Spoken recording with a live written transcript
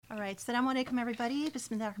All right, Assalamu alaikum, everybody.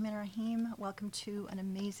 Bismillah ar-Rahman ar-Rahim. Welcome to an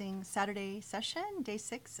amazing Saturday session, day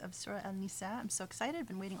 6 of Surah Nisa. I'm so excited. I've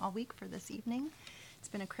been waiting all week for this evening. It's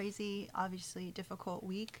been a crazy, obviously difficult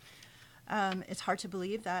week. It's hard to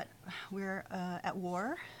believe that we're at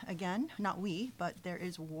war again. Not we, but there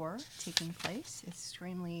is war taking place. It's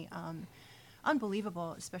extremely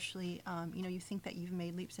unbelievable, especially, you think that you've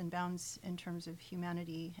made leaps and bounds in terms of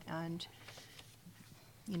humanity and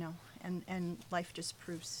and life just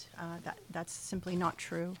proves that that's simply not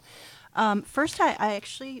true. First, I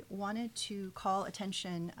actually wanted to call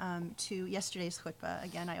attention to yesterday's khutbah.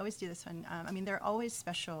 Again, I always do this one. They're always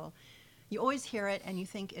special. You always hear it and you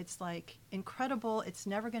think it's like incredible. It's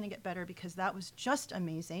never going to get better because that was just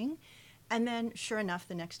amazing. And then, sure enough,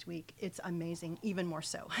 the next week, it's amazing, even more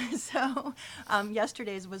so. So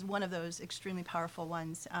yesterday's was one of those extremely powerful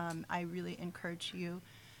ones. I really encourage you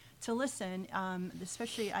to listen,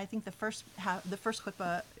 especially I think the first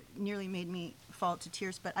khutbah nearly made me fall to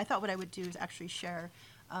tears, but I thought what I would do is actually share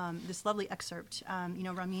this lovely excerpt.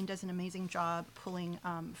 Ramin does an amazing job pulling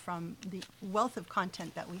from the wealth of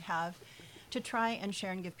content that we have to try and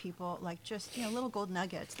share and give people like just little gold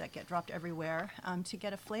nuggets that get dropped everywhere to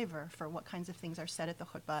get a flavor for what kinds of things are said at the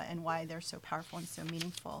khutbah and why they're so powerful and so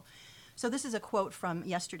meaningful. So this is a quote from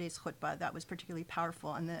yesterday's khutbah that was particularly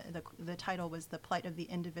powerful, and the title was "The Plight of the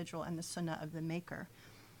Individual and the Sunnah of the Maker."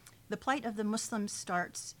 The plight of the Muslim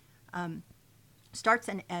starts and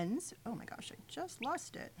ends. Oh my gosh, I just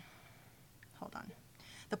lost it. Hold on.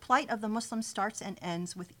 The plight of the Muslim starts and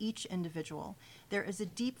ends with each individual. There is a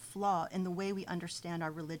deep flaw in the way we understand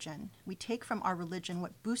our religion. We take from our religion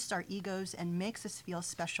what boosts our egos and makes us feel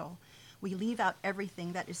special. We leave out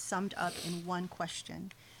everything that is summed up in one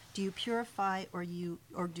question. Do you purify or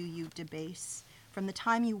do you debase? From the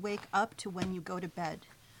time you wake up to when you go to bed,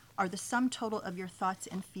 are the sum total of your thoughts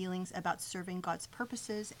and feelings about serving God's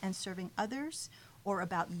purposes and serving others, or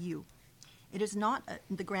about you? It is not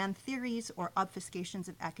the grand theories or obfuscations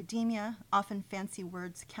of academia, often fancy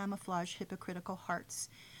words camouflage hypocritical hearts.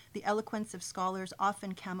 The eloquence of scholars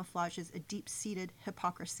often camouflages a deep-seated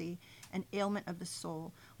hypocrisy, an ailment of the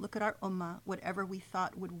soul. Look at our ummah. Whatever we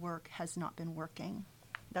thought would work has not been working.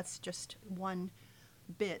 That's just one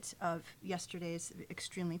bit of yesterday's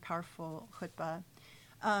extremely powerful khutbah.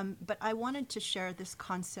 But I wanted to share this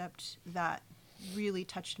concept that really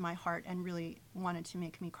touched my heart and really wanted to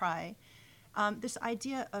make me cry. This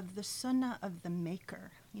idea of the sunnah of the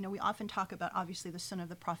maker. We often talk about, obviously, the sunnah of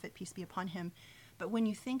the Prophet, peace be upon him. But when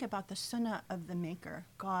you think about the sunnah of the maker,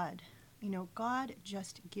 God, God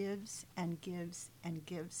just gives and gives and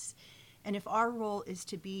gives. And if our role is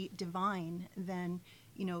to be divine, then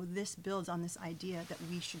this builds on this idea that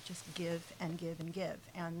we should just give and give and give,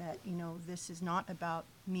 and that, this is not about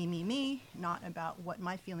me, not about what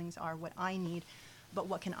my feelings are, what I need, but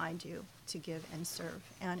what can I do to give and serve.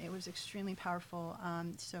 And it was extremely powerful.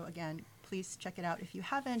 So again, please check it out. If you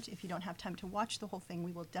haven't, if you don't have time to watch the whole thing,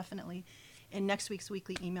 we will definitely, in next week's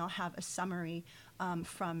weekly email, have a summary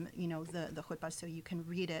from, the khutbah so you can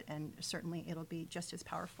read it, and certainly it'll be just as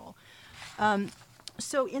powerful.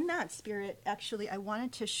 So in that spirit, actually, I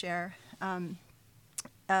wanted to share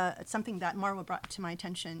something that Marwa brought to my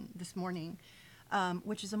attention this morning,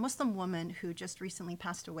 which is a Muslim woman who just recently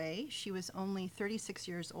passed away. She was only 36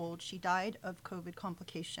 years old. She died of COVID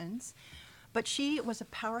complications. But she was a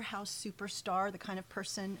powerhouse superstar, the kind of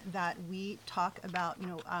person that we talk about,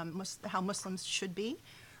 how Muslims should be.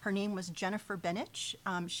 Her name was Jennifer Benich.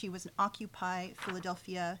 She was an Occupy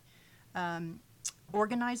Philadelphia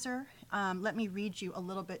organizer. Let me read you a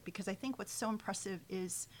little bit, because I think what's so impressive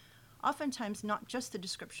is oftentimes not just the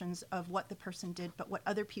descriptions of what the person did, but what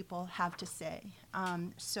other people have to say.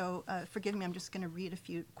 So forgive me, I'm just going to read a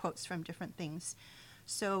few quotes from different things.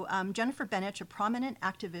 So Jennifer Benich, a prominent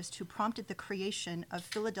activist who prompted the creation of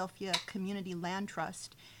Philadelphia Community Land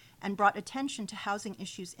Trust and brought attention to housing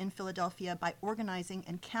issues in Philadelphia by organizing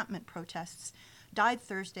encampment protests, died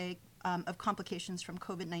Thursday of complications from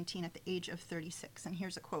COVID-19 at the age of 36. And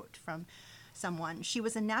here's a quote from someone. She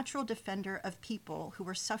was a natural defender of people who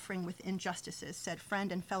were suffering with injustices, said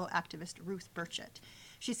friend and fellow activist Ruth Burchett.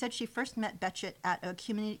 She said she first met Burchett at a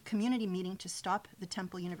community meeting to stop the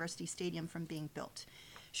Temple University Stadium from being built.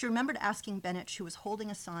 She remembered asking Benich, who was holding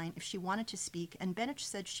a sign, if she wanted to speak, and Benich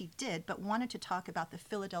said she did, but wanted to talk about the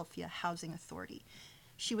Philadelphia Housing Authority.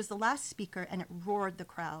 She was the last speaker, and it roared the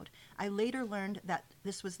crowd. I later learned that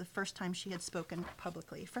this was the first time she had spoken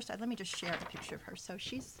publicly. First, let me just share a picture of her. So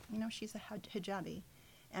she's a hijabi,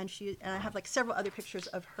 and I have like several other pictures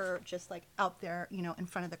of her just like out there, in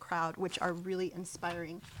front of the crowd, which are really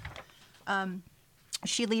inspiring.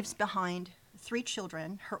 She leaves behind 3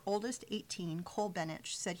 children. Her oldest, 18, Cole Bennett,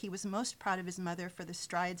 said he was most proud of his mother for the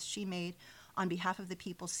strides she made on behalf of the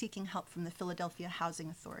people seeking help from the Philadelphia Housing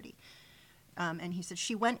Authority. And he said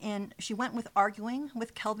she went with arguing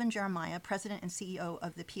with Kelvin Jeremiah, president and CEO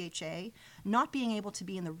of the PHA, not being able to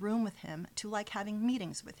be in the room with him, to like having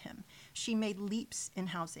meetings with him. She made leaps in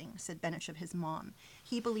housing, said Bennett of his mom.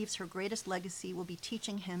 He believes her greatest legacy will be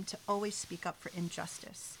teaching him to always speak up for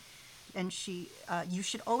injustice. And you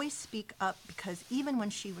should always speak up, because even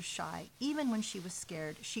when she was shy, even when she was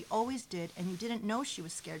scared, she always did, and you didn't know she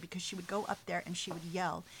was scared because she would go up there and she would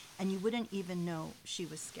yell, and you wouldn't even know she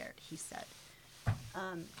was scared, he said.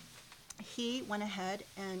 He went ahead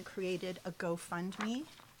and created a GoFundMe,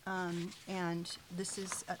 and this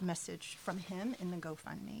is a message from him in the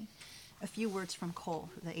GoFundMe. A few words from Cole,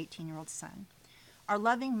 the 18-year-old son. Our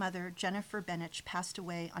loving mother, Jennifer Bennett, passed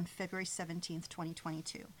away on February 17th,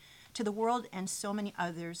 2022. To the world and so many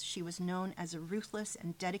others, she was known as a ruthless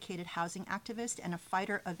and dedicated housing activist and a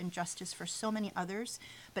fighter of injustice for so many others.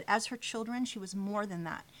 But as her children, she was more than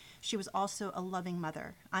that. She was also a loving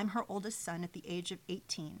mother. I'm her oldest son at the age of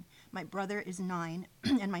 18. My brother is 9,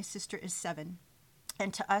 and my sister is 7.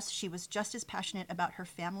 And to us, she was just as passionate about her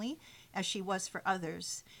family as she was for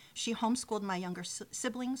others. She homeschooled my younger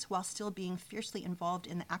siblings while still being fiercely involved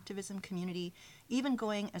in the activism community, even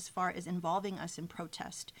going as far as involving us in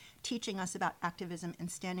protest, teaching us about activism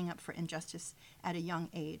and standing up for injustice at a young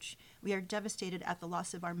age. We are devastated at the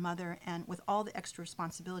loss of our mother, and with all the extra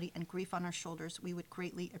responsibility and grief on our shoulders, we would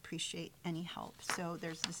greatly appreciate any help. So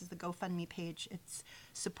this is the GoFundMe page. It's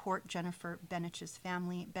Support Jennifer Bennett's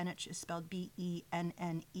Family. Bennett is spelled Bennetch.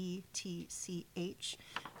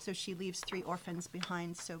 So she leaves 3 orphans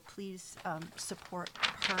behind, so please support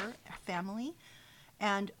her family.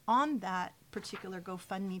 And on that particular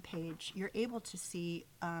GoFundMe page, you're able to see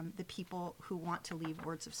the people who want to leave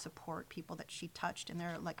words of support, people that she touched, and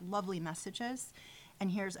they're like lovely messages. And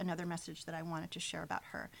here's another message that I wanted to share about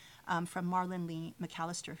her from Marlon Lee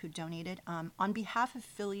McAllister, who donated. On behalf of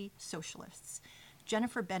Philly socialists,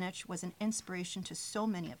 Jennifer Bennett was an inspiration to so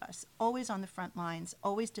many of us, always on the front lines,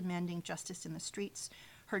 always demanding justice in the streets.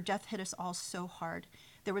 Her death hit us all so hard.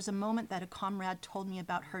 There was a moment that a comrade told me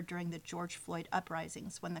about her during the George Floyd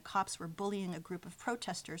uprisings, when the cops were bullying a group of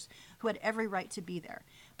protesters who had every right to be there.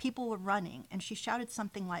 People were running, and she shouted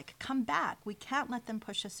something like, "Come back, we can't let them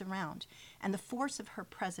push us around." And the force of her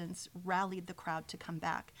presence rallied the crowd to come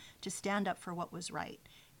back, to stand up for what was right.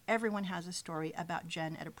 Everyone has a story about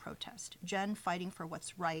Jen at a protest. Jen fighting for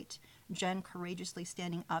what's right. Jen courageously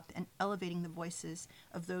standing up and elevating the voices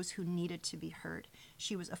of those who needed to be heard.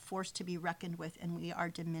 She was a force to be reckoned with, and we are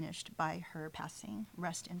diminished by her passing.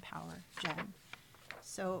 Rest in power, Jen.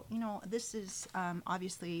 So, this is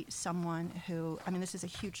obviously someone who, this is a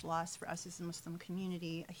huge loss for us as a Muslim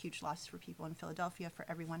community, a huge loss for people in Philadelphia, for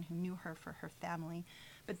everyone who knew her, for her family.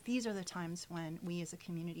 But these are the times when we as a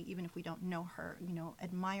community, even if we don't know her,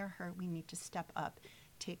 admire her, we need to step up,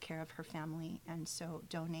 take care of her family, and so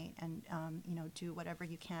donate and, do whatever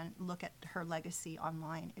you can. Look at her legacy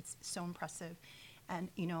online. It's so impressive. And,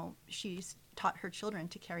 she's taught her children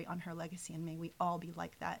to carry on her legacy, and may we all be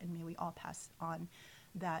like that, and may we all pass on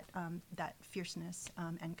that fierceness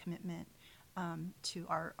and commitment to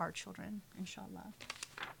our children, inshallah.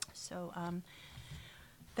 So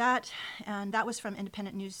that was from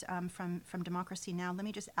Independent News, from Democracy Now! Let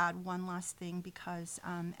me just add one last thing, because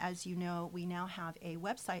as you know, we now have a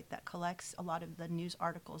website that collects a lot of the news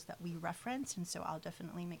articles that we reference, and so I'll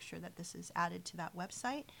definitely make sure that this is added to that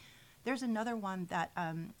website. There's another one that,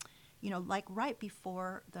 like right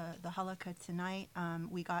before the halakha tonight,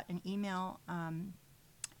 we got an email,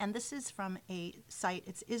 and this is from a site,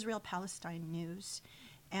 it's Israel-Palestine News,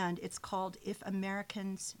 and it's called If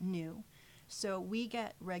Americans Knew. So we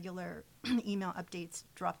get regular email updates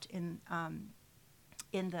dropped in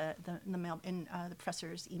the mail, in the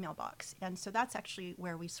professor's email box, and so that's actually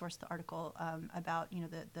where we sourced the article about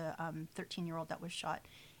the 13-year-old that was shot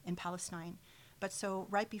in Palestine. But so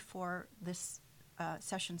right before this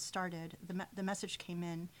session started, the message came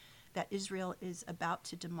in that Israel is about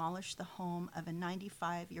to demolish the home of a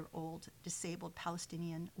 95-year-old disabled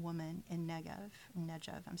Palestinian woman in Negev.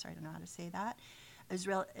 I'm sorry, I don't know how to say that.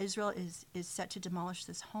 Israel is set to demolish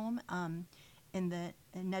this home in the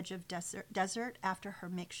Negev desert after her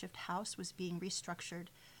makeshift house was being restructured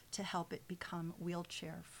to help it become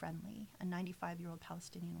wheelchair friendly. A 95-year-old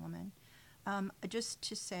Palestinian woman. Just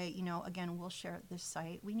to say, again, we'll share this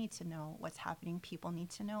site. We need to know what's happening. People need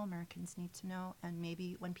to know. Americans need to know. And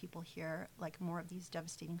maybe when people hear more of these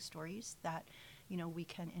devastating stories, that we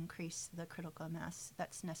can increase the critical mass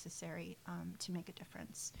that's necessary to make a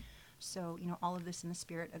difference. So, all of this in the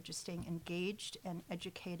spirit of just staying engaged and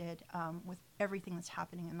educated with everything that's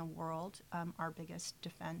happening in the world. Our biggest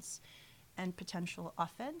defense and potential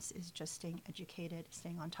offense is just staying educated,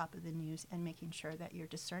 staying on top of the news, and making sure that you're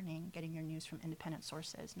discerning, getting your news from independent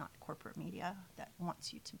sources, not corporate media that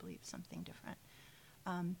wants you to believe something different.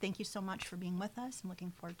 Thank you so much for being with us. I'm looking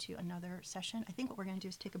forward to another session. I think what we're going to do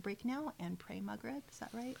is take a break now and pray Maghrib. Is that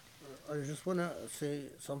right? I just want to say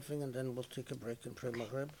something and then we'll take a break and pray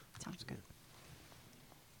Maghrib. Sounds good.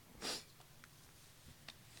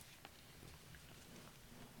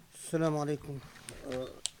 Assalamu alaikum.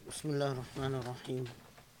 Bismillah ar-Rahman ar-Rahim.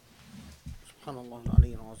 Subhanallah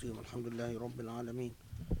al-Ali al-Azim. Alhamdulillahi Rabbil Alameen.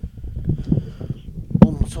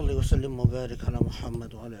 اللهم صل وسلم وبارك على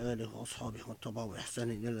محمد وعلى آله وأصحابه واتبعوا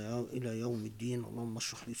بإحسان إلى يوم الدين. اللهم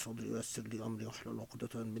اشرح لي صدري ويسر لي أمري واحلل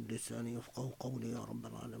عقدة من لساني يفقهوا قولي يا رب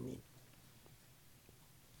العالمين.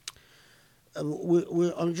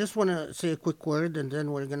 I just want to say a quick word, and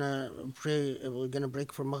then we're gonna pray. We're gonna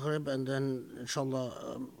break for Maghrib, and then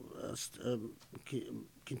inshallah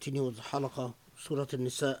continue with the halaqa, Surah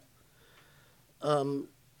Nisa.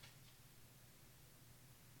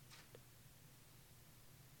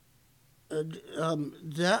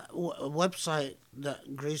 That website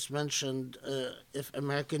that Grace mentioned, if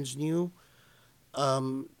Americans knew,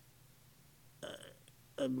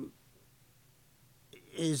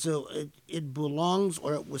 it belongs,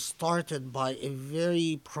 or it was started by a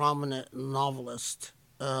very prominent novelist,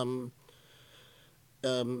 Alison.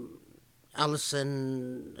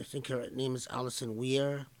 I think her name is Alison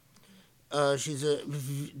Weir.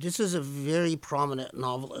 This is a very prominent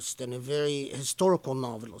novelist and a very historical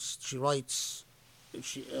novelist. She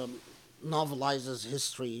novelizes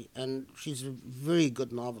history, and she's a very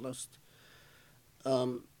good novelist.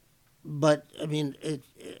 But I mean,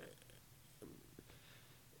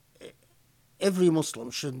 every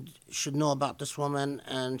Muslim should know about this woman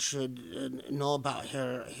and should know about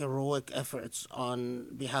her heroic efforts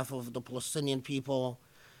on behalf of the Palestinian people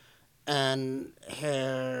and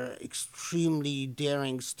her extremely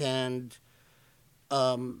daring stand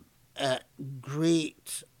at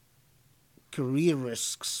great career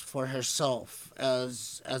risks for herself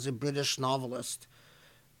as a British novelist,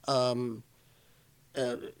 to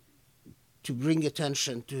bring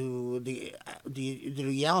attention to the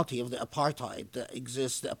reality of the apartheid that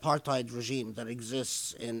exists, the apartheid regime that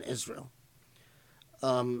exists in Israel.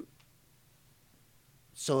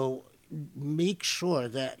 So make sure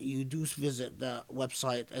that you do visit that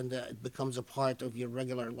website and that it becomes a part of your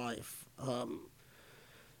regular life.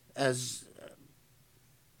 As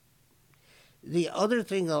the other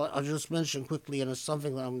thing I'll just mention quickly, and it's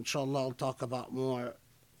something that inshallah I'll talk about more.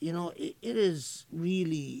 It is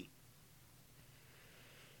really,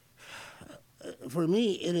 for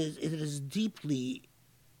me, it is deeply.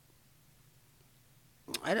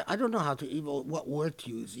 I don't know how to even what word to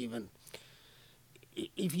use even.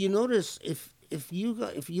 If you notice, if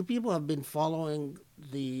you people have been following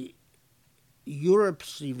the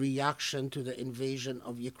Europe's reaction to the invasion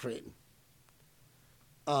of Ukraine,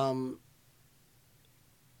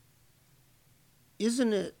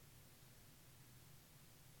 isn't it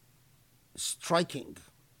striking?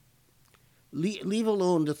 Leave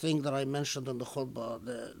alone the thing that I mentioned in the khutbah,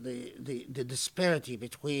 the disparity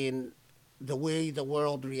between the way the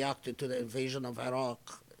world reacted to the invasion of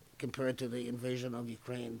Iraq compared to the invasion of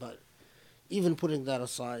Ukraine. But even putting that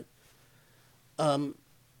aside, it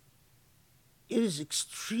is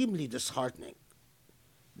extremely disheartening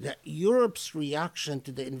that Europe's reaction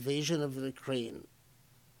to the invasion of Ukraine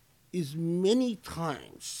is many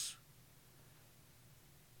times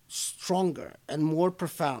stronger and more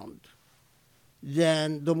profound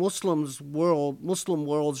than the Muslim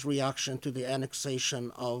world's reaction to the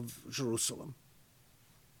annexation of Jerusalem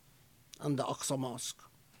and the Aqsa Mosque.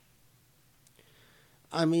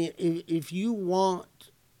 I mean, if you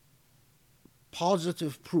want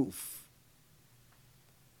positive proof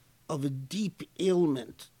of a deep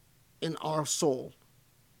ailment in our soul,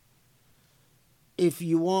 if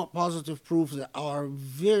you want positive proof that our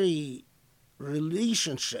very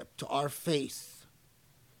relationship to our faith,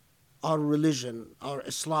 our religion, our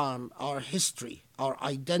Islam, our history, our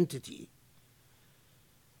identity,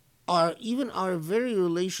 even our very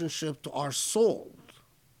relationship to our souls,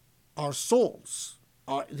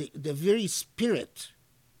 the very spirit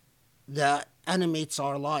that animates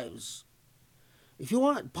our lives. If you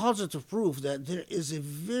want positive proof that there is a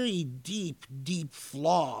very deep, deep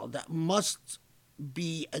flaw that must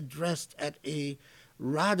be addressed at a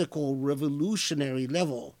radical, revolutionary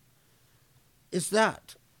level, it's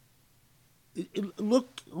that.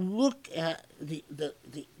 Look at the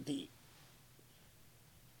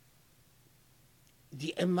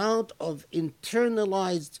the amount of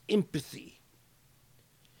internalized empathy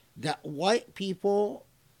that white people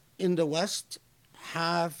in the West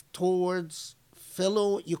have towards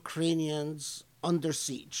fellow Ukrainians under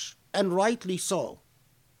siege, and rightly so.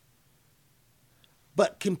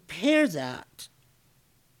 But compare that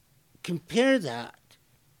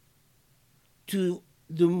to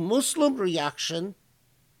the Muslim reaction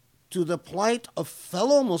to the plight of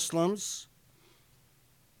fellow Muslims,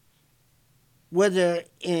 whether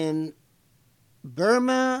in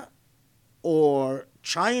Burma or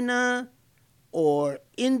China or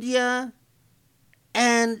India,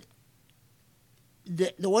 and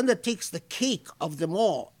the one that takes the cake of them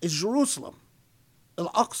all is Jerusalem,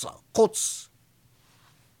 Al-Aqsa, Quds.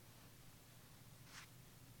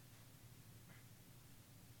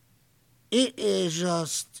 It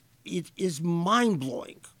is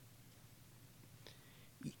mind-blowing.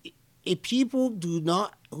 If people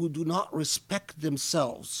who do not respect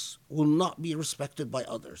themselves will not be respected by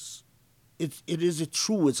others. It is a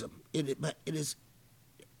truism. It is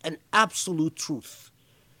an absolute truth.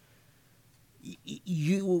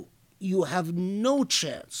 You have no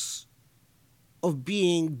chance of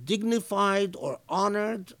being dignified or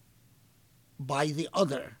honored by the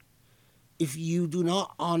other if you do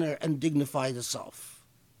not honor and dignify the self.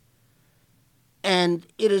 And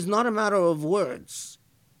it is not a matter of words.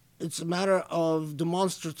 It's a matter of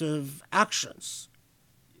demonstrative actions.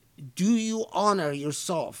 Do you honor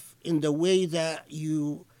yourself in the way that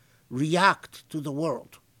you react to the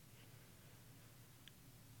world?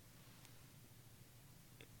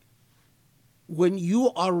 When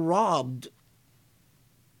you are robbed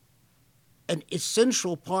an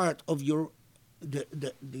essential part of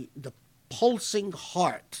the pulsing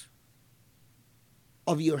heart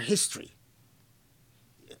of your history,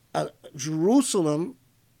 Jerusalem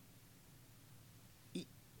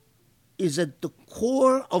is at the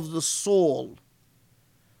core of the soul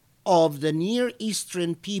of the Near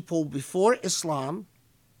Eastern people before Islam.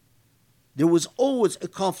 There was always a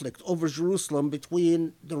conflict over Jerusalem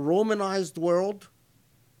between the Romanized world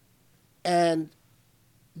and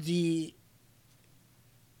the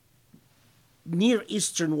Near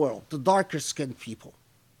Eastern world, the darker-skinned people.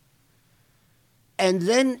 And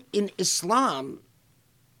then in Islam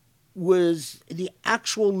was the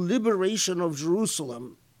actual liberation of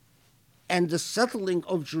Jerusalem and the settling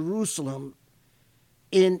of Jerusalem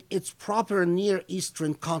in its proper Near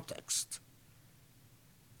Eastern context.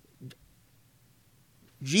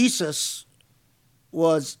 Jesus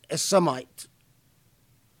was a Semite.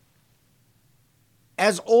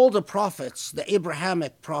 As all the prophets, the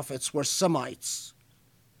Abrahamic prophets, were Semites.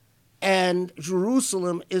 And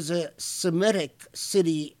Jerusalem is a Semitic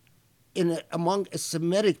city among a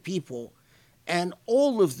Semitic people. And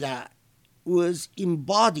all of that was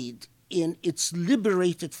embodied in its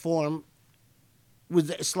liberated form with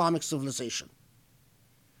the Islamic civilization.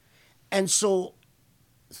 And so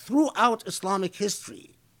throughout Islamic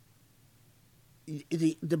history,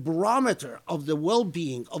 the barometer of the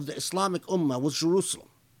well-being of the Islamic Ummah was Jerusalem.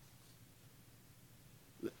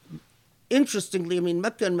 Interestingly,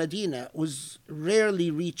 Mecca and Medina was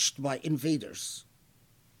rarely reached by invaders,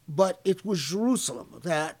 but it was Jerusalem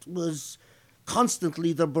that was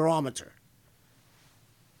constantly the barometer.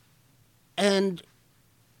 And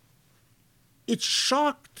it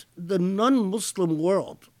shocked the non-Muslim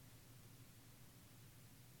world,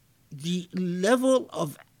 the level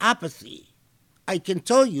of apathy. I can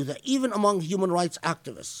tell you that even among human rights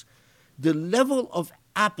activists, the level of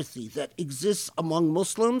apathy that exists among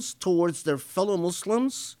Muslims towards their fellow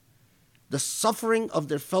Muslims, the suffering of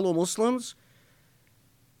their fellow Muslims,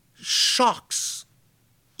 shocks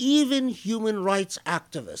even human rights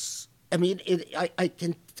activists. I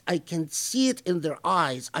can see it in their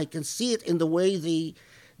eyes. I can see it in the way they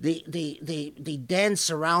dance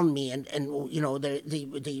around me, and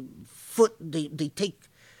they take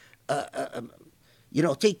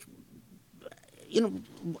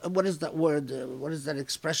what is that word? What is that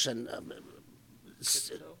expression?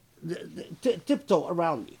 Tiptoe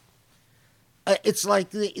around me. It's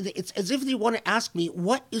like it's as if they want to ask me,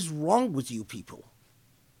 what is wrong with you people?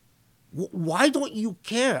 Why don't you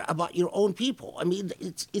care about your own people?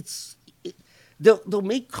 They'll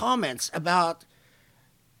make comments about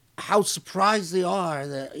how surprised they are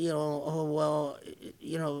that,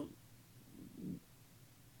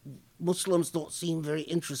 Muslims don't seem very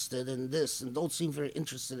interested in this and don't seem very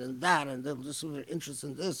interested in that and don't seem very interested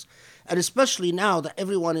in this. And especially now that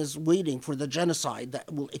everyone is waiting for the genocide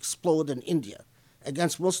that will explode in India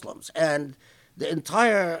against Muslims. And the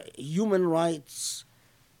entire human rights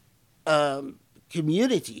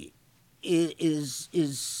community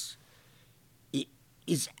is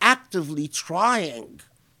is actively trying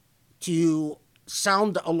to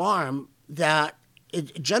sound the alarm that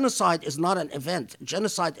genocide is not an event.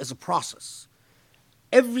 Genocide is a process.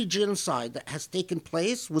 Every genocide that has taken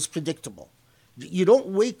place was predictable. You don't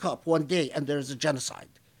wake up one day and there's a genocide.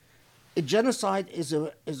 A genocide is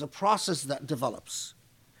a process that develops.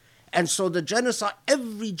 And so the genocide,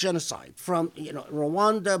 every genocide from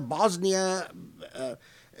Rwanda, Bosnia,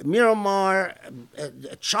 Myanmar,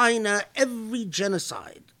 China, every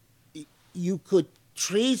genocide, you could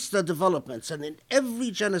trace the developments. And in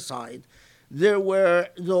every genocide, there were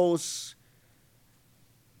those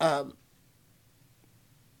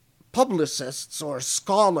publicists or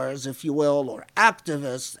scholars, if you will, or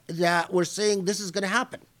activists that were saying this is going to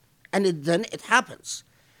happen. And then it happens.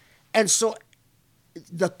 And so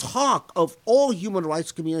the talk of all human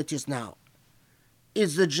rights communities now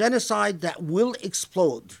is the genocide that will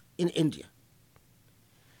explode in India.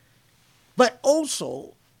 But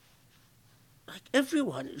also, like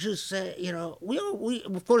everyone, just say, we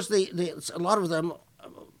of course, they a lot of them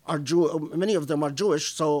are many of them are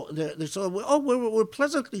Jewish, so they say, we're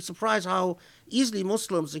pleasantly surprised how easily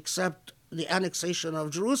Muslims accept the annexation of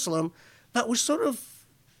Jerusalem, but we're sort of,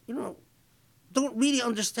 don't really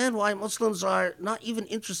understand why Muslims are not even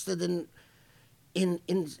interested in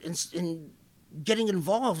getting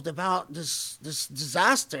involved about this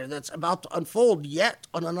disaster that's about to unfold yet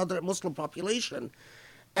on another Muslim population.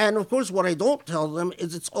 And of course, what I don't tell them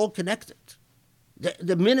is it's all connected.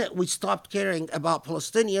 The minute we stopped caring about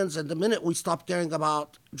Palestinians and the minute we stopped caring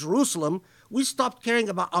about Jerusalem, we stopped caring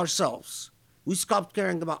about ourselves. We stopped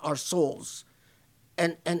caring about our souls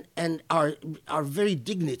and our very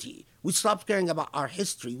dignity. We stopped caring about our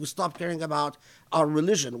history. We stopped caring about our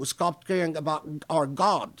religion. We stopped caring about our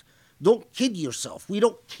God. Don't kid yourself. We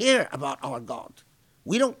don't care about our God.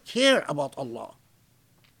 We don't care about Allah.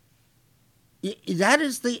 That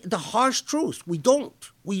is the harsh truth. We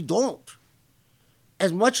don't. We don't.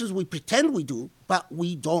 As much as we pretend we do, but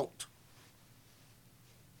we don't.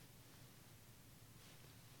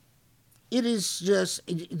 It is just,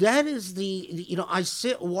 that is I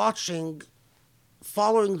sit watching,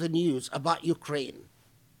 following the news about Ukraine.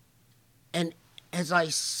 And as I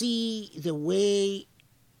see the way,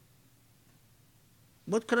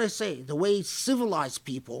 what could I say? The way civilized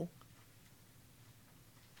people,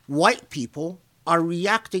 white people, are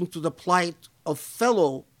reacting to the plight of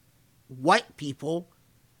fellow white people,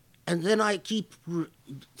 and then I keep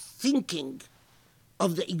thinking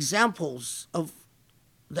of the examples of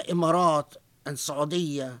the Emirat and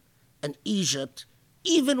Saudi and Egypt,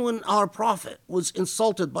 even when our prophet was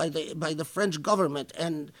insulted by the French government,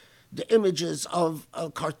 and the images of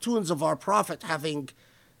cartoons of our prophet having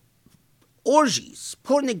orgies,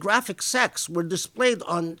 pornographic sex were displayed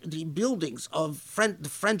on the buildings of the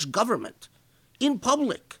French government in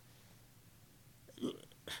public.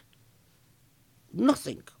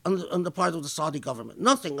 Nothing on the part of the Saudi government,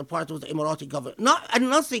 nothing on the part of the Emirati government, and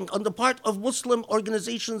nothing on the part of Muslim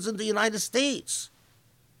organizations in the United States.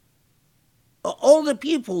 All the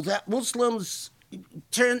people that Muslims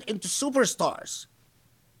turn into superstars.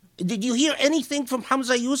 Did you hear anything from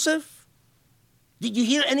Hamza Yusuf? Did you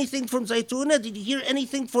hear anything from Zaytuna? Did you hear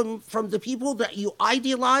anything from the people that you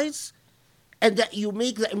idealize and that you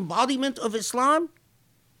make the embodiment of Islam?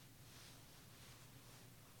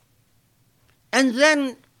 And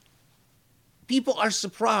then people are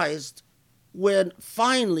surprised when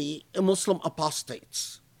finally a Muslim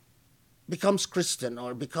apostates, becomes Christian,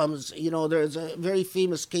 or becomes, there's a very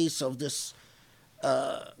famous case of this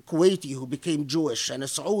Kuwaiti who became Jewish, and a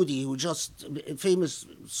Saudi who just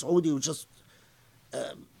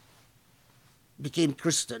became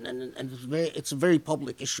Christian, and it's a very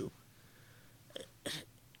public issue.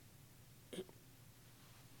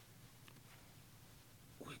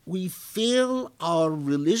 We fail our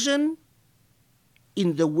religion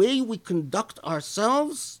in the way we conduct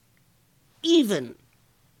ourselves, even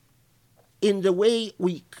in the way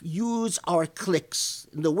we use our clicks,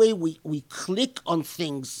 in the way we click on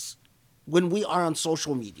things when we are on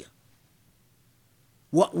social media.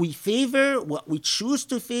 What we favor, what we choose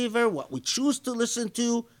to favor, what we choose to listen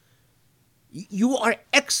to, you are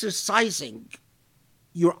exercising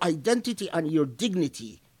your identity and your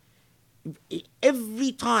dignity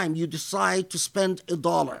every time you decide to spend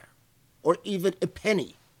 $1 or even a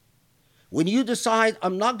penny. When you decide,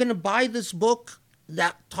 I'm not going to buy this book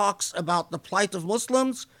that talks about the plight of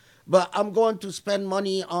Muslims, but I'm going to spend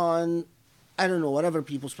money on, I don't know, whatever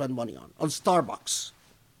people spend money on Starbucks.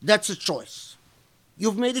 That's a choice.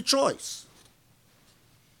 You've made a choice.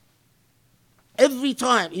 Every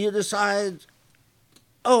time you decide,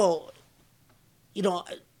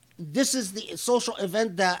 this is the social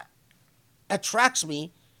event that attracts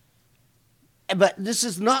me, but this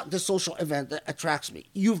is not the social event that attracts me.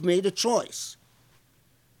 You've made a choice.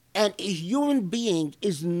 And a human being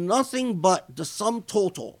is nothing but the sum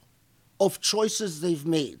total of choices they've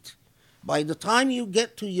made. By the time you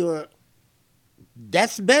get to your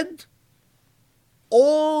deathbed,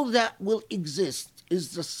 all that will exist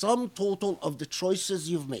is the sum total of the choices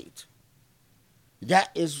you've made.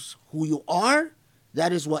 That is who you are.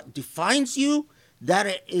 That is what defines you.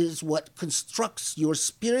 That is what constructs your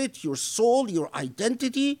spirit, your soul, your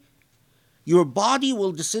identity. Your body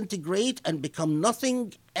will disintegrate and become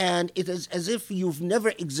nothing, and it is as if you've never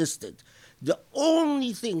existed. The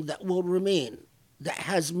only thing that will remain that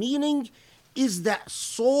has meaning is that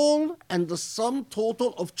soul and the sum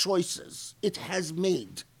total of choices it has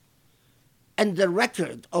made, and the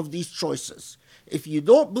record of these choices. If you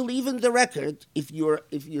don't believe in the record, if you're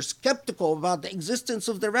skeptical about the existence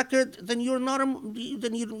of the record, then you're not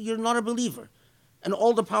a believer, and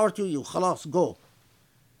all the power to you. Khalas, go.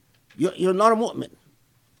 You're not a mu'min.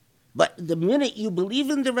 But the minute you believe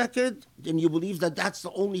in the record, then you believe that that's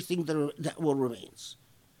the only thing that will remain.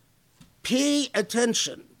 Pay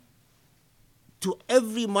attention to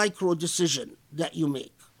every micro decision that you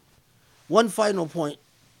make. One final point.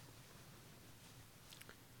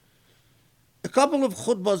 A couple of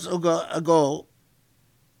khutbahs ago,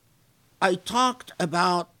 I talked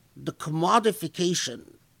about the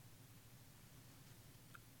commodification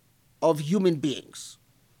of human beings.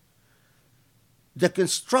 The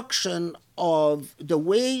construction of the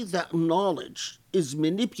way that knowledge is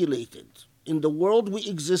manipulated in the world we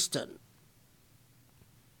exist in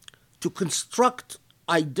to construct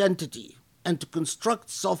identity and to construct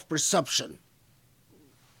self-perception.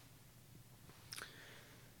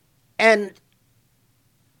 And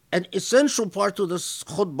an essential part of this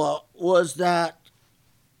khutbah was that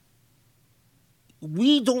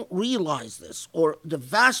we don't realize this, or the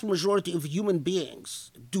vast majority of human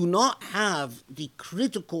beings do not have the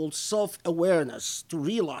critical self-awareness to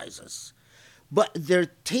realize this. But their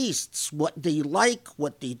tastes, what they like,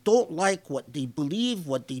 what they don't like, what they believe,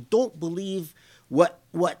 what they don't believe, what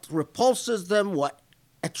repulses them, what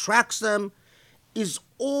attracts them, is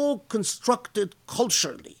all constructed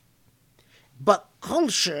culturally. But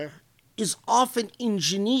culture is often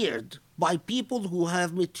engineered by people who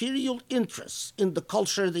have material interests in the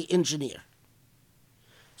culture they engineer.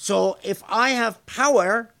 So if I have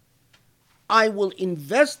power, I will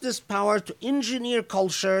invest this power to engineer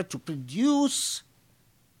culture, to produce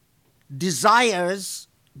desires,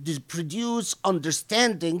 to produce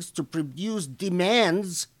understandings, to produce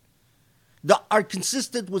demands that are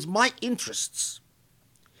consistent with my interests.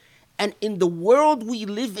 And in the world we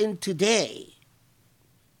live in today,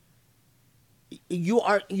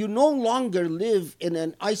 you no longer live in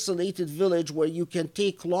an isolated village where you can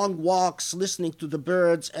take long walks listening to the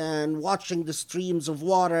birds and watching the streams of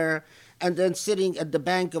water and then sitting at the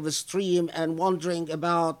bank of a stream and wondering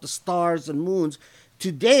about the stars and moons.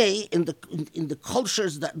 Today, in the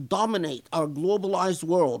cultures that dominate our globalized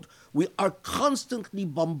world, we are constantly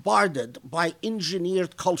bombarded by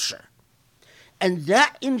engineered culture. And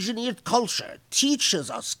that engineered culture teaches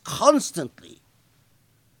us constantly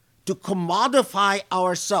to commodify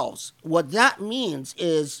ourselves. What that means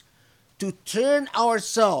is to turn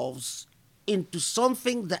ourselves into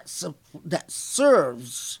something that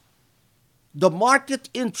serves the market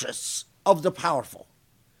interests of the powerful.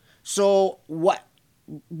 So what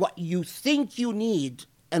you think you need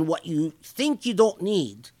and what you think you don't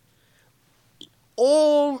need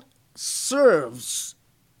all serves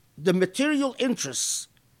the material interests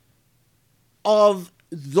of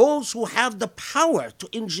those who have the power to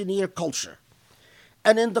engineer culture.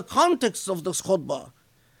 And in the context of this khutbah,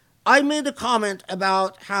 I made a comment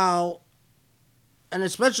about how, and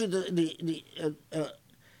especially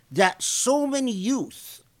that so many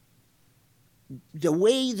youth, the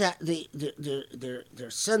way that their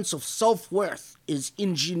sense of self-worth is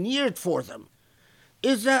engineered for them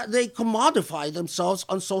is that they commodify themselves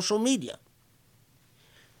on social media.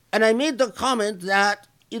 And I made the comment that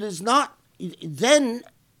it is not, then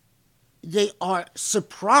they are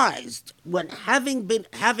surprised when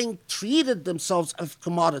having treated themselves as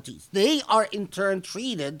commodities, they are in turn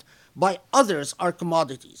treated by others as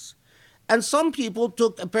commodities. And some people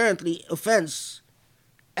took apparently offense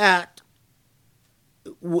at,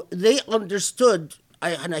 they understood,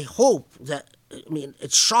 and I hope that,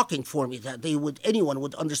 it's shocking for me that anyone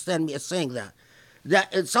would understand me as saying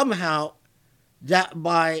that it somehow, that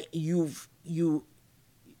by if you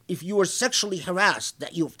were sexually harassed,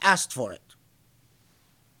 that you've asked for it.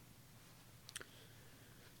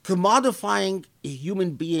 commodifying a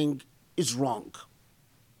human being is wrong.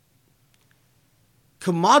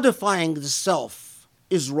 Commodifying the self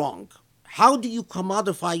is wrong. How do you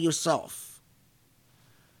commodify yourself?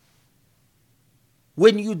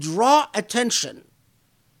 When you draw attention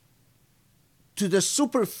to the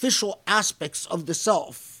superficial aspects of the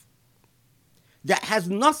self that has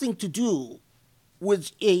nothing to do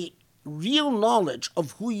with a real knowledge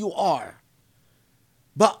of who you are,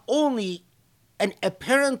 but only an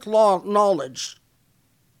apparent knowledge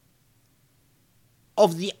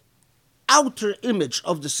of the outer image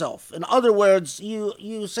of the self. In other words,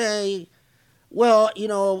 you say, well,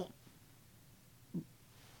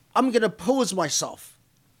 I'm going to pose myself,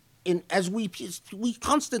 as we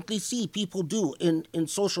constantly see people do in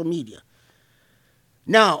social media.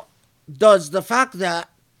 Now, does the fact that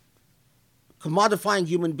commodifying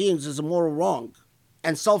human beings is a moral wrong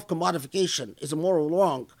and self-commodification is a moral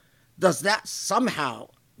wrong, does that somehow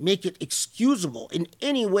make it excusable in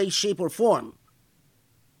any way, shape, or form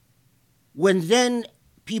when then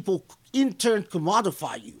people in turn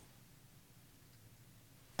commodify you?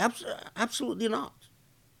 Absolutely not.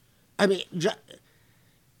 I mean,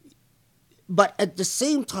 but at the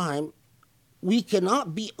same time, we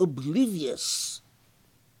cannot be oblivious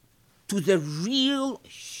to the real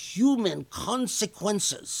human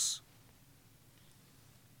consequences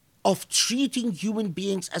of treating human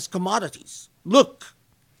beings as commodities. Look,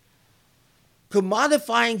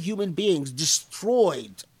 commodifying human beings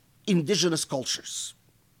destroyed indigenous cultures.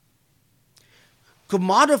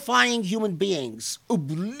 Commodifying human beings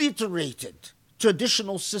obliterated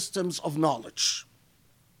traditional systems of knowledge.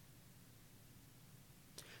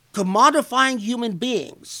 Commodifying human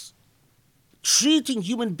beings, treating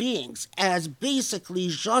human beings as basically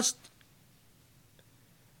just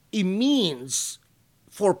a means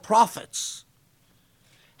for profits,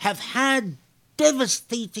 have had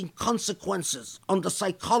devastating consequences on the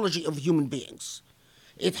psychology of human beings.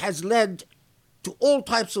 It has led to all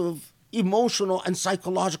types of emotional and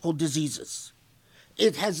psychological diseases.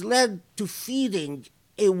 It has led to feeding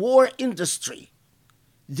a war industry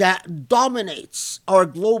that dominates our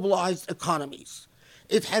globalized economies.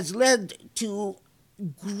 It has led to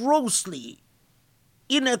grossly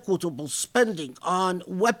inequitable spending on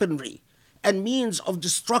weaponry and means of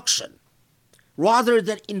destruction rather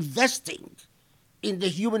than investing in the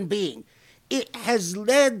human being. It has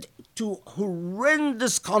led to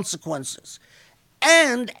horrendous consequences.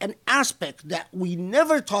 And an aspect that we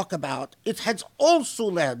never talk about, it has also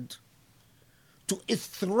led to a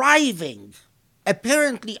thriving,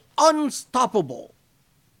 apparently unstoppable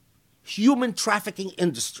human trafficking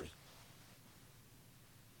industry.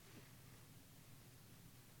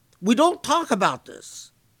 We don't talk about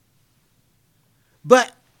this,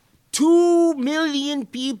 but 2 million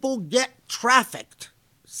people get trafficked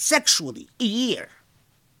sexually a year.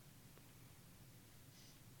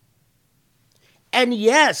 And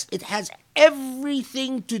yes, it has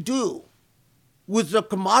everything to do with the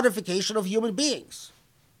commodification of human beings.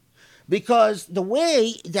 Because the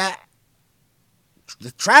way that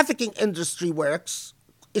the trafficking industry works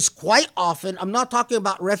is quite often, I'm not talking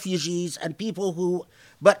about refugees and people who,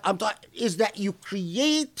 but is that you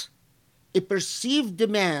create a perceived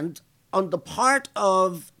demand on the part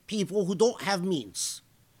of people who don't have means.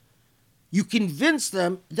 You convince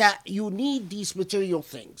them that you need these material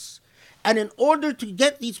things. And in order to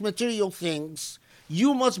get these material things,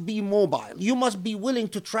 you must be mobile. You must be willing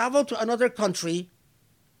to travel to another country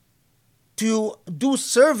to do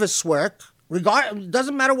service work. It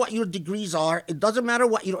doesn't matter what your degrees are. It doesn't matter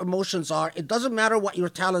what your emotions are. It doesn't matter what your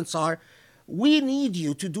talents are. We need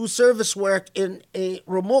you to do service work in a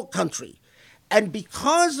remote country. And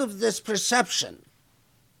because of this perception,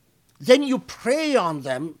 then you prey on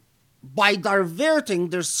them by diverting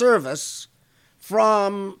their service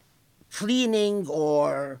from cleaning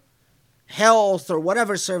or health or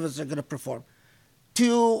whatever service they're going to perform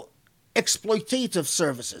to exploitative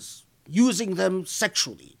services, using them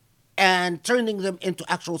sexually and turning them into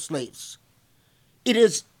actual slaves. It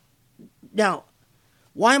is, now,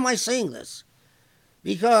 why am I saying this?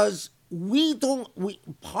 Because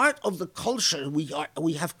part of the culture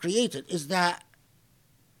we have created is that,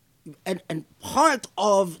 and part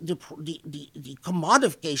of the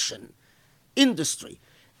commodification industry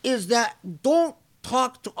is that don't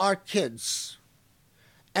talk to our kids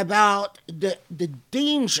about the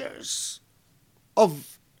dangers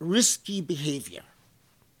of risky behavior.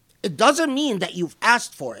 It doesn't mean that you've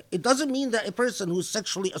asked for it. It doesn't mean that a person who's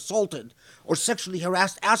sexually assaulted or sexually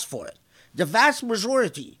harassed asked for it. The vast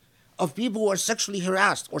majority of people who are sexually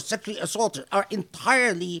harassed or sexually assaulted are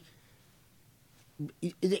entirely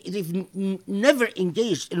they've never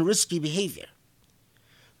engaged in risky behavior.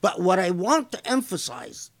 But what I want to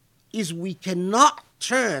emphasize is we cannot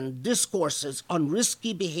turn discourses on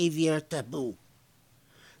risky behavior taboo.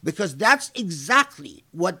 Because that's exactly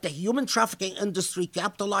what the human trafficking industry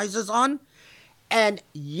capitalizes on. And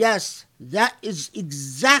yes, that is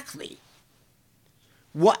exactly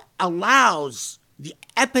what allows the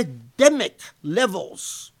epidemic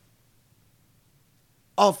levels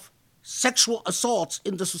of sexual assaults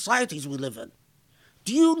in the societies we live in.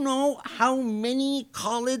 Do you know how many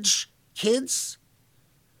college kids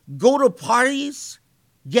go to parties,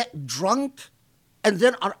 get drunk, and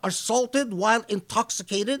then are assaulted while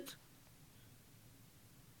intoxicated?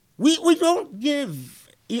 We don't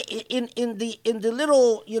give in the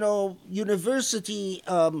little university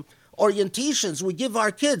orientations we give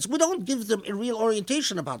our kids. We don't give them a real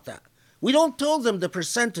orientation about that. We don't tell them the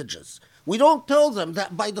percentages. We don't tell them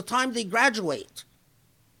that by the time they graduate,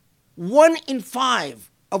 1 in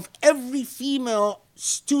 5 of every female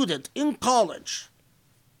student in college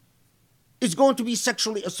is going to be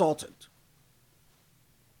sexually assaulted.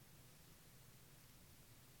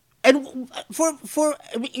 And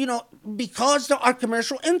because there are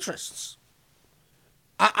commercial interests.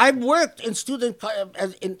 I've worked in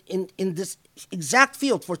in this exact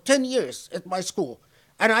field for 10 years at my school.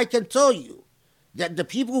 And I can tell you that the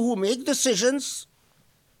people who make decisions,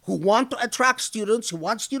 who want to attract students, who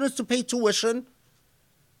want students to pay tuition,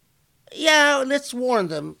 yeah, let's warn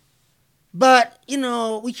them. But,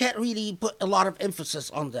 we can't really put a lot of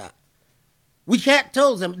emphasis on that. We can't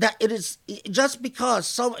tell them that it is just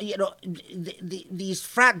because these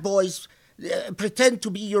frat boys pretend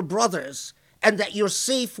to be your brothers and that you're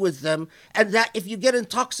safe with them and that if you get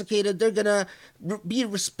intoxicated, they're going to be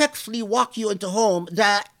respectfully walk you into home,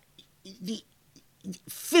 that the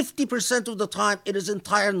 50% of the time it is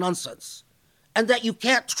entire nonsense and that you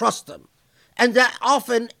can't trust them. And that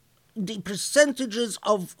often the percentages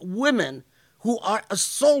of women who are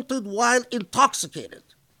assaulted while intoxicated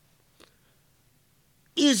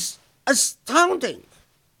is astounding.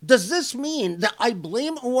 Does this mean that I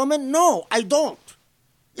blame a woman? No, I don't.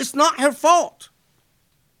 It's not her fault.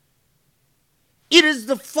 It is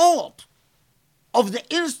the fault of the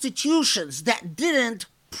institutions that didn't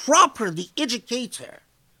properly educate her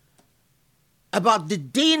about the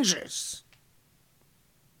dangers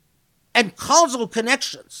and causal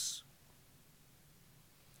connections.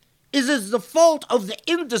 It is the fault of the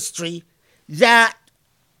industry that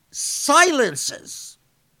silences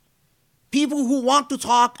people who want to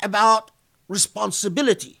talk about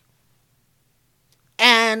responsibility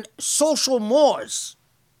and social mores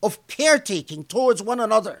of caretaking towards one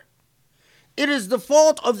another. It is the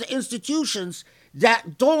fault of the institutions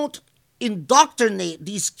that don't indoctrinate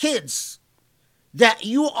these kids that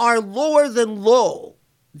you are lower than low,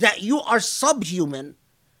 that you are subhuman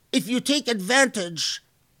if you take advantage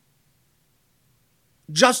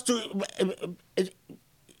just to...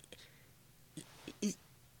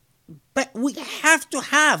 But we have to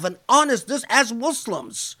have an honest, this as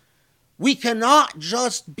Muslims. We cannot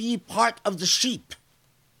just be part of the sheep.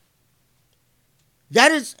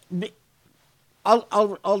 That is,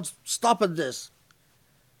 I'll stop at this.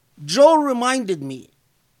 Joe reminded me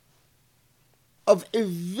of a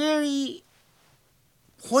very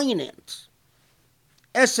poignant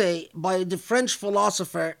essay by the French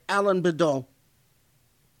philosopher Alain Bidon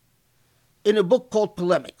in a book called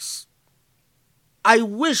Polemics. I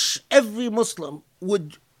wish every Muslim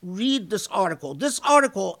would read this article. This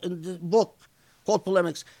article in the book called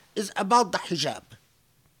Polemics is about the hijab.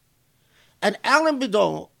 And Alain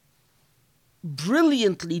Bidon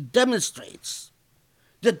brilliantly demonstrates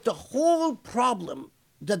that the whole problem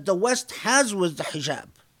that the West has with the hijab,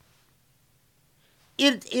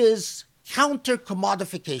 it is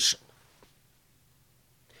counter-commodification.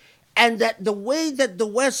 And that the way that the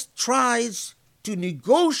West tries to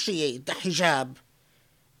negotiate the hijab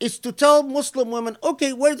is to tell Muslim women,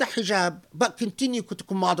 okay, wear the hijab, but continue to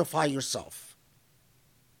commodify yourself.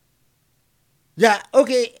 That,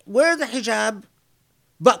 okay, wear the hijab,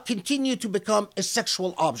 but continue to become a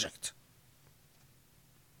sexual object.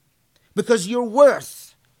 Because your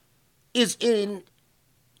worth is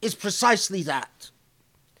precisely that.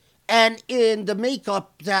 And in the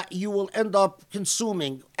makeup that you will end up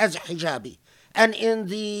consuming as a hijabi. And in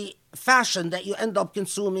the fashion that you end up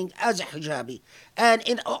consuming as a hijabi. And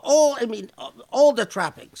in all the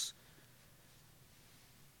trappings.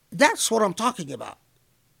 That's what I'm talking about.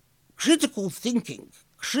 Critical thinking,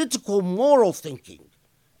 critical moral thinking,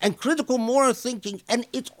 and critical moral thinking, and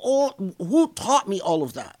it's all, who taught me all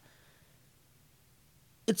of that?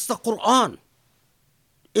 It's the Quran.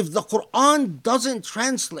 If the Quran doesn't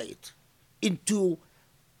translate into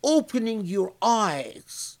opening your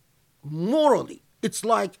eyes morally, it's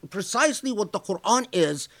like precisely what the Quran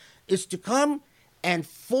is to come and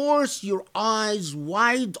force your eyes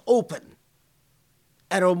wide open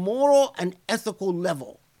at a moral and ethical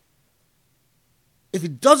level. If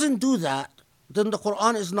it doesn't do that, then the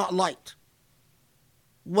Quran is not light.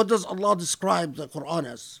 What does Allah describe the Quran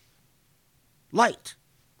as? Light.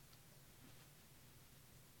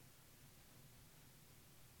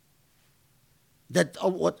 That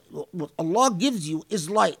what Allah gives you is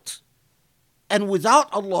light, and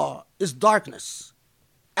without Allah is darkness.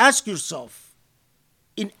 Ask yourself,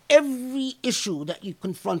 in every issue that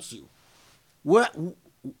confronts you,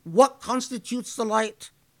 what constitutes the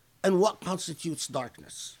light and what constitutes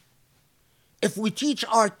darkness? If we teach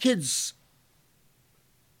our kids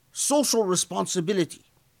social responsibility,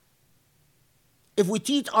 if we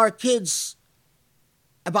teach our kids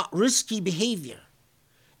about risky behavior,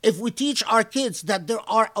 if we teach our kids that there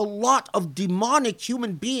are a lot of demonic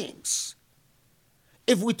human beings,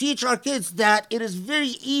 if we teach our kids that it is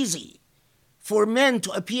very easy for men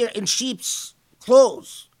to appear in sheep's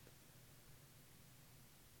clothes,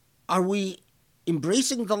 are we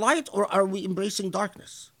embracing the light or are we embracing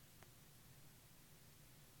darkness?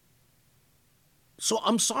 So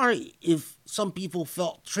I'm sorry if some people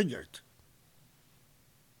felt triggered.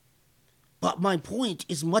 But my point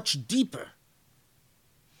is much deeper.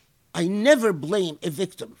 I never blame a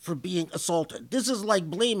victim for being assaulted. This is like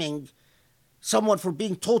blaming someone for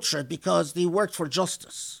being tortured because they worked for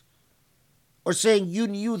justice, or saying you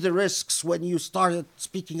knew the risks when you started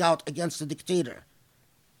speaking out against a dictator.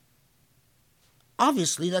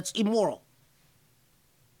 Obviously, that's immoral.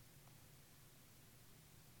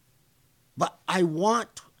 But I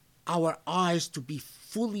want our eyes to be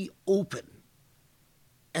fully open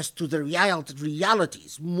as to the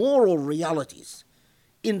realities, moral realities,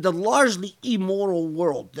 in the largely immoral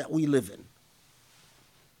world that we live in.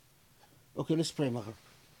 Okay, let's pray Maghrib.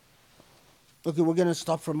 Okay, we're going to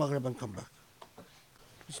stop for Maghrib and come back.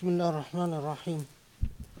 Bismillah ar-Rahman ar-Rahim.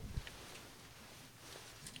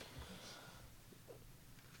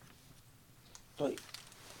 طيب.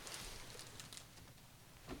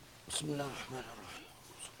 بسم الله الرحمن الرحيم.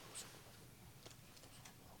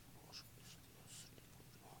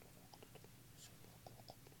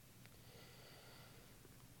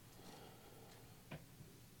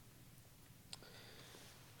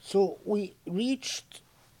 So we reached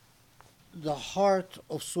the heart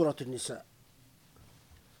of Surah Nisa,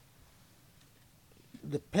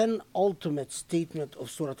 the penultimate statement of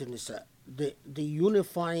Surah Nisa, the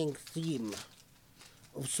unifying theme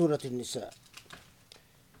of Surah Nisa.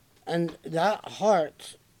 And that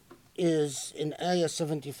heart is in Ayah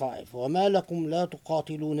 75. وَمَا لَكُمْ لَا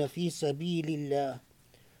تُقَاتِلُونَ فِي سَبِيلِ اللَّهِ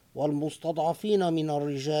والمستضعفين من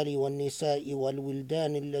الرجال والنساء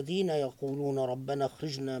والولدان الذين يقولون ربنا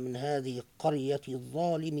اخرجنا من هذه القرية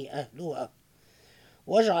الظالم أهلها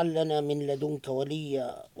واجعل لنا من لدنك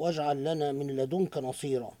وليا واجعل لنا من لدنك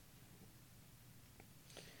نصيرا.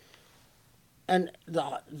 And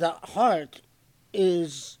the heart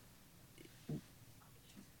is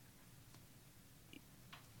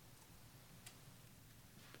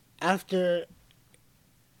after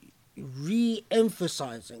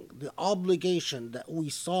re-emphasizing the obligation that we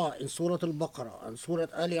saw in Surah Al-Baqarah and Surah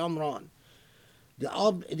Ali Imran,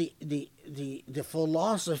 the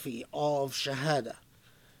philosophy of Shahada,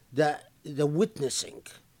 the witnessing.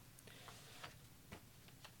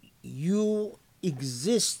 You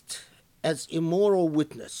exist as a moral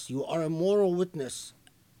witness. You are a moral witness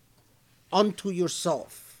unto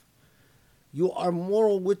yourself. You are a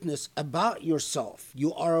moral witness about yourself.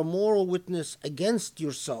 You are a moral witness against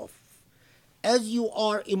yourself, as you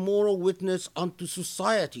are a moral witness unto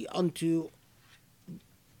society,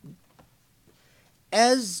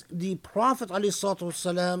 as the Prophet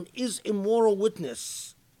ﷺ is a moral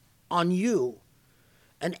witness on you,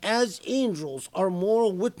 and as angels are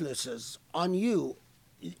moral witnesses on you.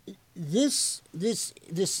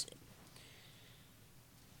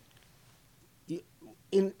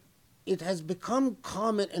 It has become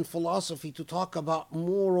common in philosophy to talk about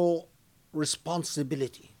moral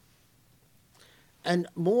responsibility. And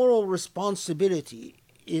moral responsibility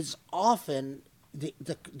is often the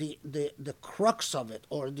crux of it,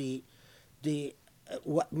 or the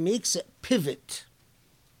what makes it pivot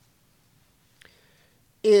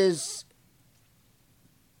is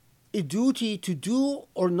a duty to do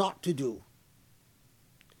or not to do.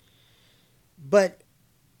 But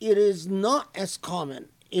it is not as common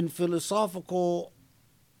in philosophical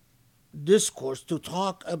discourse to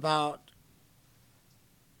talk about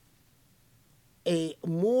a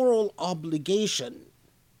moral obligation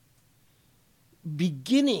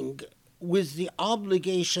beginning with the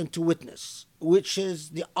obligation to witness, which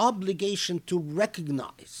is the obligation to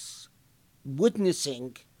recognize.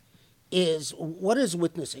 Witnessing is, what is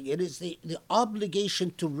witnessing? It is the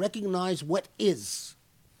obligation to recognize what is.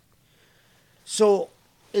 So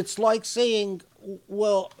it's like saying,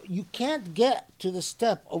 well, you can't get to the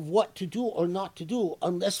step of what to do or not to do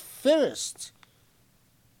unless first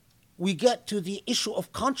we get to the issue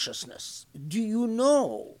of consciousness. Do you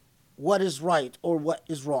know what is right or what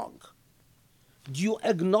is wrong? Do you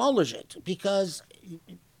acknowledge it? Because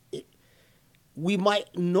we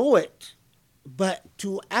might know it, but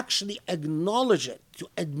to actually acknowledge it, to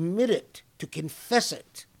admit it, to confess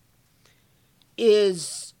it,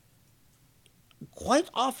 is quite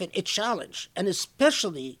often a challenge, and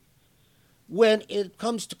especially when it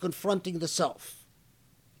comes to confronting the self.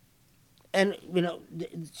 And,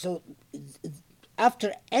 so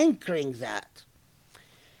after anchoring that,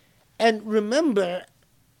 and remember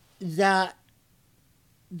that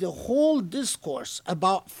the whole discourse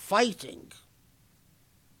about fighting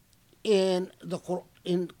in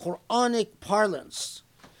Quranic parlance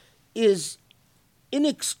is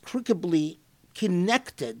inextricably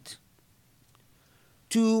connected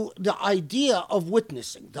to the idea of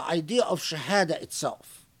witnessing, the idea of shahada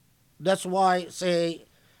itself. That's why, say,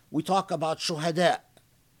 we talk about shuhada.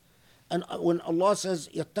 And when Allah says,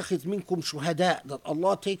 يَتَّخِذْ مِنْكُمْ شُهَدَاء, that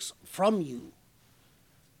Allah takes from you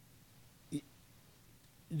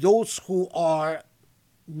those who are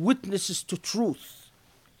witnesses to truth.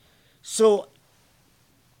 So,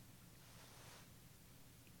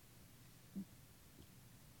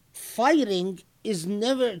 fighting is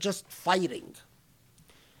never just fighting.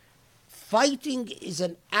 Fighting is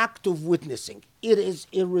an act of witnessing. It is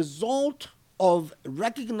a result of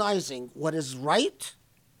recognizing what is right,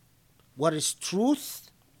 what is truth,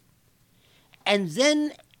 and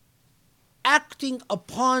then acting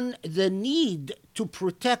upon the need to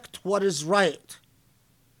protect what is right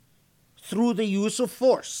through the use of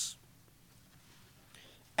force.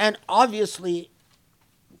 And obviously,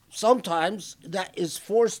 sometimes that is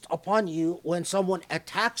forced upon you when someone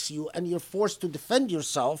attacks you and you're forced to defend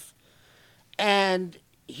yourself. And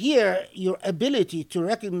here, your ability to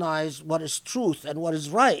recognize what is truth and what is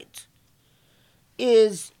right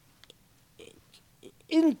is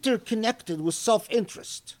interconnected with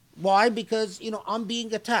self-interest. Why? Because, I'm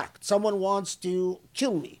being attacked. Someone wants to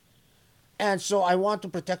kill me. And so I want to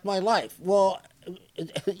protect my life. Well,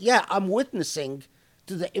 yeah, I'm witnessing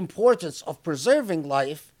to the importance of preserving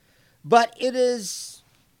life, but it is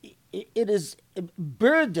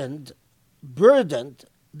burdened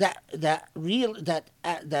that the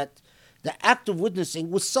act of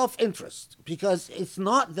witnessing with self-interest, because it's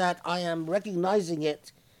not that I am recognizing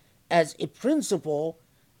it as a principle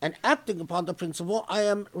and acting upon the principle. I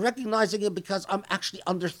am recognizing it because I'm actually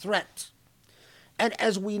under threat. And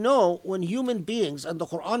as we know, when human beings, and the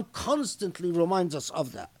Quran constantly reminds us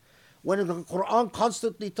of that, when the Quran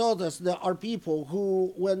constantly told us there are people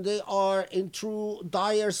who, when they are in true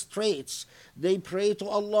dire straits, they pray to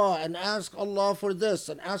Allah and ask Allah for this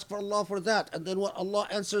and ask for Allah for that, and then when Allah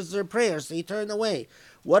answers their prayers, they turn away.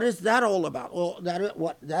 What is that all about? Well,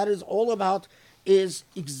 what that is all about is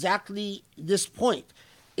exactly this point,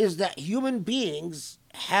 is that human beings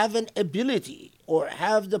have an ability or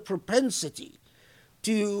have the propensity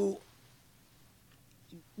to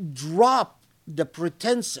drop the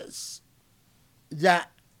pretenses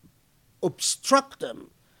that obstruct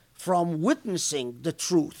them from witnessing the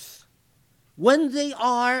truth when they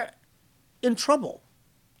are in trouble.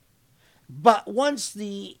 But once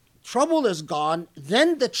the trouble is gone,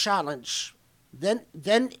 then the challenge, then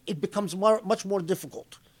it becomes much more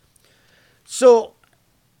difficult. So,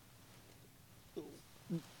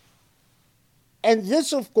 and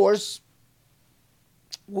this, of course,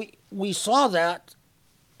 we saw that,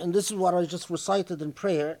 and this is what I just recited in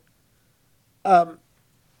prayer.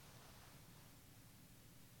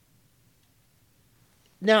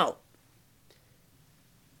 Now,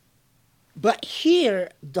 but here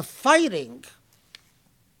the fighting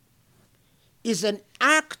is an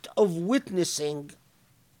act of witnessing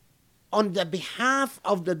on the behalf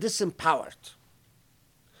of the disempowered.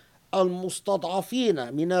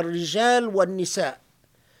 المستضعفين من الرجال والنساء.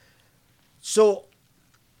 So,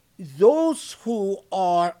 those who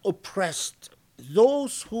are oppressed,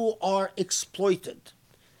 those who are exploited,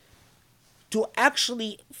 to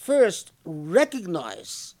actually first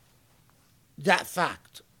recognize that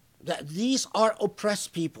fact, that these are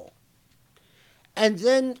oppressed people, and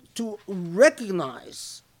then to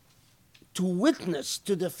recognize, to witness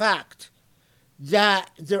to the fact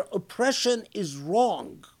that their oppression is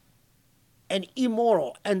wrong and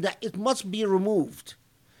immoral and that it must be removed.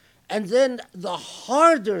 And then the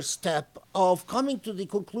harder step of coming to the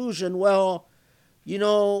conclusion, well,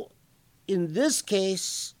 in this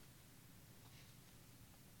case,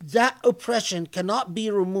 that oppression cannot be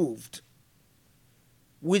removed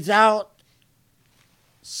without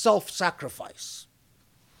self-sacrifice.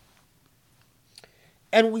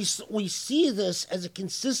 And we see this as a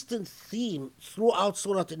consistent theme throughout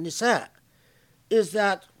Surah Nisa, is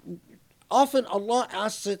that often Allah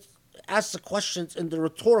asks the questions in the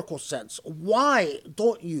rhetorical sense. Why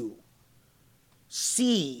don't you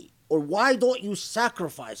see, or why don't you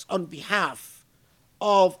sacrifice on behalf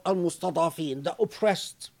of al-mustadafin, the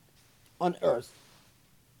oppressed on earth?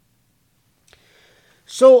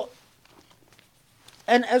 So,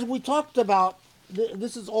 and as we talked about,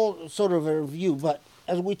 this is all sort of a review, but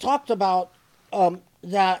as we talked about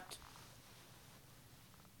that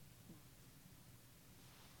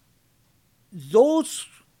those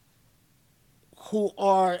who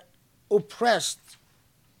are oppressed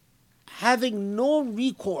having no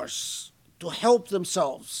recourse to help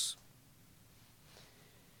themselves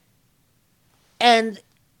and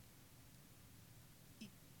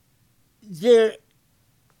their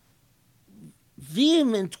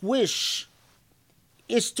vehement wish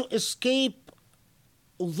is to escape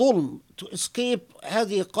ظلم, to escape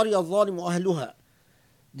هذه القرية الظالم وأهلها,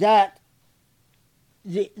 that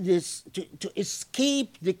to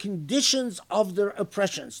escape the conditions of their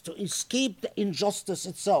oppressions, to escape the injustice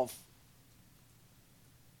itself.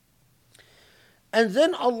 And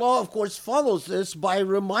then Allah, of course, follows this by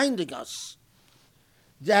reminding us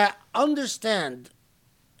that understand,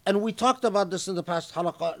 and we talked about this in the past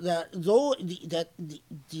halaqah, that though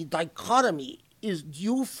the dichotomy is, do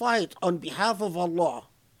you fight on behalf of Allah,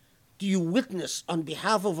 do you witness on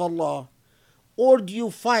behalf of Allah, or do you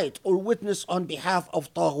fight or witness on behalf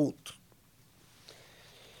of Taghut?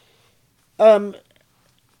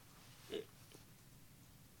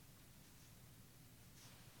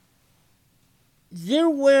 There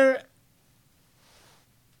were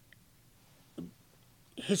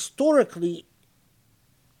historically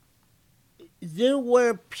there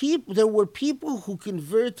were people who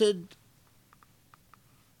converted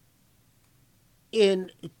to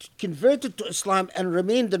Islam and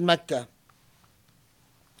remained in Mecca.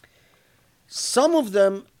 Some of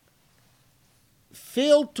them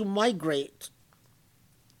failed to migrate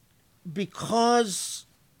because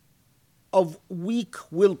of weak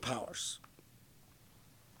willpowers.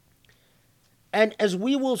 And as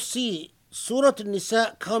we will see, Surah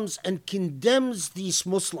Nisa comes and condemns these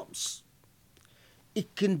Muslims.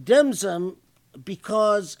 It condemns them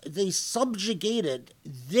because they subjugated,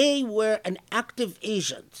 they were an active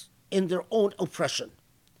agent in their own oppression.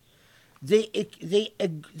 They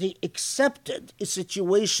accepted a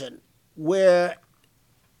situation where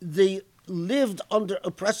they lived under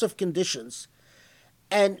oppressive conditions,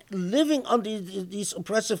 and living under these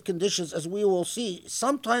oppressive conditions, as we will see,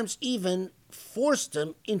 sometimes even forced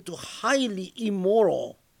them into highly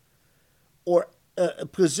immoral or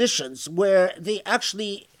positions where they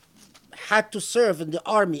actually had to serve in the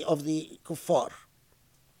army of the kuffar.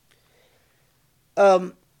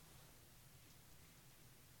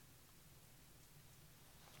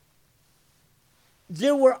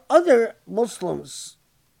 There were other Muslims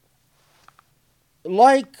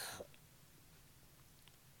like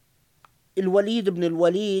Al-Walid ibn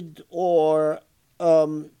al-Walid or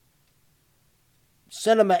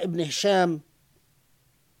Salama ibn Hisham,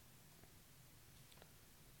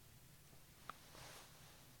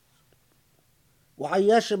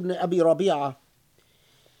 وعياش ibn Abi Rabi'a,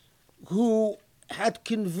 who had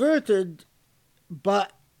converted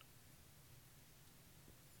but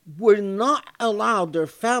were not allowed, their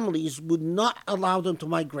families would not allow them to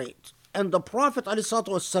migrate. And the Prophet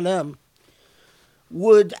ﷺ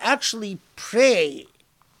would actually pray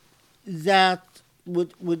that,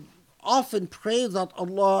 would often pray that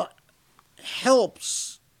Allah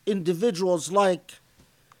helps individuals like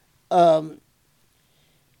Al-Ayyash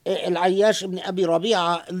ibn Abi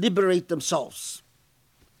Rabi'a liberate themselves.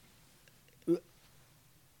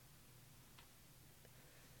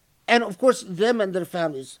 And of course, them and their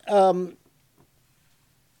families.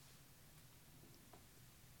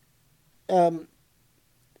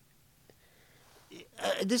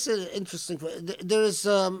 This is interesting. There is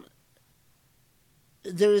a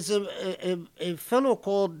fellow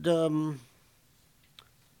called Itab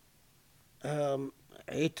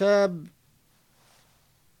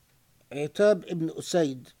ibn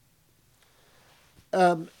Usaid.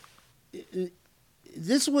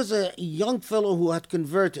 This was a young fellow who had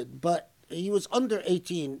converted, but he was under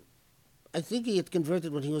 18. I think he had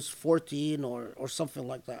converted when he was 14 or something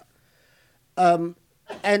like that. And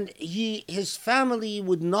his family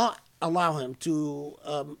would not allow him to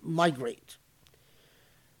migrate.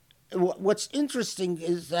 What's interesting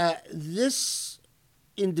is that this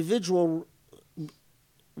individual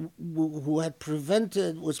who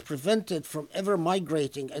was prevented from ever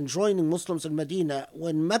migrating and joining Muslims in Medina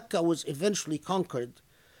when Mecca was eventually conquered.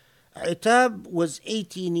 Itab was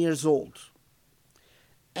 18 years old.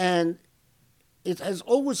 And it has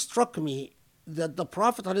always struck me that the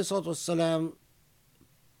Prophet ﷺ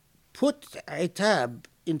put Itab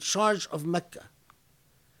in charge of Mecca,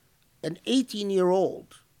 an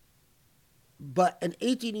 18-year-old, but an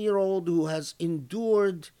 18-year-old who has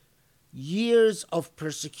endured years of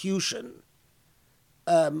persecution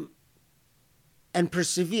and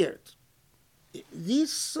persevered.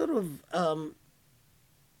 These sort of,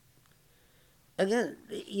 again,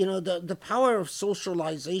 the power of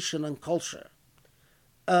socialization and culture.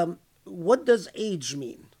 What does age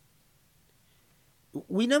mean?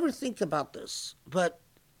 We never think about this, but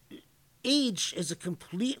age is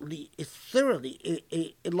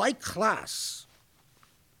like class,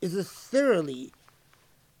 is a thoroughly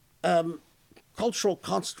cultural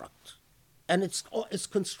construct, and it's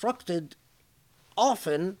constructed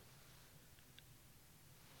often,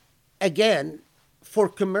 again, for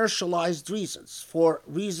commercialized reasons, for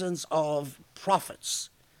reasons of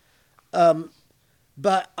profits.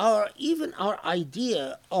 But our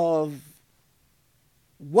idea of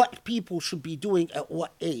what people should be doing at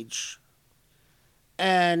what age,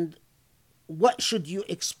 and what should you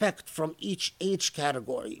expect from each age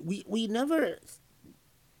category, we never.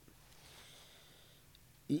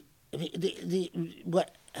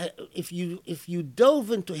 If you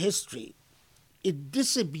delve into history, it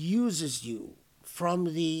disabuses you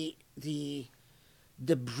from the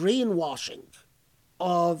brainwashing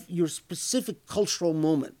of your specific cultural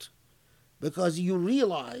moment, because you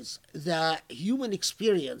realize that human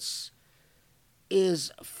experience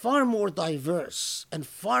is far more diverse and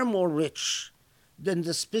far more rich than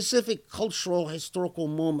the specific cultural historical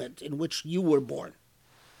moment in which you were born.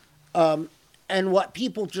 And what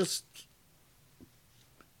people just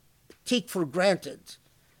take for granted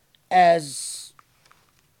as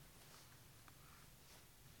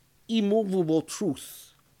immovable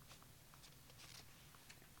truth.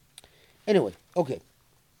 Anyway, okay.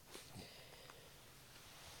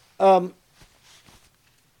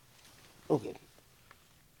 Okay.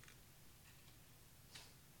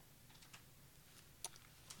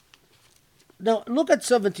 Now look at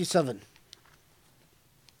 77.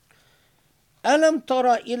 ألم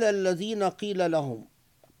تر إلى الذين قيل لهم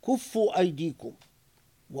كفوا أيديكم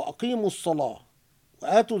وأقيموا الصلاة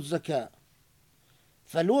وآتوا الزكاة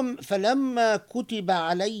فلما كتب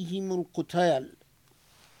عليهم القتال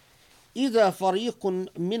إذا فريق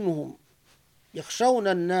منهم يخشون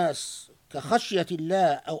الناس كخشية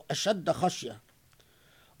الله أو أشد خشية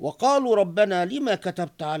وقالوا ربنا لما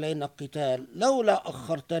كتبت علينا القتال لولا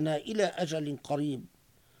أخرتنا إلى أجل قريب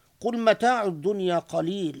قل متاع الدنيا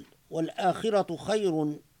قليل والآخرة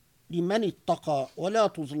خير لمن اتقى ولا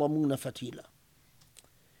تظلمون فتيلا.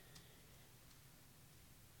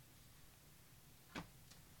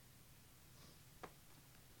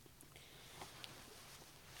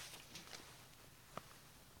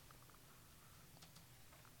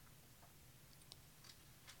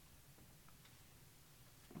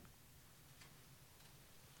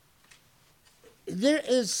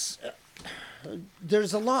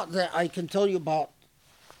 There's a lot that I can tell you about.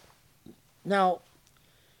 Now,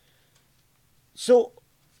 so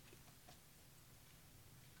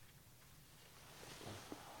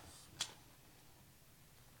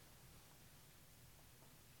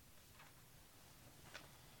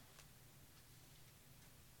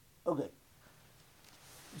okay.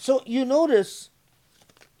 So you notice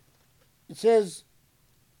it says,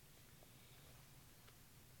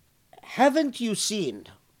 haven't you seen?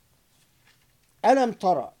 ألم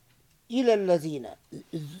ترى إلى الذين,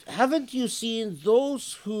 haven't you seen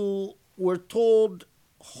those who were told,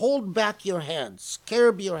 hold back your hands,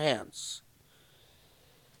 curb your hands?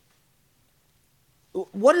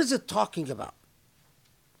 What is it talking about?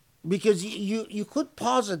 Because you could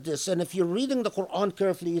posit this, and if you're reading the Quran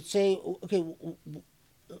carefully, you'd say, okay,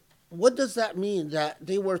 what does that mean that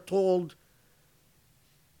they were told,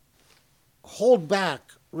 hold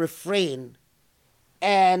back, refrain,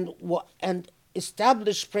 and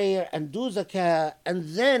establish prayer and do zakah,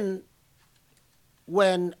 and then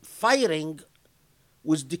when firing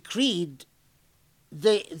was decreed,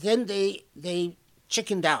 they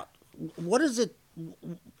chickened out? What is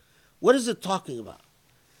it talking about?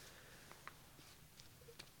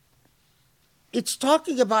 it's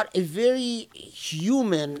talking about a very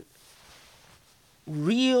human,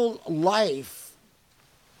 real life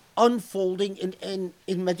unfolding in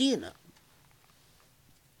Medina.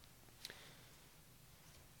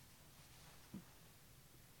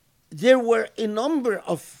 There were a number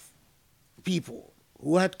of people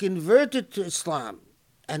who had converted to Islam,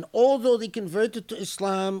 and although they converted to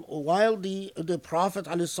Islam while the Prophet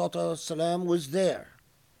ﷺ was there,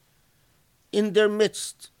 in their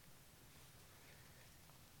midst,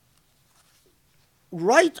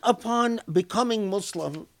 right upon becoming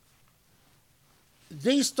Muslim,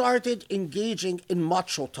 they started engaging in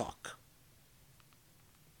macho talk.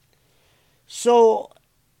 So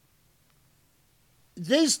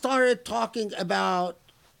they started talking about,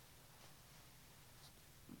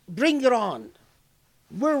 bring it on.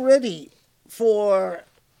 We're ready for,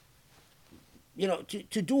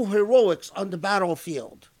 to do heroics on the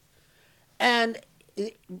battlefield. And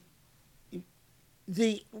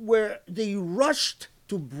they rushed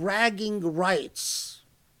to bragging rights.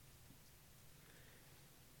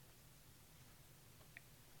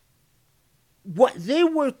 What they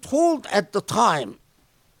were told at the time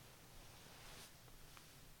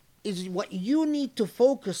is what you need to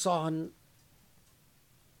focus on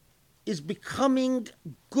is becoming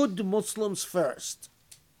good Muslims first.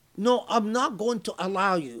 No, I'm not going to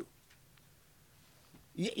allow you.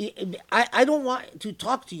 I don't want to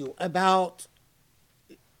talk to you about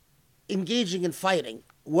engaging in fighting.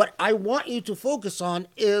 What I want you to focus on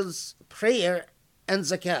is prayer and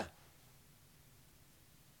zakah.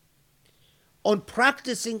 On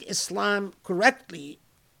practicing Islam correctly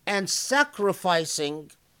and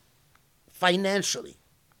sacrificing financially.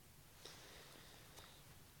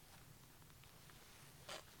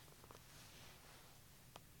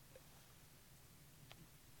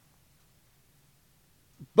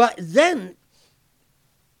 But then,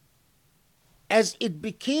 as it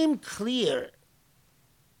became clear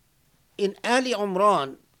in Ali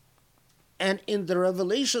Imran and in the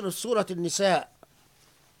revelation of Surah Nisa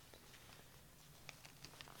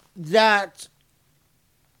that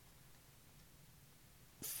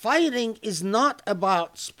fighting is not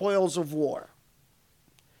about spoils of war.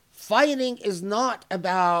 Fighting is not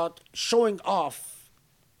about showing off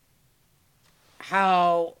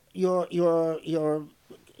how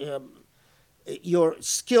your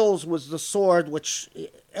skills with the sword, which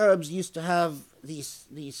Arabs used to have these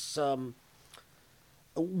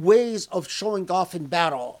ways of showing off in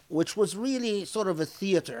battle, which was really sort of a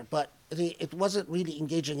theater, but it wasn't really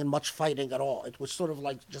engaging in much fighting at all. It was sort of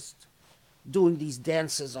like just doing these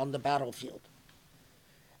dances on the battlefield.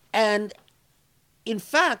 And in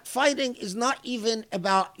fact, fighting is not even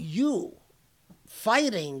about you.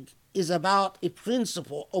 Fighting is about a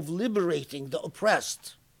principle of liberating the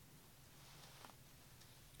oppressed.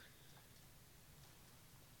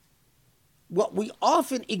 What we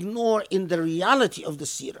often ignore in the reality of the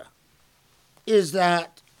seerah is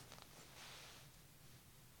that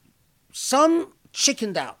some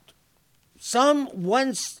chickened out. Some,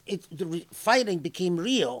 once the fighting became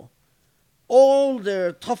real, all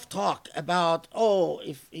their tough talk about,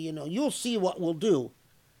 if you'll see what we'll do,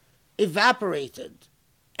 evaporated,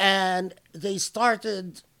 and they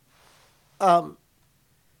started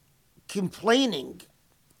complaining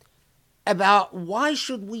about, why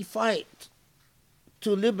should we fight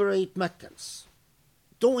to liberate Meccans?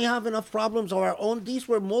 Don't we have enough problems of our own? These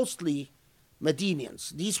were mostly Medinians.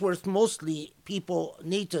 These were mostly people,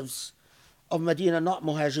 natives of Medina, not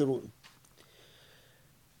Muhajirun.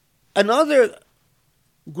 Another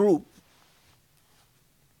group,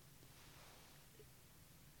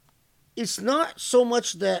 it's not so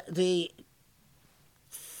much that they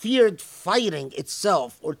feared fighting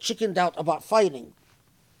itself or chickened out about fighting,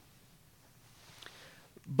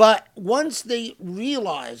 but once they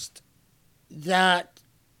realized that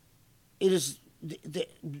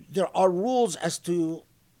there are rules as to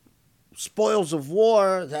spoils of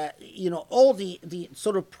war, that all the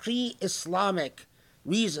sort of pre-Islamic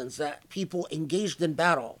reasons that people engaged in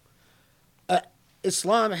battle,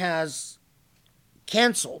 Islam has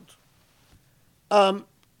canceled.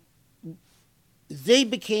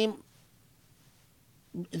 They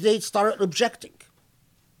started objecting.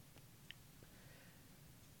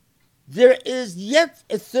 There is yet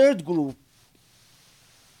a third group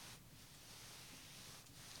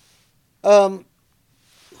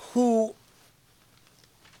who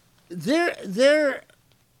their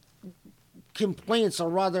complaints are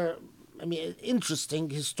rather, interesting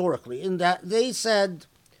historically, in that they said,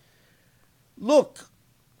 look,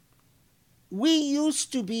 we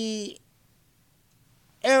used to be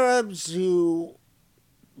Arabs who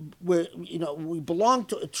we belonged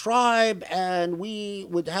to a tribe, and we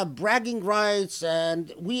would have bragging rights,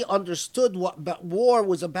 and we understood what war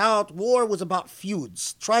was about. War was about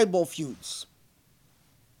feuds, tribal feuds.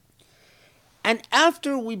 And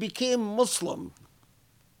after we became Muslim,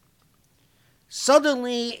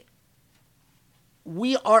 suddenly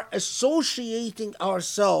we are associating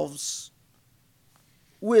ourselves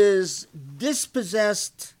with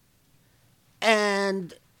dispossessed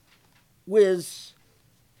and with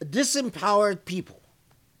disempowered people.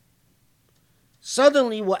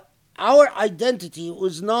 Suddenly, what our identity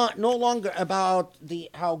was no longer about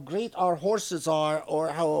how great our horses are, or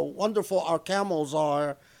how wonderful our camels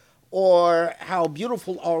are, or how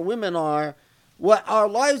beautiful our women are. What our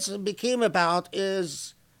lives became about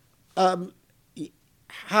is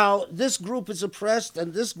how this group is oppressed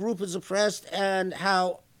and this group is oppressed, and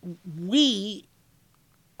how we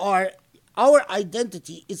are, our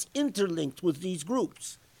identity is interlinked with these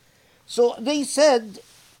groups. So they said,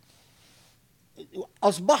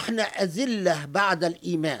 أصبحنا أذلة بعد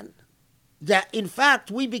الإيمان, that in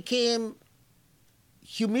fact we became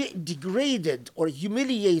degraded or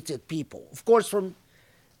humiliated people. Of course, from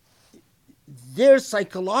their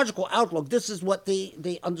psychological outlook, this is what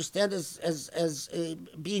they understand as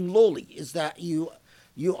being lowly, is that you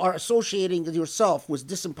are associating yourself with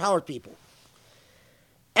disempowered people.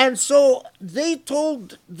 And so they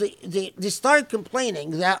started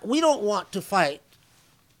complaining that we don't want to fight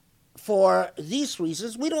for these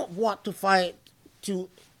reasons. We don't want to fight to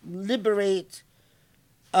liberate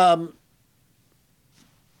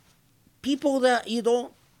people that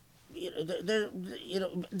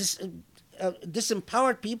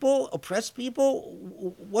disempowered people, oppressed people.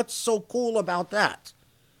 What's so cool about that?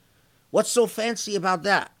 What's so fancy about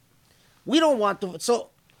that? We don't want to. So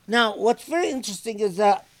now, what's very interesting is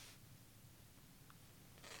that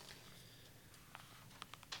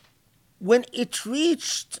when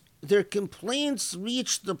their complaints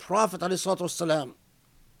reached the Prophet ﷺ,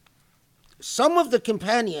 some of the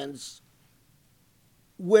companions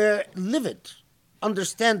were livid,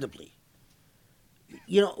 understandably.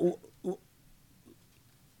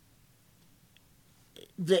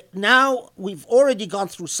 Now we've already gone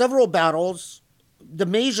through several battles, the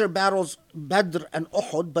major battles, Badr and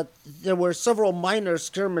Uhud, but there were several minor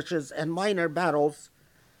skirmishes and minor battles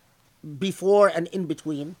before and in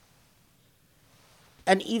between,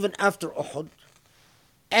 and even after Uhud.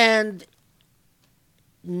 And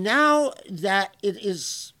now that it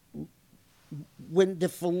is, when the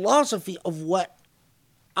philosophy of what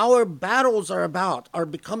our battles are about are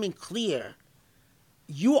becoming clear,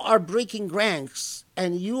 you are breaking ranks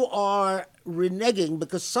and you are reneging,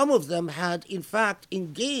 because some of them had in fact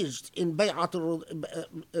engaged in Bay'at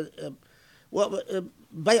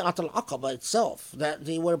al-Aqaba itself, that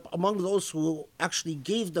they were among those who actually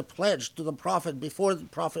gave the pledge to the Prophet before the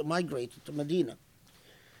Prophet migrated to Medina.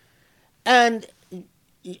 And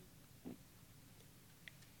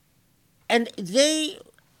they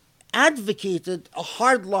advocated a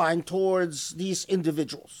hard line towards these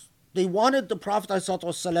individuals. They wanted the Prophet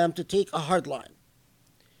ﷺ to take a hard line.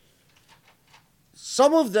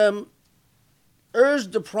 Some of them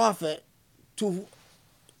urged the Prophet to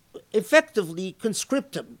effectively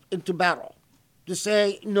conscript him into battle, to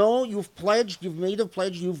say, no, you've pledged, you've made a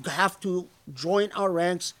pledge, you have to join our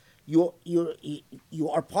ranks, you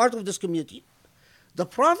are part of this community. The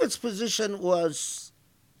Prophet's position was,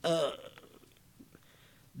 the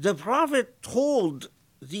Prophet told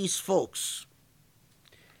these folks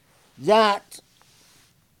that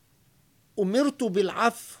أمرت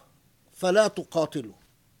بالعفو فلا تقاتلوا.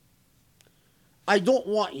 I don't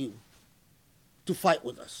want you to fight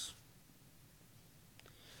with us.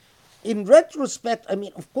 In retrospect, I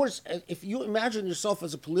mean, of course, if you imagine yourself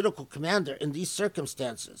as a political commander in these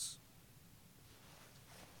circumstances,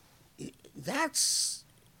 that's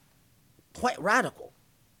quite radical,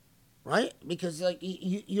 right? Because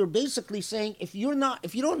you're basically saying, if you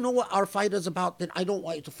don't know what our fight is about, then I don't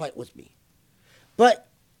want you to fight with me. But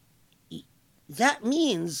that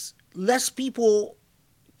means less people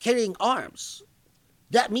carrying arms.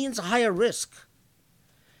 That means a higher risk.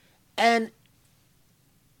 And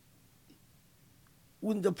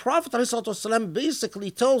when the Prophet ﷺ basically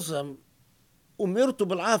tells them, Umirtu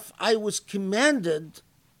bil'af, I was commanded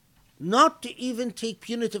not to even take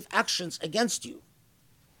punitive actions against you.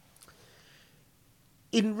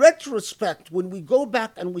 In retrospect, when we go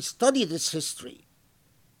back and we study this history,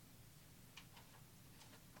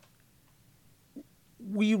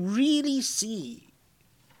 we really see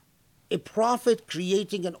a prophet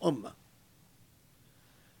creating an ummah.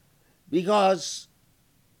 Because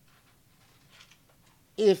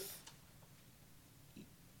if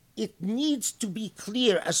it needs to be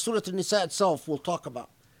clear, as Surah Nisa itself will talk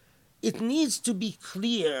about. It needs to be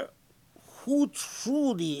clear who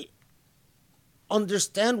truly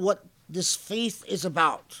understand what this faith is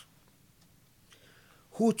about,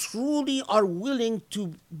 who truly are willing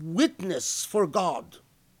to witness for God,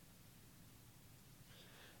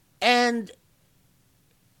 and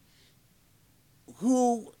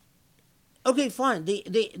who, okay, fine,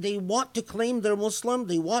 they want to claim they're Muslim,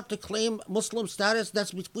 they want to claim Muslim status,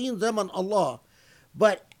 that's between them and Allah.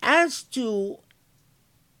 But as to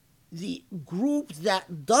the group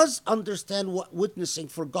that does understand what witnessing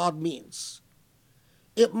for God means,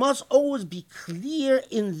 it must always be clear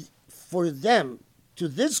for them, to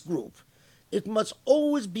this group, it must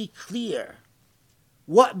always be clear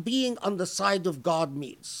what being on the side of God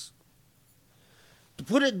means. To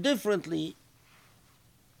put it differently,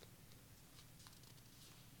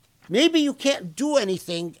 maybe you can't do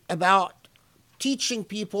anything about teaching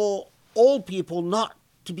people, all people, not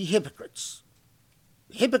to be hypocrites.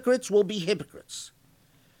 Hypocrites will be hypocrites.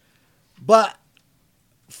 But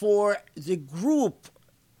for the group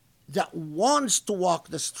that wants to walk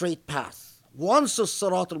the straight path, wants the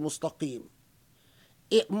Sirat al-Mustaqim,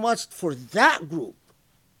 it must, for that group,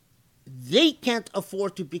 they can't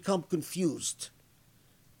afford to become confused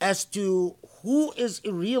as to who is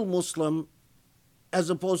a real Muslim as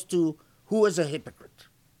opposed to who is a hypocrite.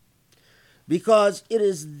 Because it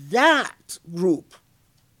is that group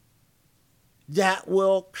that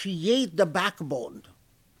will create the backbone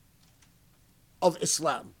of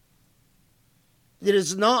Islam. It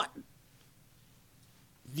is not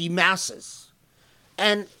the masses.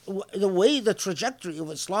 And the way the trajectory of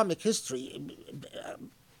Islamic history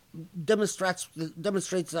demonstrates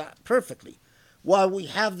that perfectly. While we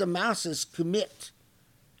have the masses commit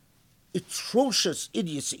atrocious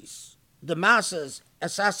idiocies, the masses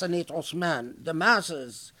assassinate Osman, the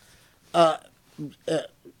masses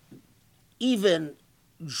even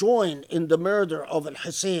join in the murder of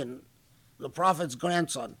Al-Hussein, the Prophet's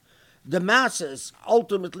grandson. The masses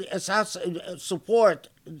ultimately support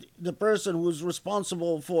the person who is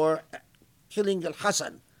responsible for killing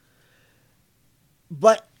Al-Hassan.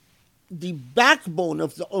 But the backbone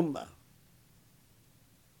of the Ummah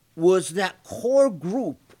was that core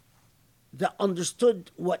group that understood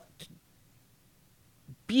what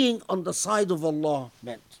being on the side of Allah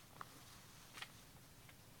meant.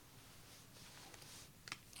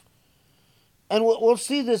 And we'll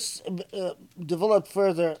see this develop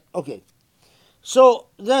further. Okay. So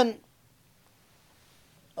then,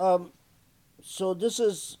 so this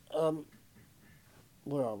is,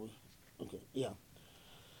 where are we? Okay, yeah.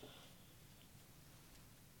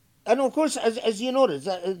 And of course, as you notice,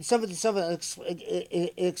 that 77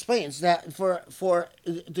 explains that for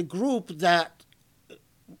the group that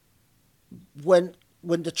when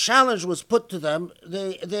the challenge was put to them,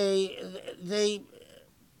 they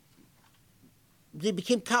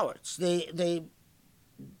became cowards. They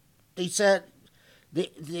said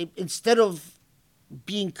they instead of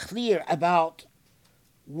being clear about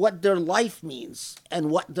what their life means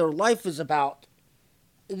and what their life is about,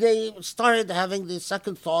 they started having the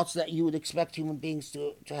second thoughts that you would expect human beings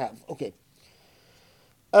to have. Okay.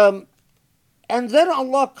 And then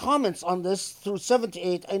Allah comments on this through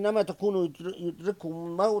 78. أَيْنَمَا تَكُونُوا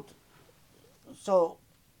يُدْرِكُكُمُ الْمَوْتُ. So,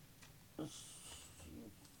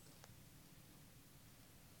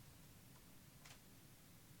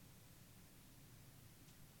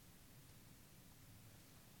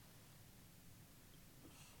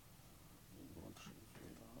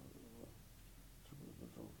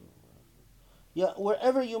 yeah,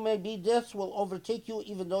 wherever you may be, death will overtake you,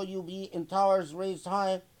 even though you be in towers raised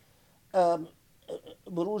high,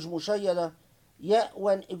 buruj mushayyada. Yet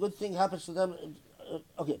when a good thing happens to them,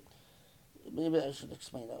 okay, maybe I should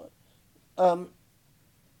explain that.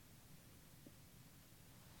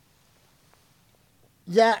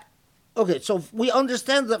 That okay, so we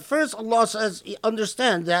understand that first Allah says,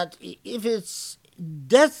 understand that if it's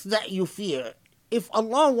death that you fear, if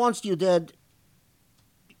Allah wants you dead,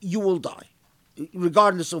 you will die,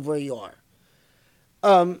 regardless of where you are.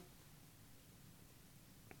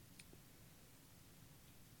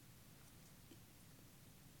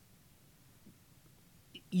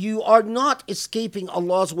 You are not escaping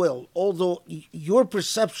Allah's will, although your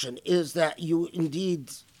perception is that you indeed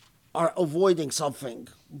are avoiding something.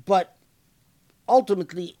 But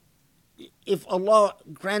ultimately, if Allah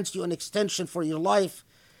grants you an extension for your life,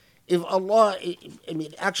 if Allah, I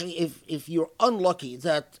mean, actually, if you're unlucky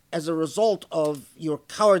that as a result of your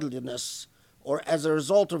cowardliness or as a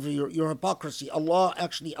result of your hypocrisy, Allah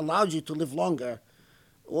actually allows you to live longer,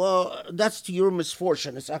 well, that's to your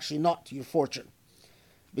misfortune. It's actually not to your fortune.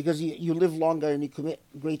 because you live longer and you commit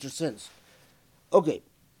greater sins. Okay.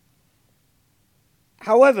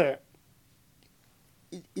 However,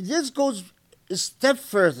 this goes a step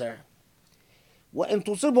further. وإن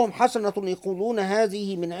تصبهم حسنة يقولون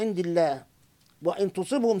هذه من عند الله وإن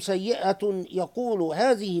تصبهم سيئة يقول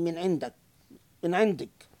هذه من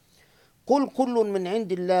عندك قل كل من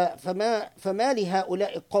عند الله فما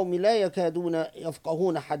لهؤلاء القوم لا يكادون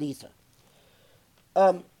يفقهون حديثا.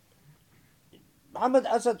 Muhammad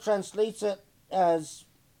Asad translates it as,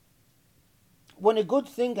 when a good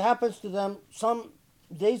thing happens to them,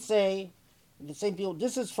 they say, the same people,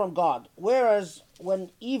 this is from God. Whereas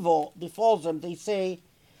when evil befalls them, they say,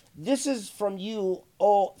 this is from you,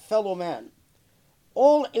 O fellow man.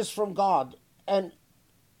 All is from God. And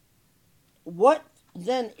what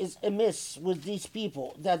then is amiss with these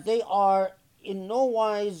people, that they are in no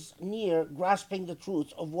wise near grasping the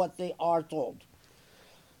truth of what they are told?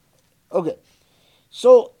 Okay,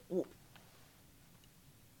 so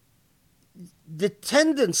the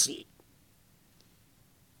tendency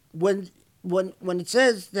when it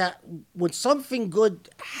says that when something good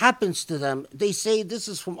happens to them, they say this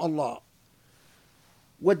is from Allah.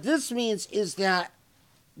 What this means is that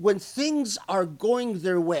when things are going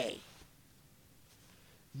their way,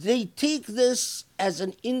 they take this as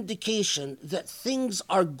an indication that things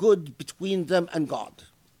are good between them and God.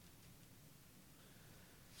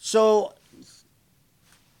 So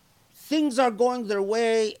things are going their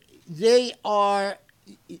way.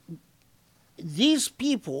 These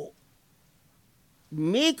people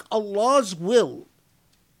make Allah's will,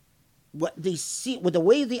 what they see, with the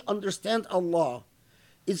way they understand Allah,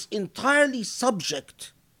 is entirely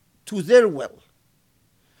subject to their will.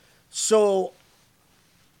 So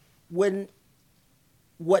when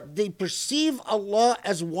what they perceive Allah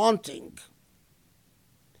as wanting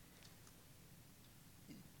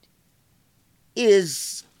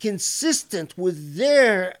is consistent with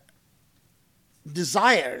their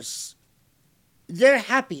desires, they're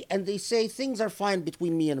happy and they say things are fine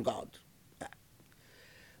between me and God.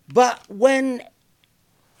 But when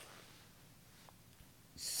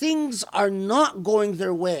things are not going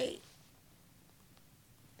their way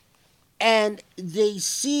and they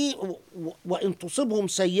see وَإِن تُصِبْهُمْ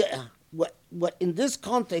سَيِّئَةٌ, what in this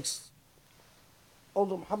context,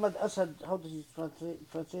 although Muhammad Asad, how does he translate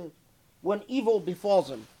it? When evil befalls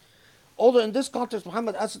him. Although in this context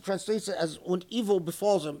Muhammad Asad translates it as when evil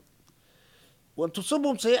befalls him. When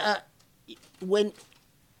تصبهم سيئة, when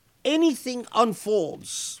anything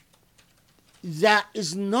unfolds that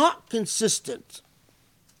is not consistent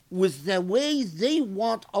with the way they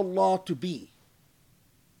want Allah to be,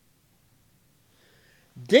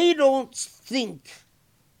 they don't think,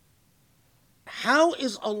 how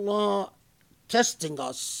is Allah testing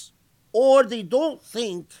us? Or they don't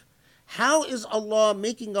think, how is Allah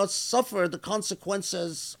making us suffer the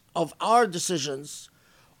consequences of our decisions?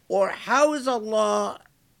 Or how is Allah,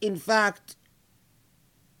 in fact,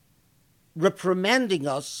 reprimanding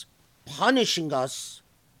us, punishing us?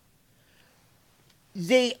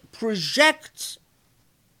 They project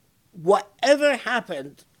whatever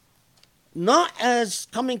happened not as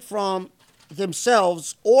coming from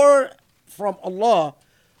themselves or from Allah,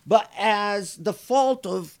 but as the fault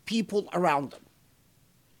of people around them.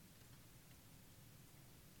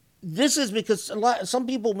 This is because some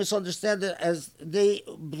people misunderstand it as they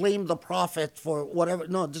blame the Prophet for whatever.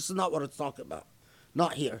 No, this is not what it's talking about.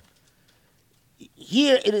 Not here.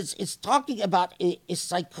 Here it's talking about a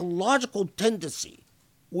psychological tendency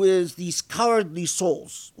with these cowardly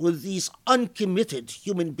souls, with these uncommitted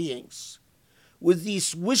human beings, with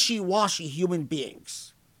these wishy-washy human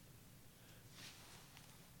beings.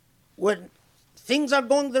 When things are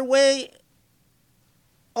going their way,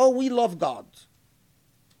 oh, we love God.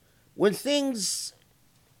 When things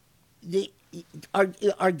they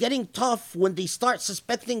are getting tough, when they start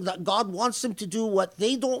suspecting that God wants them to do what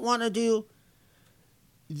they don't want to do,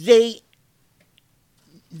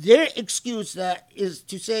 their excuse that is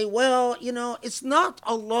to say, well, it's not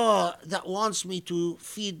Allah that wants me to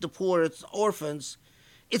feed the poor, it's orphans.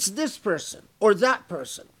 It's this person or that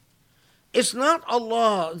person. It's not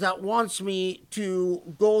Allah that wants me to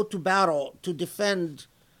go to battle to defend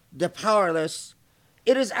the powerless.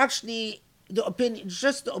 It is actually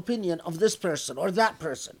just the opinion of this person or that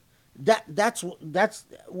person. That's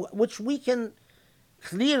which we can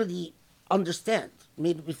clearly understand. I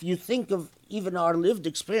mean, if you think of even our lived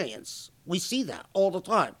experience, we see that all the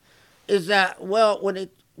time. Is that, well,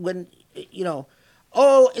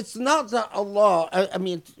 it's not that Allah, I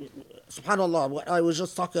mean, subhanAllah, what I was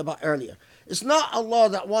just talking about earlier. It's not Allah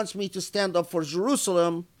that wants me to stand up for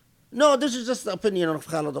Jerusalem. No, this is just the opinion of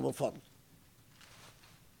Khalid Abu Fadl.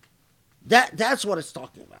 That's what it's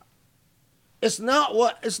talking about. It's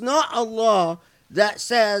not a law that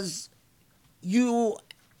says you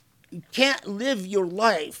can't live your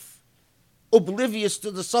life oblivious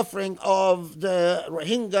to the suffering of the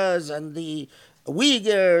Rohingyas and the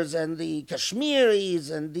Uyghurs and the Kashmiris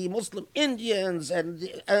and the Muslim Indians and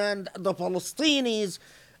the Palestinians.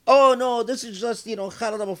 Oh no, this is just,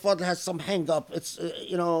 Khalid Abu Fadl has some hang up. It's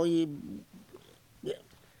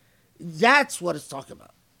that's what it's talking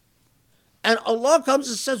about. And Allah comes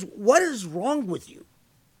and says, "What is wrong with you?"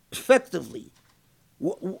 Effectively,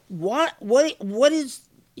 what is?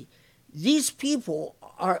 These people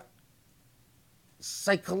are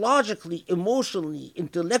psychologically, emotionally,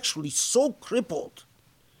 intellectually so crippled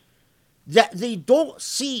that they don't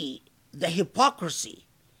see the hypocrisy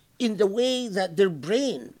in the way that their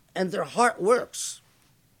brain and their heart works.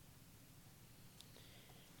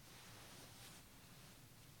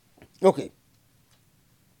 Okay.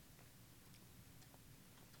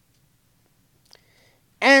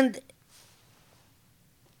 And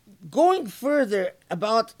going further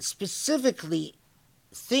about specifically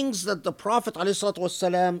things that the Prophet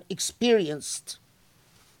ﷺ experienced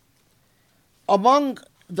among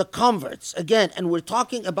the converts, again, and we're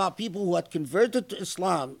talking about people who had converted to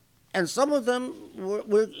Islam, and some of them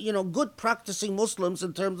were good practicing Muslims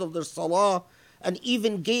in terms of their salah, and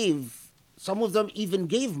some of them even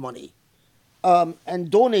gave money,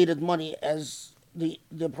 and donated money as the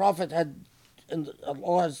Prophet had and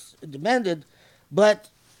Allah has demanded, but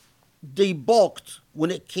they balked when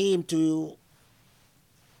it came to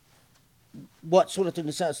what Surah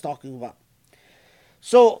Nisa is talking about.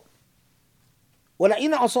 So,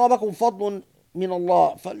 وَلَئِنْ أَصَابَكُمْ فَضْلٌ مِّنَ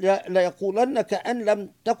اللَّهِ فَلَيَقُولَنَّ كَأَنْ لَمْ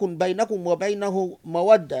تَكُنْ بَيْنَكُمْ وَبَيْنَهُ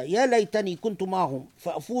مَوَدَّةٌ يَا لَيْتَنِي كُنْتُ مَعَهُمْ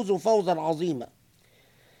فَأَفُوزُ فَوْزًا عَظِيمًا.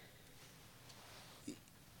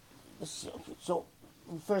 So,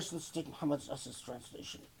 first let's take Muhammad Assad's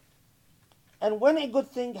translation. And when a good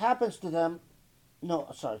thing happens to them, no,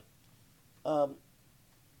 sorry. What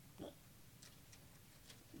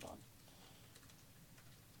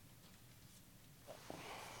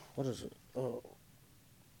is it?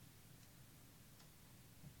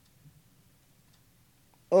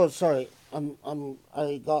 Sorry.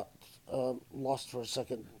 I got lost for a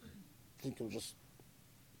second. I think I'm just.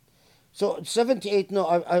 So 78. No,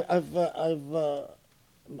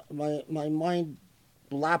 my mind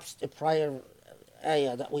lapsed a prior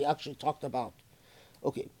ayah that we actually talked about.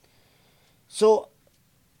 Okay. So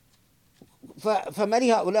فمن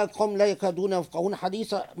هؤلاء القوم لا يكادون يفقهون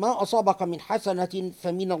حديثا ما أصابك من حسنة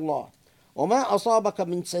فمن الله وما أصابك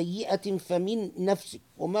من سيئة فمن نفسك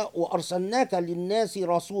وأرسلناك للناس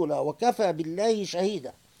رسولا وكفى بالله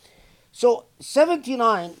شهيدا. So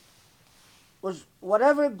 79 was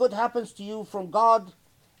whatever good happens to you from God,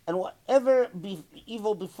 and whatever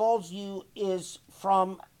evil befalls you is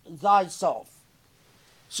from thyself.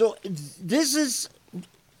 So this is,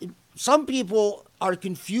 some people are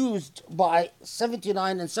confused by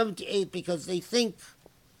 79 and 78 because they think,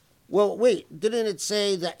 well, wait, didn't it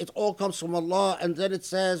say that it all comes from Allah? And then it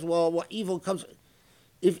says, well, what evil comes.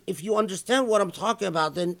 If you understand what I'm talking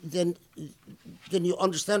about, then you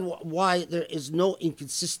understand why there is no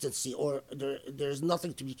inconsistency, or there's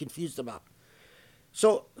nothing to be confused about.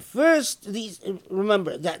 So first,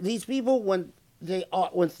 remember that these people, when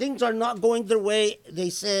things are not going their way,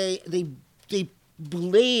 they say they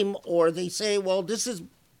blame, or they say, well, this is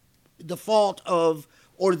the fault of,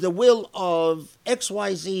 or the will of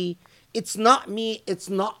XYZ. It's not me, it's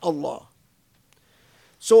not Allah.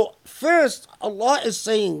 So first, Allah is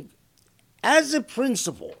saying, as a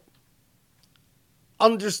principle,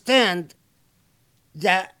 understand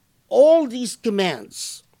that all these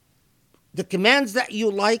commands, the commands that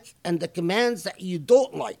you like and the commands that you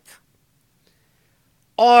don't like,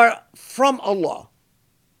 are from Allah.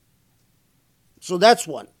 So that's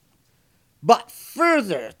one. But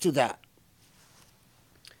further to that,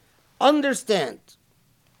 understand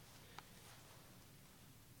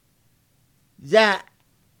that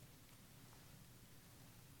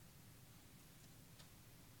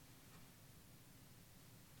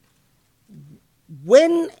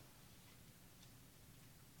when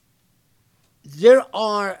there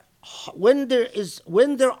are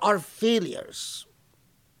failures,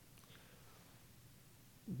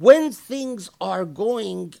 when things are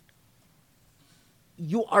going,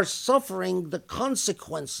 you are suffering the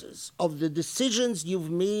consequences of the decisions you've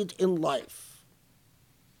made in life.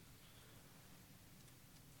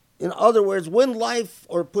 In other words, when life,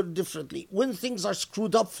 or put it differently, when things are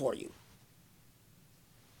screwed up for you,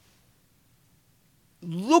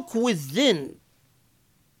 look within,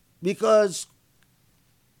 because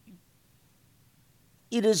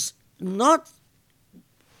it is not,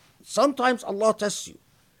 sometimes Allah tests you,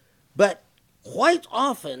 but quite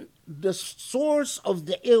often the source of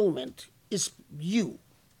the ailment is you.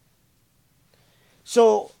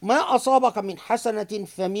 So, ما أصابك من حسنة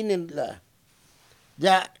فمن الله.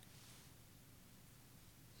 That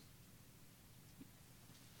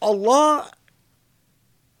Allah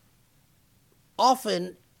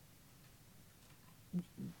often,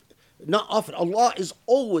 not often, Allah is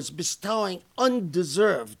always bestowing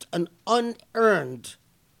undeserved and unearned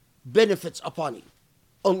benefits upon you.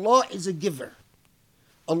 Allah is a giver.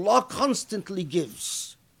 Allah constantly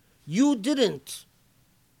gives. You don't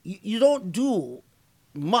do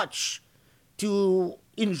much to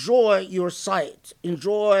enjoy your sight,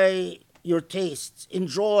 enjoy your tastes,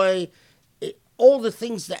 enjoy all the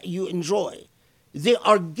things that you enjoy. They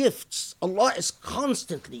are gifts. Allah is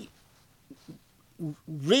constantly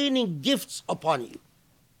raining gifts upon you.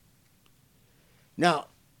 Now,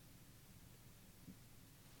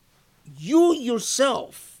 you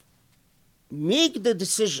yourself make the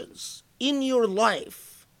decisions in your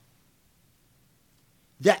life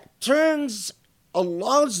that turns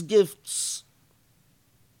Allah's gifts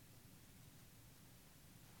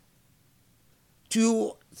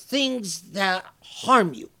to things that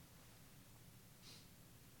harm you,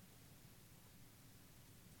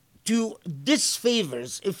 to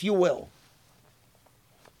disfavors, if you will.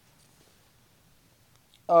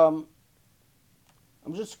 I'm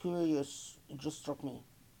just curious, it just struck me.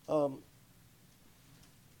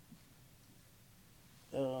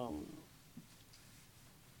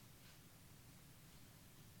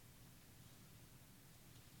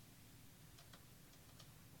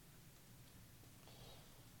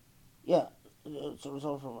 Yeah, it's a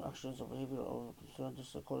result from actions or behavior or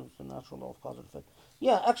just according to the natural law of cause and effect.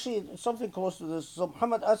 Yeah, actually, something close to this. So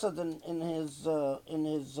Muhammad Asad in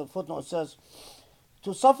his footnote says,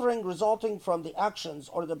 to suffering resulting from the actions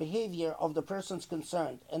or the behavior of the persons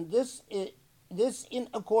concerned, and this in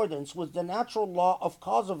accordance with the natural law of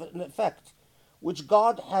cause and effect, which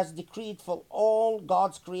God has decreed for all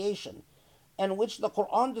God's creation, and which the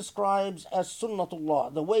Quran describes as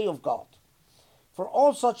Sunnatullah, the way of God. For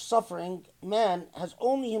all such suffering, man has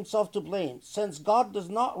only himself to blame, since God does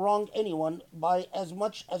not wrong anyone by as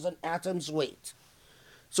much as an atom's weight.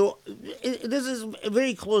 So this is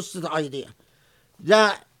very close to the idea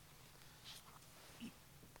that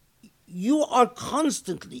you are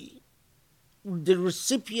constantly the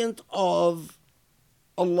recipient of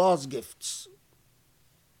Allah's gifts.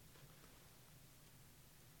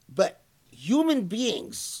 But human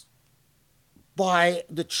beings, by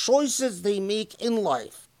the choices they make in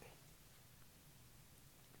life,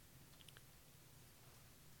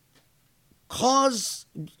 cause,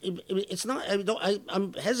 it's not,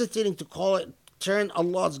 I'm hesitating to turn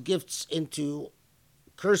Allah's gifts into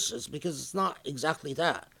curses, because it's not exactly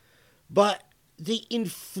that. But they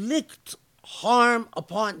invite harm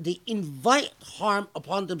upon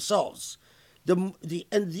themselves. And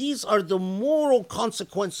these are the moral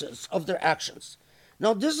consequences of their actions.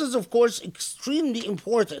 Now, this is, of course, extremely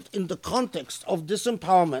important in the context of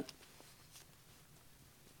disempowerment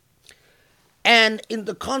and in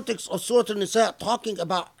the context of Surah Nisa talking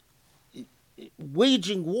about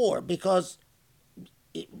waging war, because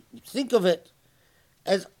think of it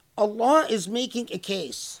as Allah is making a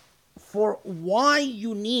case for why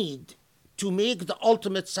you need to make the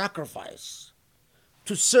ultimate sacrifice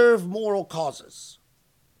to serve moral causes.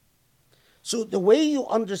 So the way you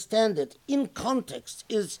understand it in context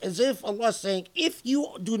is as if Allah is saying, if you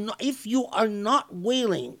are not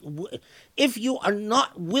willing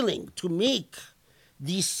to make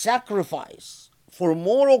the sacrifice for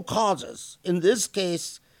moral causes, in this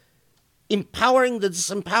case, empowering the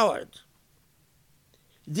disempowered,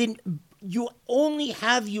 then you only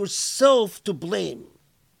have yourself to blame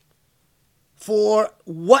for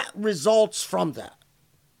what results from that.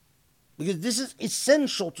 Because this is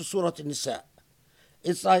essential to Surah Nisa.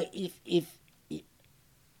 It's like if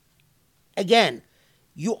again,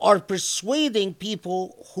 you are persuading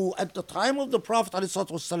people who at the time of the Prophet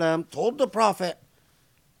ﷺ told the Prophet,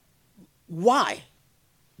 why?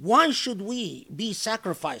 Why should we be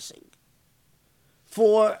sacrificing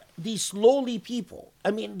for these lowly people?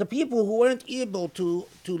 I mean, the people who weren't able to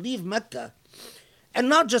leave Mecca, and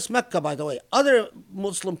not just Mecca, by the way, other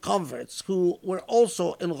Muslim converts who were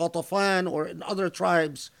also in Ghatafan or in other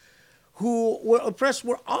tribes who were oppressed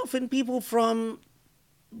were often people from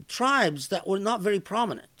tribes that were not very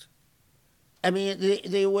prominent. I mean,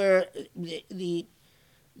 they were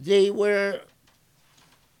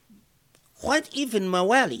quite even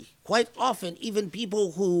Mawali, quite often even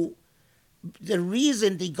people who, the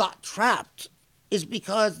reason they got trapped is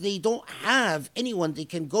because they don't have anyone they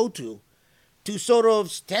can go to sort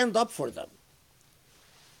of stand up for them.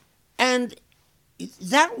 And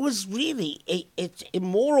that was really a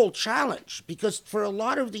moral challenge, because for a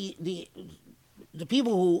lot of the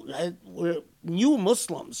people who were new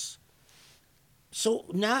Muslims, so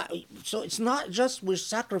it's not just we're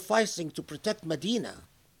sacrificing to protect Medina.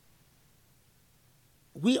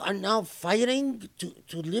 We are now fighting to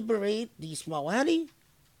liberate these Mawali.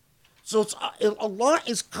 So Allah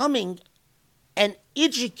is coming and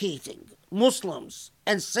educating Muslims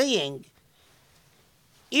and saying,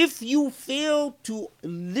 if you fail to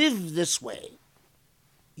live this way,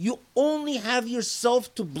 you only have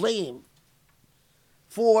yourself to blame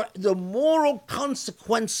for the moral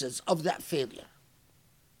consequences of that failure.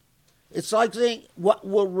 It's like saying what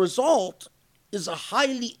will result is a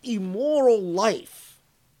highly immoral life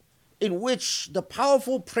in which the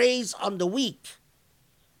powerful preys on the weak,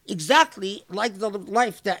 exactly like the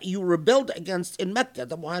life that you rebelled against in Mecca,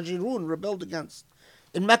 the Muhajirun rebelled against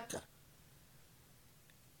in Mecca.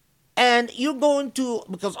 And you're going to,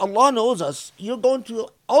 because Allah knows us, you're going to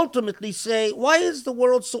ultimately say, why is the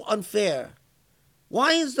world so unfair?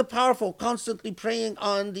 Why is the powerful constantly preying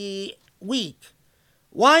on the weak?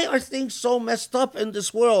 Why are things so messed up in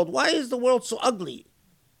this world? Why is the world so ugly?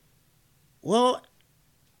 Well,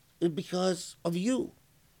 it's because of you.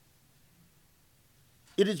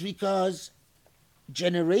 It is because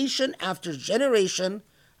generation after generation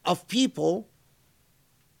of people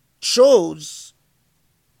chose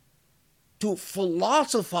to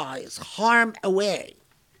philosophize harm away,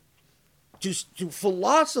 to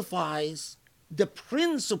philosophize the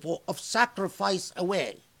principle of sacrifice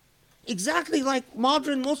away. Exactly like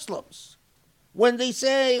modern Muslims. When they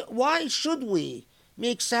say, why should we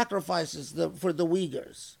make sacrifices for the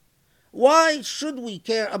Uyghurs? Why should we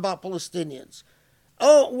care about Palestinians?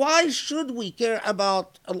 Oh, why should we care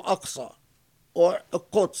about Al-Aqsa or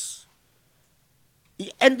Quds?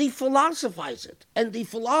 And they philosophize it. And they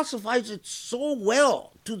philosophize it so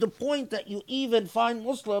well to the point that you even find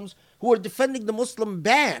Muslims who are defending the Muslim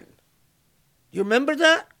ban. You remember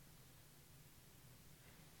that?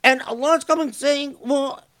 And Allah is coming saying,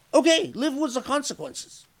 well, okay, live with the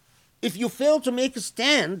consequences. If you fail to make a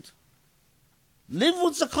stand, live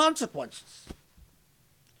with the consequences.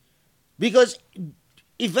 Because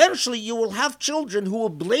eventually you will have children who will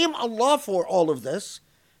blame Allah for all of this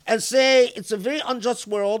and say it's a very unjust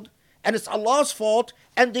world and it's Allah's fault,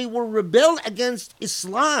 and they will rebel against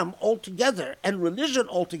Islam altogether and religion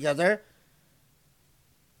altogether.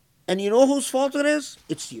 And you know whose fault it is?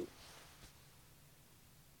 It's you.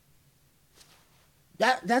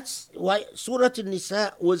 That's why Surah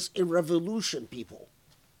Nisa was a revolution, people.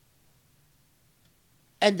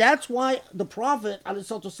 And that's why the Prophet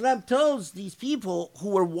ﷺ tells these people who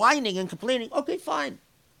were whining and complaining, okay, fine,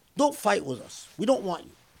 don't fight with us. We don't want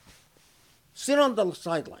you. Sit on the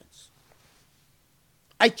sidelines.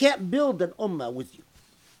 I can't build an ummah with you.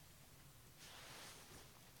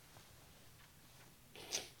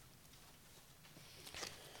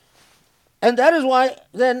 And that is why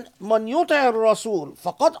then, man yuti' Rasul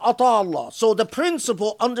faqad ata Allah. So the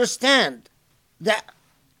principle, understand that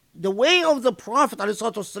the way of the Prophet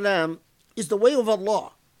ﷺ is the way of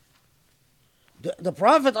Allah. The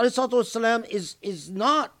Prophet ﷺ is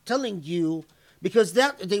not telling you, because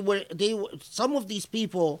that they were some of these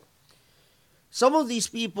people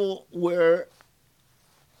were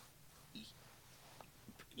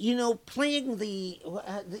playing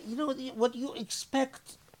what you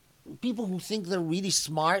expect people who think they're really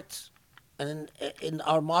smart and in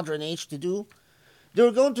our modern age to do. They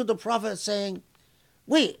were going to the Prophet saying,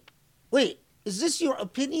 wait, is this your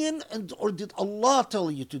opinion, or did Allah tell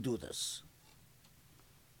you to do this?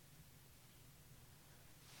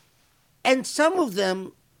 And some of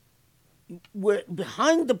them were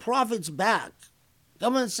behind the Prophet's back,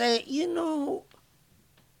 come and say, you know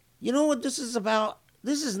what this is about?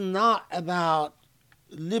 This is not about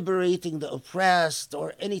liberating the oppressed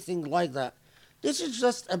or anything like that. This is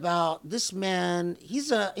just about this man.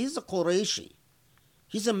 He's a Qurayshi.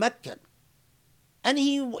 He's a Meccan. And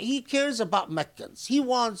he cares about Meccans. He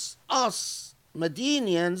wants us,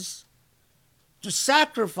 Medinians, to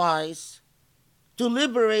sacrifice to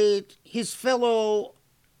liberate his fellow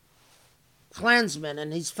clansmen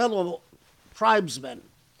and his fellow tribesmen.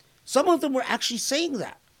 Some of them were actually saying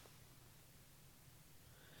that.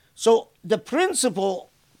 So the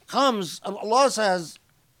principle comes, and Allah says,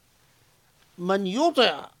 Man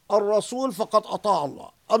yuti' ar-Rasul faqad ata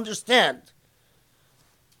Allah. Understand,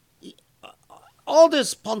 all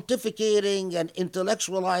this pontificating and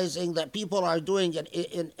intellectualizing that people are doing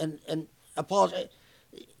and apologize,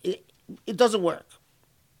 it doesn't work.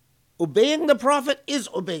 Obeying the Prophet is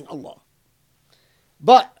obeying Allah.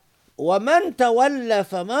 But وَمَنْ تَوَلَّ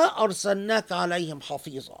فَمَا أَرْسَلْنَاكَ عَلَيْهِمْ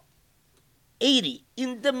حَفِيظًا. 80.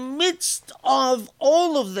 In the midst of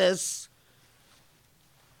all of this,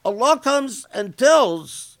 Allah comes and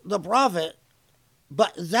tells the Prophet,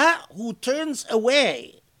 but that who turns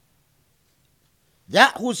away,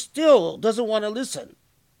 that who still doesn't want to listen,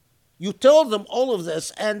 you tell them all of this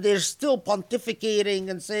and they're still pontificating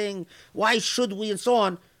and saying, why should we, and so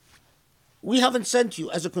on. We haven't sent you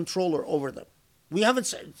as a controller over them. We haven't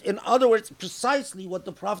sent, in other words, precisely what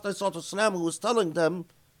the Prophet ﷺ, who was telling them,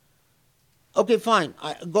 okay, fine,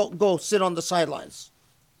 go sit on the sidelines.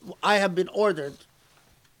 I have been ordered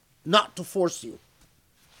not to force you.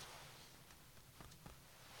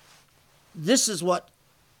 This is what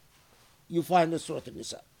you find in Surah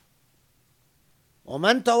Nisa.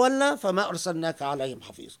 وَمَنْ تَوَلَّى فَمَا أَرْسَلْنَاكَ عَلَيْهِمْ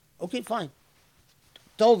حَفِيظًا. Okay, fine.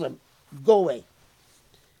 Tell them, go away.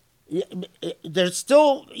 They're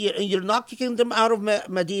still, you're not kicking them out of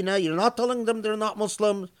Medina, you're not telling them they're not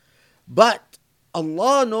Muslims, but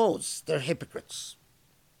Allah knows they're hypocrites.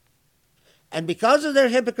 And because of their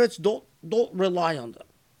hypocrites, don't rely on them.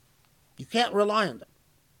 You can't rely on them.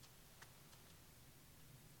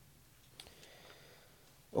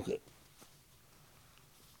 Okay.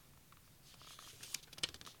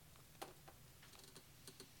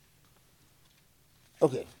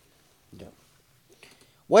 Okay. Yeah.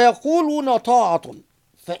 ويقولون طاعة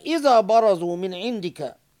فإذا برزوا من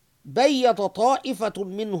عندك بيت طائفة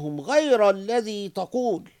منهم غير الذي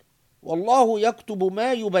تقول والله يكتب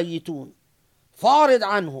ما يبيتون فاعرض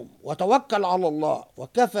عنهم وتوكل على الله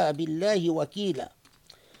وكفى بالله وكيلا.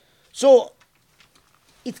 So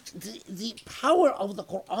the power of the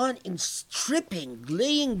Quran in stripping,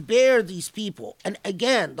 laying bare these people, and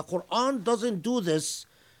again, the Quran doesn't do this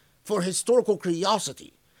for historical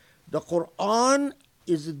curiosity. The Quran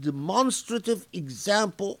is a demonstrative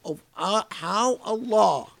example of how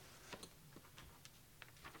Allah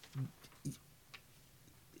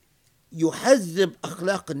يهذب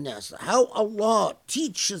أخلاق الناس, how Allah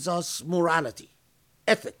teaches us morality,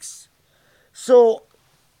 ethics. So,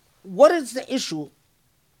 what is the issue?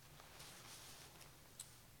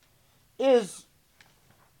 Is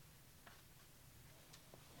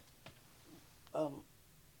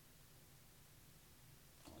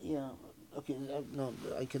okay, no,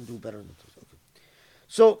 I can do better than this. Okay.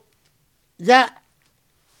 So, that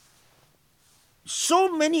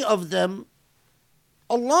so many of them,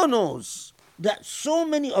 Allah knows that so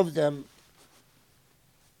many of them,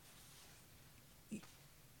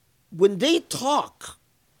 when they talk,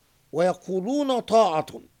 وَيَقُولُونَ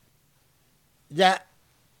طَاعَةٌ, that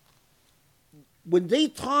when they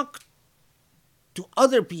talk to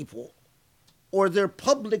other people or their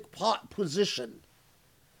public position,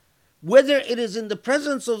 whether it is in the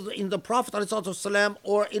presence of in the Prophet ﷺ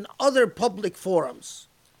or in other public forums,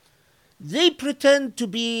 they pretend to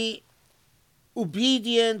be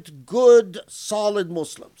obedient, good, solid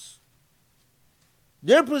Muslims.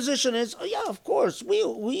 Their position is, oh yeah, of course, we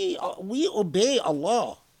obey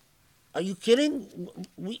Allah. Are you kidding?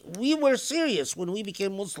 We were serious when we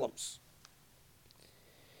became Muslims.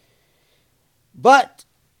 But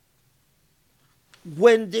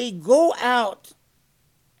when they go out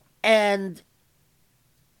and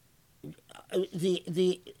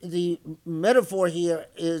the metaphor here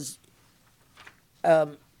is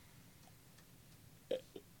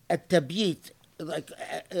at-tabyit, like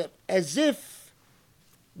as if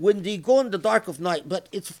when they go in the dark of night, but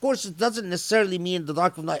it's, of course, it doesn't necessarily mean the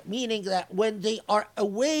dark of night, meaning that when they are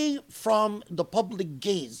away from the public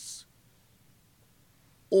gaze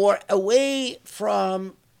or away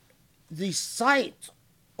from the sight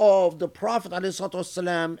of the Prophet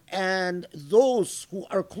ﷺ and those who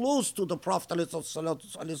are close to the Prophet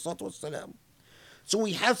ﷺ. So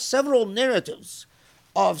we have several narratives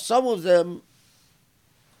of some of them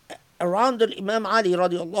around the Imam Ali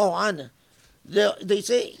radiallahu anhu. They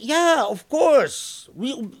say, yeah, of course.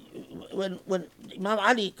 When Imam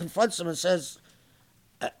Ali confronts them and says,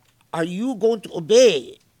 are you going to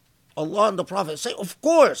obey Allah and the Prophet? Say, of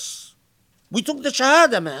course. We took the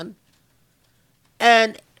Shahada, man.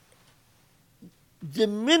 And the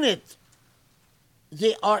minute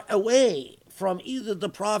they are away from either the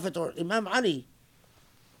Prophet or Imam Ali,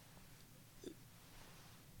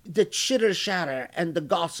 the chitter-chatter and the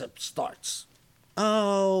gossip starts.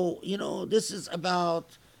 Oh, this is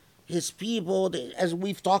about his people, as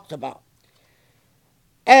we've talked about.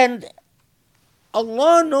 And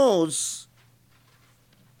Allah knows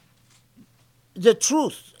the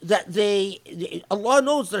truth, that Allah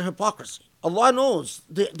knows their hypocrisy. Allah knows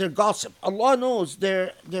their gossip. Allah knows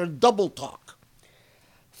their double talk.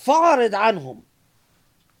 فَأَعْرِضْ عَنْهُمْ.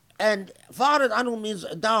 And فَأَعْرِضْ عَنْهُمْ means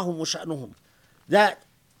دَعْهُمْ وَشَأْنُهُمْ. That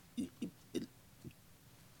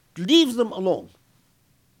leave them alone.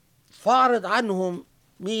 فَأَعْرِضْ عَنْهُمْ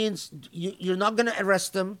means you're not going to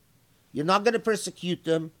arrest them. You're not going to persecute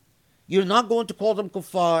them. You're not going to call them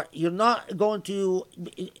kuffar. You're not going to...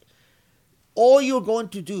 All you're going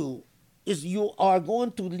to do is you are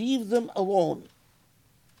going to leave them alone.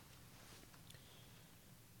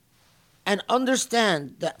 And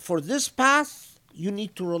understand that for this path, you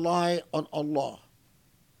need to rely on Allah.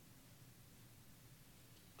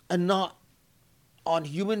 And not on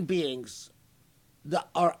human beings that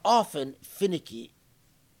are often finicky.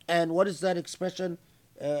 And what is that expression?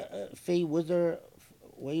 Way weather.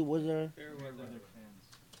 Fair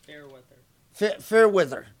weather. Fair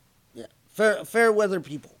weather. Yeah. Fair weather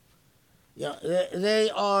people. Yeah.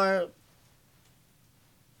 They are...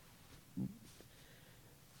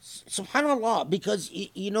 Subhanallah, because,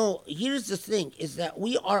 here's the thing, is that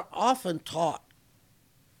we are often taught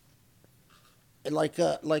like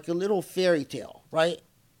a little fairy tale, right?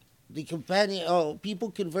 The companion,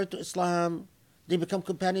 people convert to Islam, they become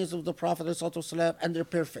companions of the Prophet ﷺ, and they're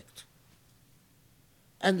perfect.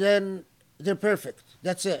 And then they're perfect.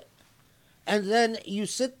 That's it. And then you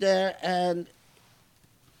sit there and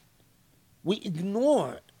we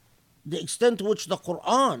ignore the extent to which the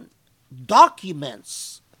Quran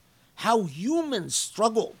documents how humans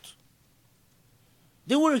struggled.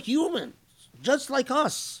 They were humans, just like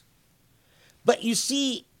us. But you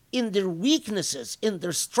see, in their weaknesses, in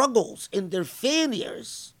their struggles, in their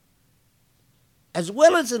failures, as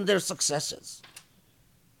well as in their successes,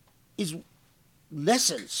 is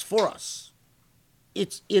lessons for us.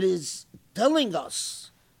 It is telling us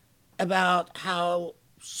about how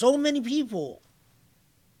so many people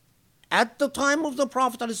at the time of the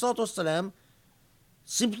Prophet ﷺ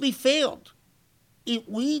simply failed. If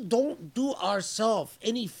we don't do ourselves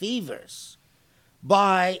any favors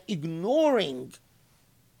by ignoring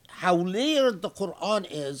how layered the Quran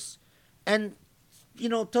is and,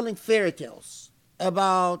 telling fairy tales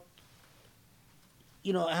about,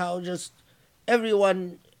 how just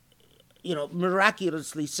everyone,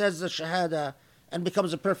 miraculously says the Shahada and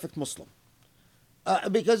becomes a perfect Muslim.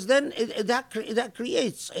 Because then that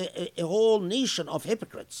creates a whole nation of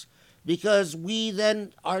hypocrites. Because we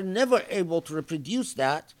then are never able to reproduce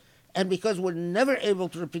that, and because we're never able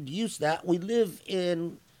to reproduce that, we live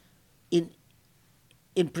in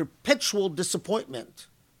perpetual disappointment.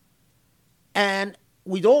 And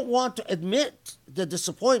we don't want to admit the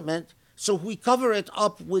disappointment, so we cover it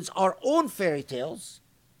up with our own fairy tales,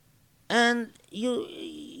 and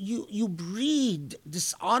you breed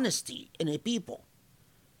dishonesty in a people.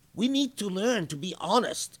 We need to learn to be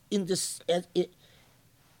honest in this.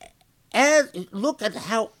 Look at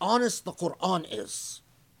how honest the Quran is.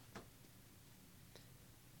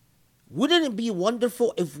 Wouldn't it be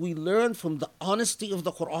wonderful if we learn from the honesty of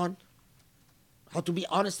the Quran how to be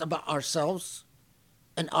honest about ourselves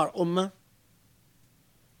and our ummah?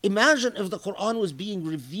 Imagine if the Quran was being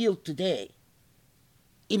revealed today.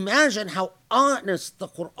 Imagine how honest the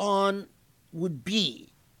Quran would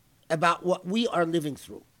be about what we are living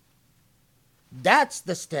through. That's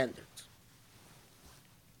the standard.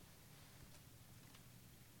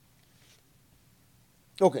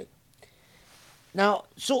 Okay. Now,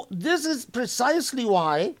 so this is precisely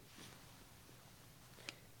why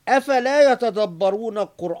أفلا يتدبرون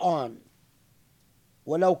القرآن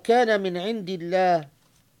ولو كان من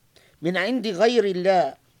عند غير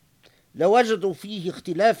الله لوجدوا فيه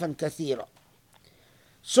اختلافا كثيرا.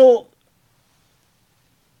 So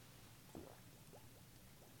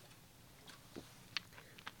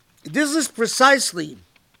this is precisely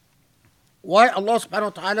why Allah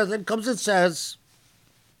subhanahu wa ta'ala then comes and says,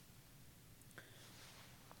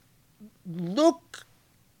 look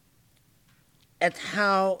at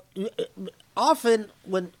how often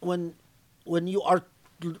when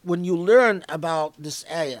you learn about this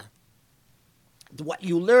ayah, what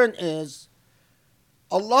you learn is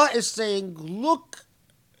Allah is saying, look,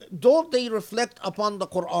 don't they reflect upon the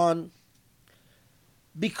Quran?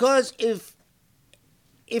 Because if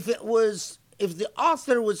the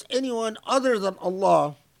author was anyone other than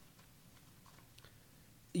Allah,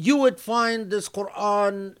 you would find this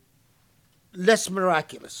Quran less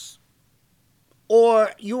miraculous.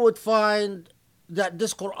 Or you would find that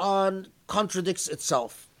this Quran contradicts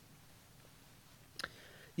itself.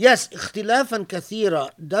 Yes, ikhtilafan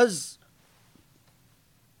kathira does,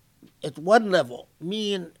 at one level,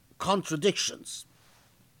 mean contradictions.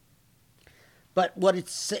 But what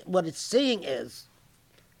it's saying is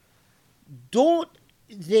don't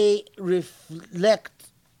they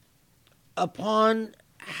reflect upon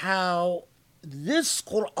how this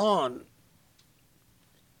Quran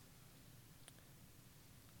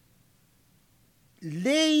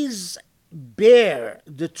lays bare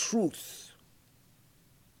the truth,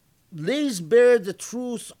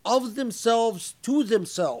 of themselves to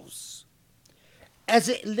themselves, as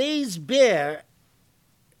it lays bare,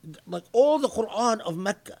 like all the Quran of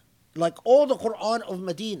Mecca, like all the Quran of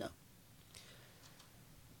Medina.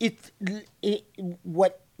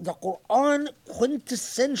 What the Quran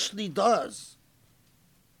quintessentially does,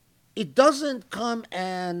 it doesn't come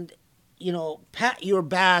and, pat your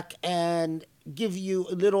back and give you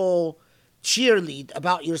a little cheerlead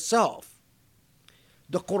about yourself.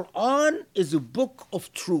 The Quran is a book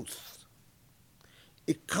of truth.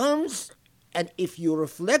 It comes, and if you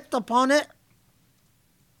reflect upon it,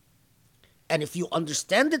 and if you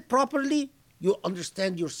understand it properly, you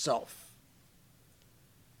understand yourself.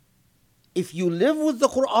 If you live with the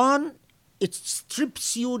Quran, it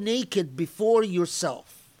strips you naked before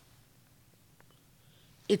yourself.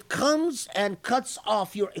 It comes and cuts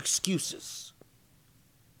off your excuses.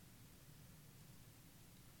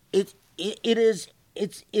 It is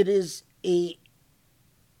a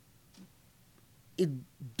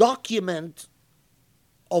document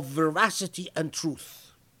of veracity and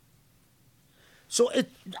truth. So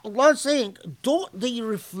Allah is saying, don't they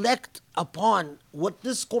reflect upon what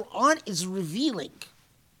this Quran is revealing?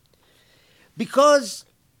 Because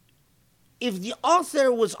if the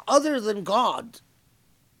author was other than God,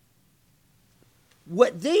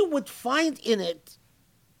 what they would find in it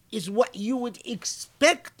is what you would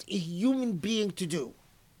expect a human being to do.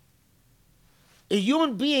 A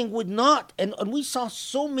human being would not, and we saw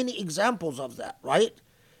so many examples of that, right?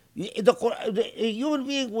 A human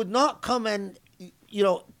being would not come and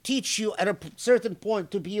teach you at a certain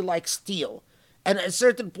point to be like steel, and at a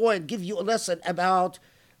certain point give you a lesson about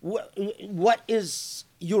what is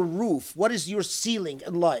your roof, what is your ceiling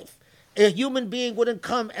in life. A human being wouldn't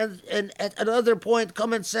come and at another point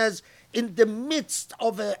come and says, in the midst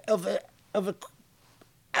of a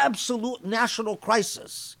absolute national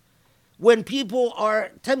crisis, when people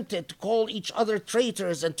are tempted to call each other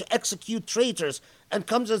traitors and to execute traitors, and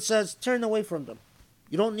comes and says, turn away from them.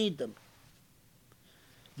 You don't need them.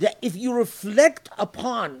 That if you reflect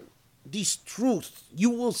upon these truths, you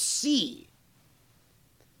will see.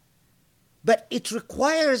 But it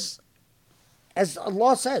requires, as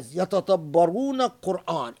Allah says, يَتَدَبَّرُونَ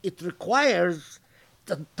Qur'an. It requires,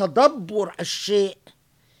 tadabbur al-shay'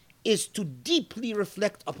 is to deeply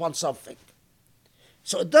reflect upon something.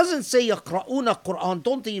 So it doesn't say يَقْرَؤُونَ Qur'an,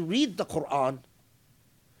 don't they read the Qur'an?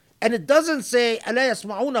 And it doesn't say أَلَا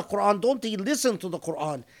يَسْمَعُونَ Qur'an, don't they listen to the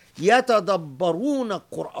Qur'an? يَتَدَبَّرُونَ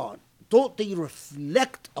Qur'an, don't they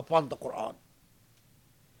reflect upon the Qur'an?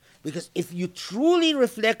 Because if you truly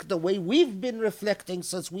reflect the way we've been reflecting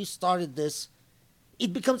since we started this,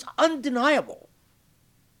 it becomes undeniable.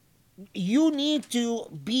 You need to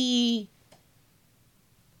be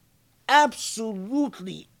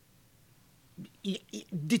absolutely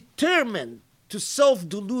determined to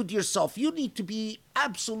self-delude yourself. You need to be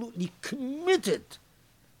absolutely committed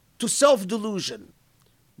to self-delusion,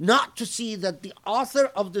 not to see that the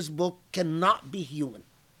author of this book cannot be human.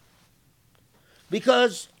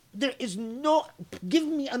 Because there is no, give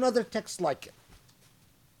me another text like it.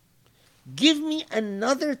 Give me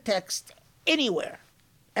another text anywhere.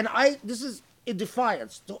 And this is a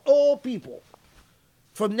defiance to all people.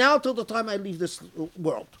 From now till the time I leave this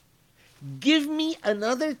world. Give me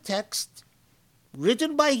another text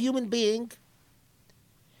written by a human being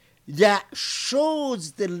that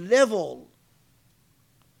shows the level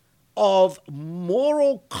of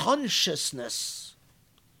moral consciousness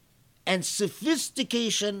and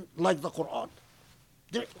sophistication like the Quran.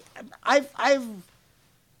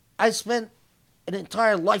 I spent an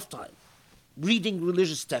entire lifetime reading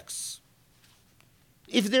religious texts.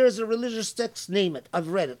 If there is a religious text, name it. I've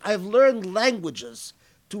read it. I've learned languages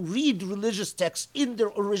to read religious texts in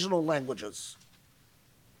their original languages.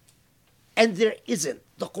 And there isn't.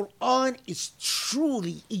 The Quran is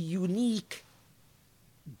truly a unique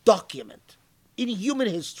document in human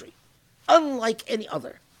history, unlike any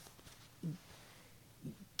other.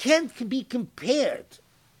 Can't be compared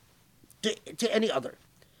to any other.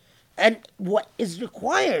 And what is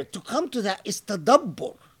required to come to that is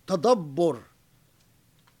tadabbur,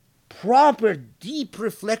 proper deep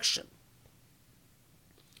reflection.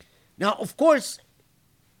 Now, of course,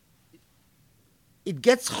 it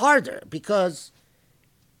gets harder because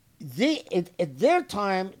at their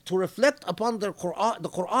time, to reflect upon the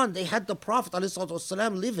Quran, they had the Prophet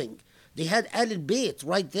ﷺ living. They had Ahlul Bayt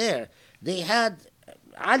right there. They had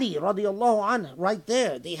Ali radiallahu anhu right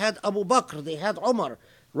there. They had Abu Bakr, they had Umar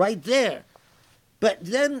right there. But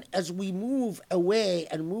then as we move away,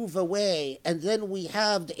 and then we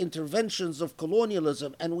have the interventions of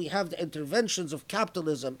colonialism, and we have the interventions of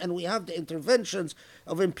capitalism, and we have the interventions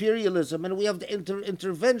of imperialism, and we have the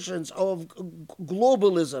interventions of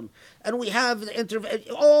globalism, and we have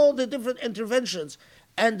all the different interventions,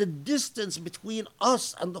 and the distance between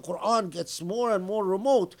us and the Quran gets more and more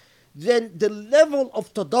remote, then the level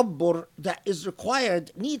of tadabbur that is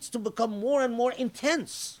required needs to become more and more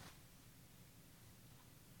intense.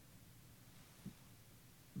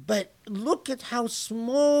 But look at how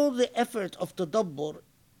small the effort of tadabbur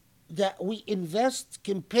that we invest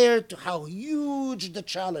compared to how huge the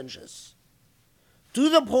challenge is. To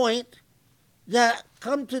the point that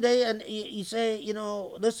come today and you say,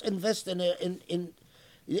 let's invest in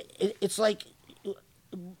it's like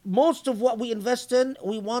most of what we invest in,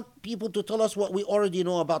 we want people to tell us what we already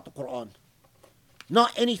know about the Quran.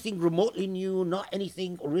 Not anything remotely new, not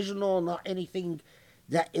anything original, not anything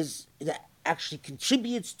that actually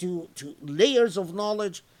contributes to layers of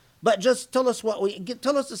knowledge, but just tell us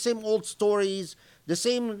tell us the same old stories, the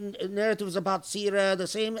same narratives about Sirah, the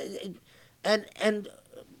same, and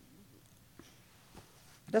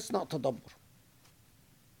that's not tadabbur.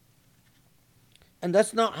 And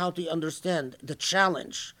that's not how to understand the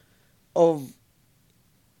challenge of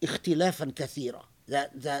ikhtilafan kathira.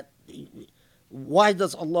 That why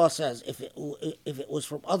does Allah says if it was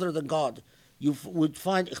from other than God, you would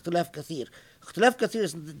find ikhtilaf kathir. Ikhtilaf kathir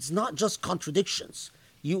is not just contradictions.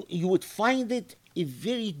 You would find it a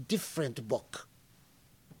very different book.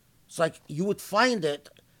 It's like you would find it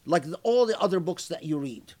like all the other books that you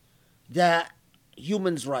read that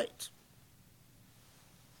humans write.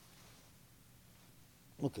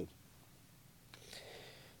 Okay.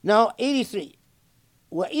 Now 83.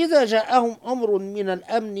 وإذا جاءهم أمر من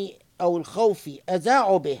الأمن أو الخوف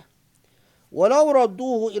أذاعوا به ولو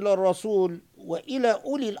ردوه إلى الرسول وإلى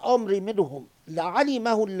أولي الأمر منهم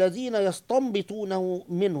لعلمه الذين يستنبطونه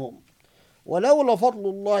منهم ولولا فضل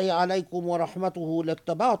الله عليكم ورحمته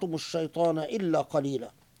لاتبعتم الشيطان إلا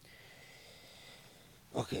قليلا.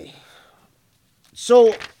 Okay.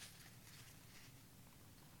 So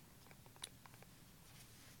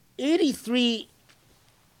 83,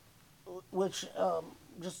 which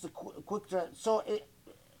just a quick so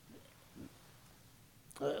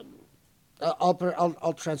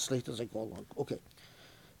I'll translate as I go along. Okay,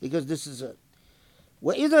 because this is a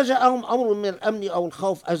وإذا جاءهم أمر من الأمن أو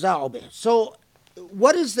الخوف أذاعوا به. So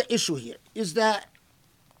what is the issue here? Is that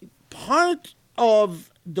part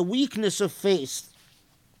of the weakness of faith,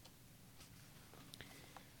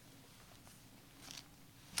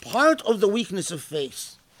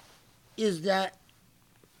 is that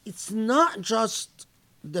it's not just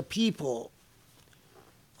the people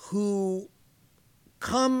who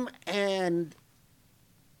come and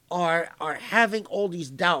are having all these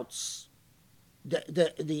doubts.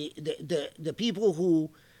 The people who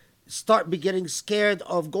start getting scared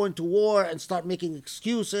of going to war and start making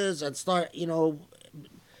excuses and start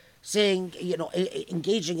saying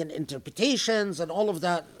engaging in interpretations and all of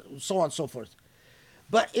that, so on and so forth.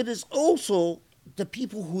 But it is also the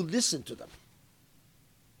people who listen to them.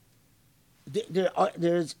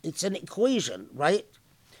 It's an equation, right?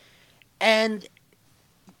 And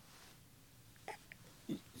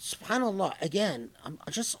subhanAllah, again, I'm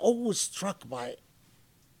just always struck by,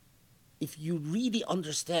 if you really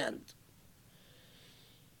understand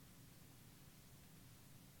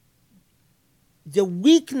the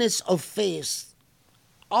weakness of faith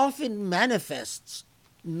often manifests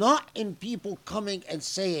not in people coming and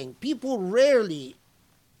saying. People rarely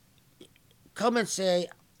come and say,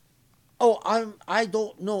 "Oh, I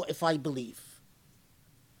don't know if I believe."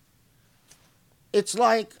 It's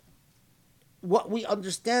like what we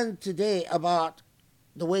understand today about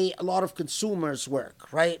the way a lot of consumers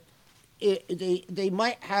work, right? They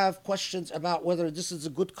might have questions about whether this is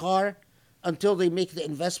a good car until they make the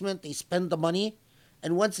investment, they spend the money,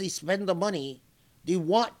 and once they spend the money, they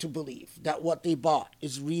want to believe that what they bought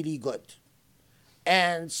is really good.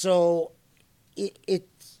 And so then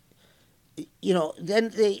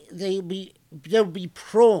they'll be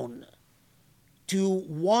prone to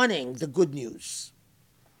wanting the good news.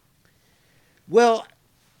 Well,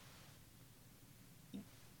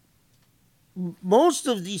 most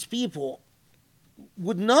of these people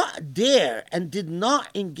would not dare and did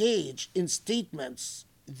not engage in statements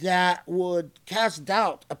that would cast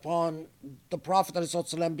doubt upon the Prophet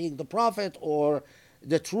ﷺ being the Prophet or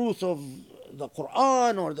the truth of the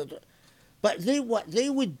Quran but what they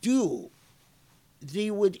would do, they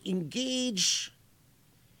would engage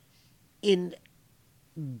in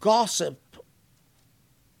gossip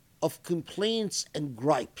of complaints and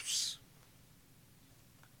gripes.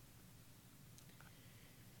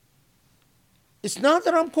 It's not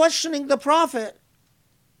that I'm questioning the Prophet.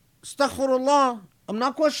 Astaghfirullah. I'm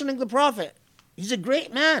not questioning the Prophet. He's a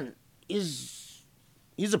great man. He's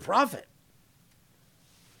a prophet.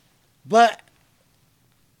 But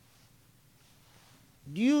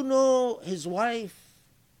do you know his wife?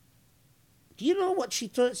 Do you know what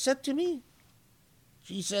she said to me?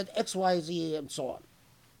 She said X, Y, Z, and so on.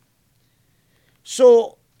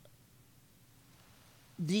 So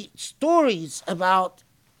the stories about,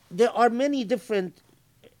 there are many different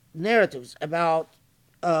narratives about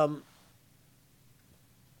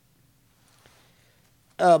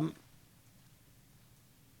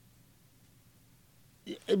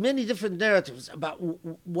many different narratives about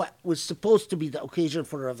what was supposed to be the occasion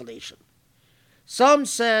for revelation. Some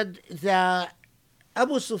said that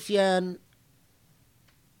Abu Sufyan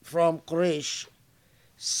from Quraysh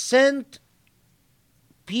sent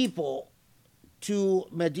people to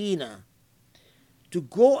Medina to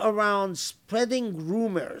go around spreading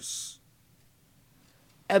rumors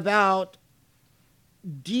about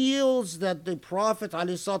deals that the Prophet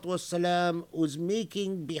ﷺ was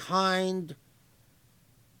making behind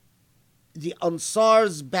the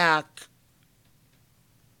Ansar's back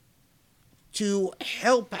to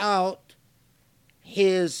help out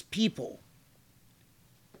his people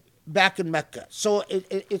back in Mecca. So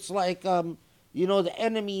it's like, the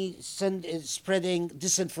enemy is spreading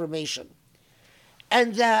disinformation.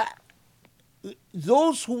 And that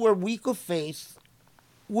those who were weak of faith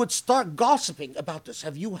would start gossiping about this.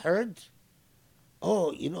 Have you heard?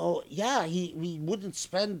 Oh, he wouldn't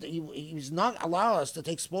spend, he was not allow us to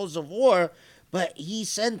take spoils of war, but he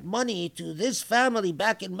sent money to this family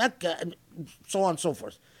back in Mecca, and so on and so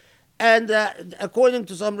forth. And according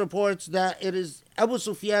to some reports, that it is Abu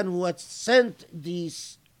Sufyan who had sent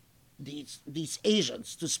these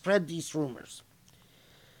agents to spread these rumors.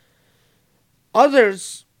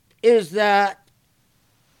 Others is that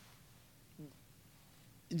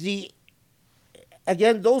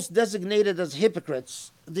those designated as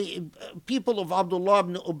hypocrites, the people of Abdullah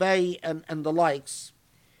ibn Ubay and the likes,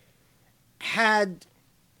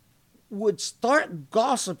 would start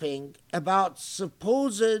gossiping about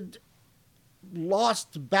supposed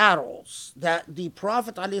lost battles that the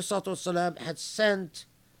Prophet ﷺ had sent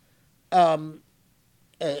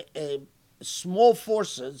small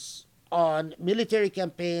forces on military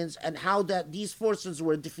campaigns, and how that these forces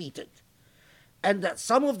were defeated. And that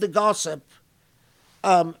some of the gossip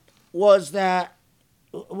was that,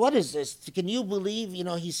 what is this? Can you believe,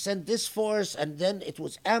 he sent this force and then it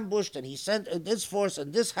was ambushed, and he sent this force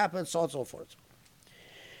and this happened, so on and so forth.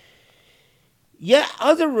 Yet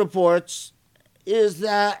other reports is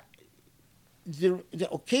that the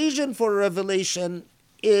occasion for revelation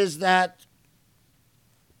is that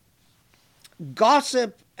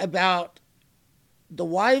gossip about the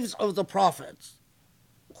wives of the prophets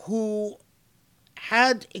who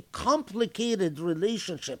had a complicated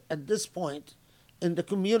relationship at this point in the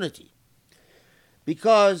community,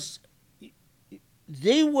 because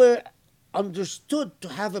they were understood to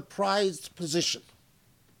have a prized position.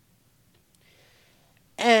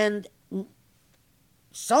 And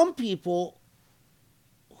some people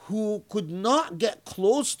who could not get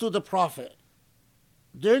close to the Prophet,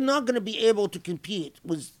 they're not going to be able to compete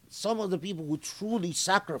with some of the people who truly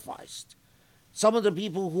sacrificed, some of the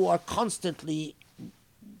people who are constantly,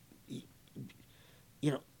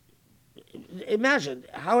 imagine,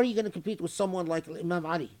 how are you going to compete with someone like Imam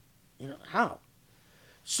Ali? How?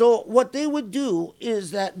 So what they would do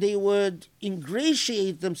is that they would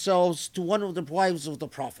ingratiate themselves to one of the wives of the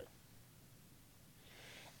Prophet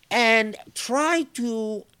and try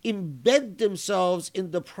to embed themselves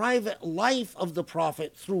in the private life of the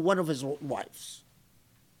Prophet through one of his wives.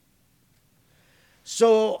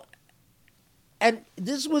 So, and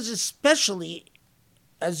this was especially,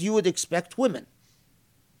 as you would expect, women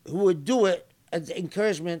who would do it at the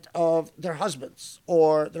encouragement of their husbands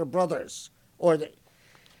or their brothers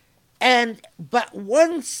but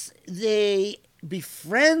once they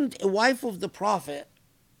befriend a wife of the Prophet,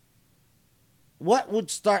 what would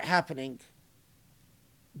start happening?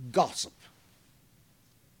 Gossip.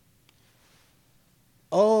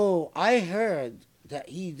 Oh, I heard that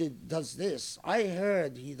he does this. I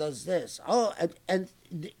heard he does this. Oh, and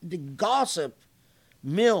the gossip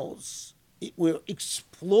mills were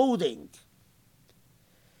exploding.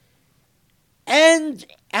 And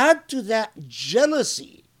add to that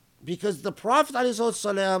jealousy, because the Prophet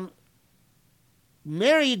ﷺ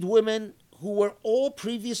married women who were all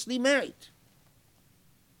previously married.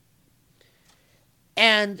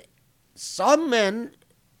 And some men,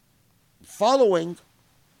 following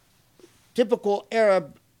typical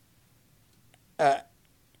Arab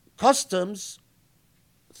customs,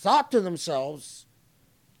 thought to themselves,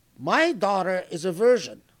 my daughter is a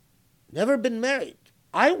virgin, never been married.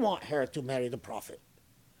 I want her to marry the Prophet.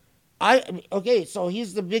 Okay, so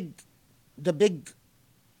he's the big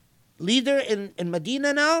leader in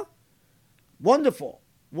Medina now? Wonderful.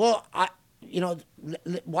 Well,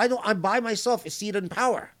 why don't I buy myself a seat in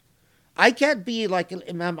power? I can't be like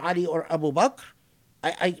Imam Ali or Abu Bakr.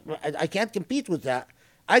 I can't compete with that.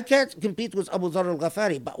 I can't compete with Abu Dhar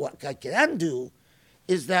al-Ghafari. But what I can do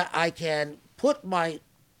is that I can put my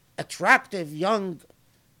attractive young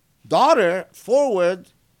daughter forward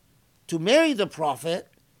to marry the Prophet,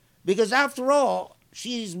 because after all,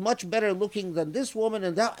 she's much better looking than this woman.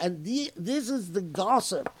 This is the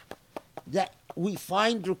gossip that we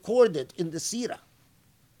find recorded in the Seerah.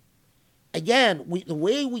 Again, the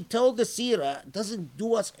way we tell the Seerah doesn't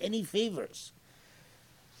do us any favors.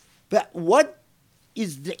 But what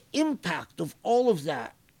is the impact of all of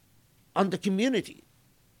that on the community?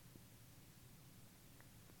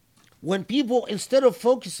 When people, instead of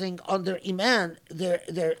focusing on their iman,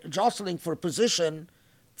 they're jostling for position,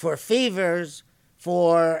 for favors,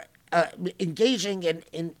 for engaging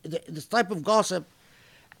in this type of gossip.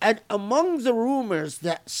 And among the rumors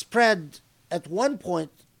that spread at one point,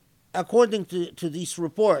 according to these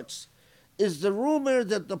reports, is the rumor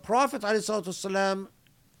that the Prophet ﷺ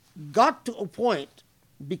got to a point,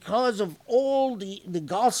 because of all the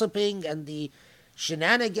gossiping and the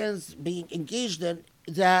shenanigans being engaged in,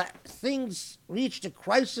 that things reached a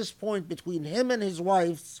crisis point between him and his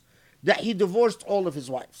wives, that he divorced all of his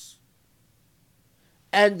wives.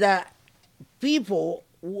 And that people,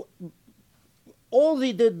 all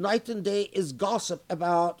they did night and day is gossip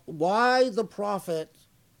about why the Prophet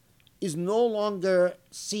is no longer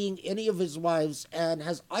seeing any of his wives and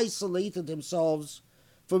has isolated himself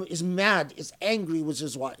from, is mad, is angry with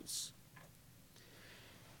his wives.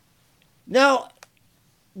 Now,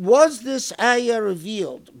 was this ayah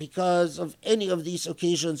revealed because of any of these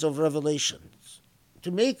occasions of revelations?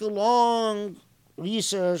 To make a long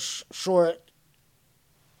research short,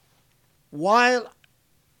 while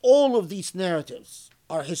all of these narratives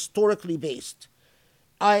are historically based,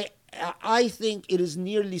 I think it is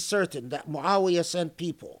nearly certain that Muawiyah sent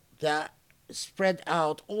people that spread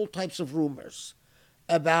out all types of rumors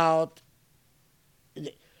about,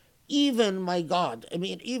 even, my God, I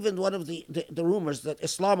mean, even one of the rumors that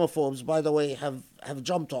Islamophobes, by the way, have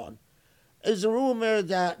jumped on, is a rumor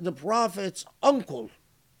that the Prophet's uncle,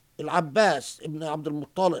 Al-Abbas ibn Abdul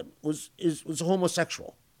Muttalib, was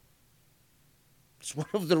homosexual. It's one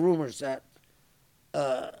of the rumors that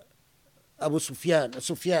Abu Sufyan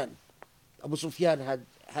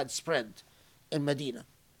had spread in Medina.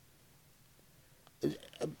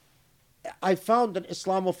 I found an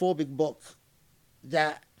Islamophobic book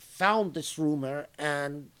that found this rumor,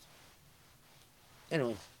 and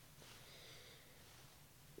anyway.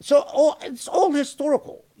 So it's all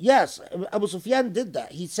historical. Yes, Abu Sufyan did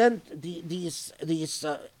that. He sent these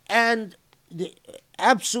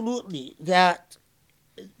absolutely that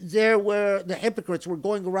the hypocrites were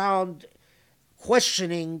going around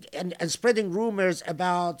questioning and spreading rumors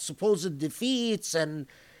about supposed defeats and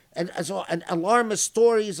alarmist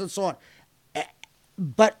stories and so on.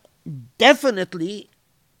 But definitely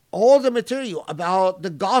all the material about the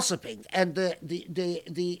gossiping and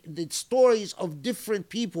the stories of different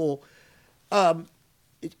people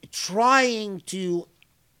trying to.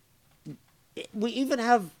 We even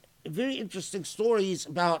have very interesting stories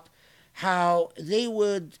about how they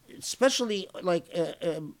would, especially like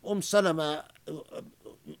Salama,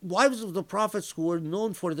 wives of the prophets who were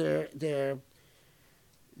known for their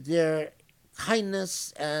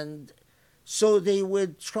kindness, and so they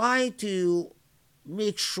would try to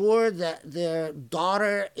make sure that their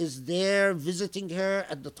daughter is there visiting her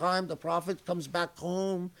at the time the Prophet comes back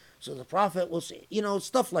home, so the Prophet will say,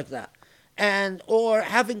 stuff like that. And or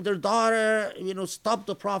having their daughter, stop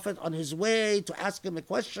the Prophet on his way to ask him a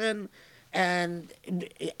question, and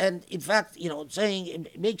in fact, saying,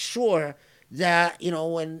 make sure that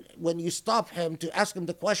when you stop him to ask him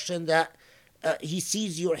the question, that he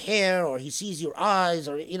sees your hair or he sees your eyes,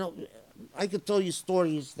 or I could tell you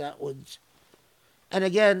stories that would. And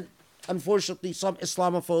again, unfortunately, some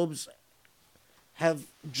Islamophobes have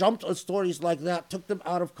jumped on stories like that, took them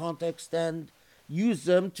out of context, and use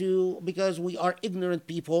them because we are ignorant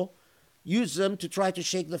people, use them to try to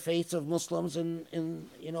shake the faith of Muslims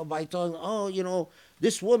by telling,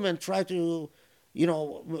 this woman tried to,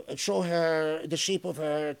 show her the shape of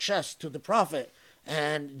her chest to the Prophet,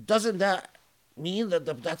 and doesn't that mean that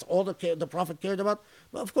that's all the Prophet cared about?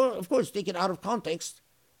 Well, of course, take it out of context.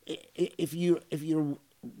 If you're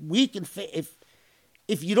weak in faith,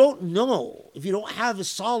 if you don't know, if you don't have a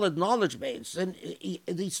solid knowledge base, then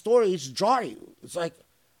these stories jar you. It's like,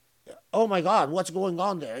 oh my God, what's going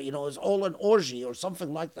on there? It's all an orgy or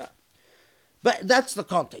something like that. But that's the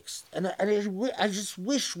context, and I just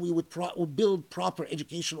wish we would build proper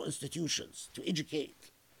educational institutions to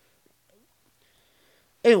educate.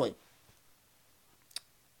 Anyway,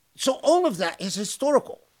 so all of that is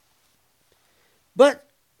historical. But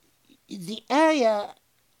the ayah,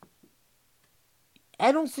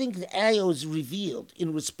 I don't think the ayah was revealed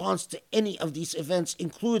in response to any of these events,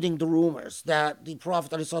 including the rumors that the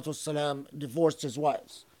Prophet ﷺ divorced his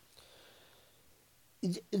wives.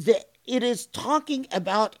 It is talking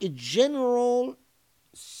about a general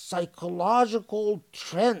psychological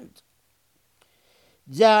trend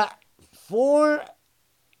that for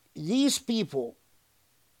these people,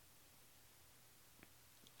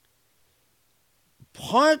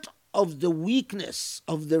 part of the weakness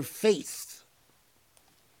of their faith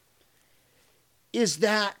is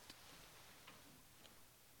that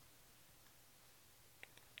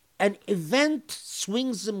an event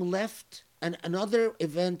swings them left and another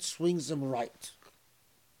event swings them right.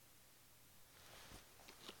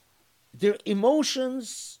 Their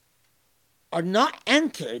emotions are not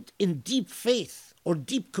anchored in deep faith or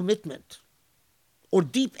deep commitment or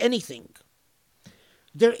deep anything.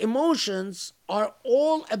 Their emotions are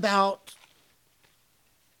all about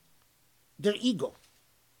their ego,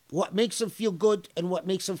 what makes them feel good and what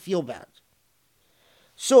makes them feel bad.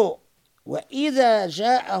 So, وَإِذَا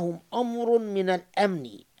جَاءَهُمْ أَمْرٌ مِّنَ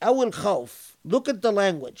الْأَمْنِ أَوِ الْخَوْفِ. Look at the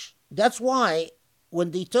language. That's why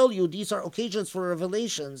when they tell you these are occasions for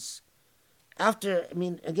revelations, after,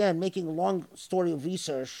 again, making a long story of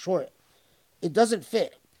research short, it doesn't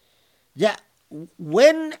fit. That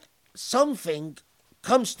when something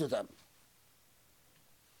comes to them,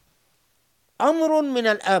 أمر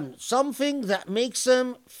من الأمن, something that makes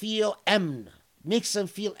them feel amn. Makes them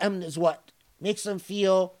feel amn is what? Makes them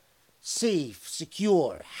feel safe,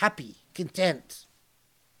 secure, happy, content.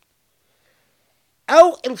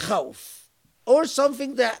 أو الخوف, or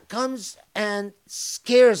something that comes and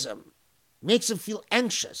scares them, makes them feel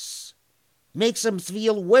anxious, makes them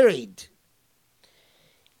feel worried.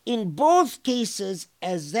 In both cases,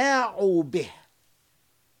 أذاعوا به.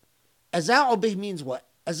 أذاعوا به means what?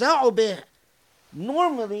 أذاعوا به,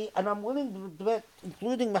 normally, and I'm willing to bet,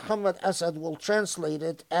 including Muhammad Asad, will translate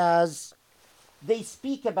it as they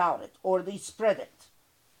speak about it or they spread it.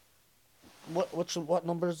 What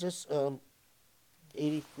number is this?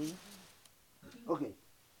 83? Okay.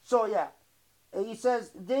 So yeah, he says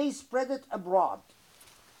they spread it abroad.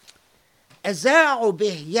 أذاعوا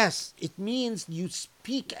به, yes, it means you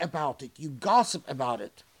speak about it, you gossip about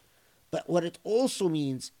it. But what it also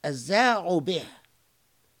means, أذاعوا به,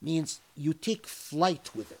 means you take flight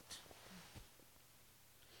with it.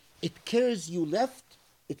 It carries you left,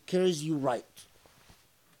 it carries you right.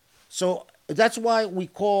 So that's why we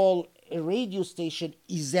call a radio station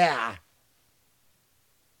إذاعة.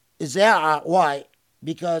 إذاعة, why?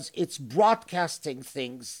 Because it's broadcasting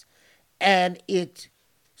things and it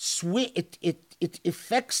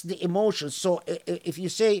affects the emotions. So if you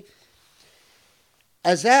say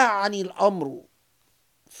أذاعني الأمر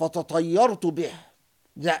فتطيرت به,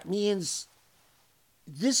 that means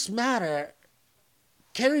this matter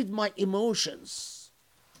carried my emotions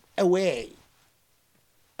away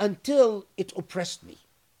until it oppressed me.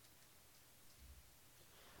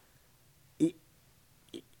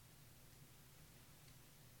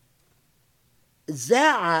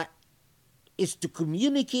 Za'a is to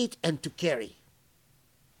communicate and to carry.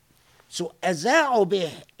 So aza'u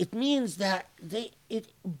bih, it means that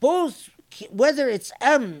both, whether it's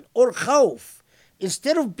amn or khawf,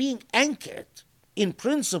 instead of being anchored in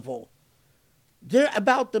principle, they're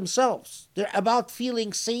about themselves. They're about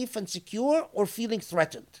feeling safe and secure or feeling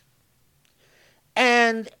threatened.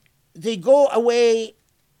 And they go away,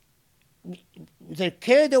 they're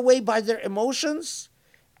carried away by their emotions,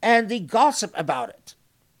 and they gossip about it.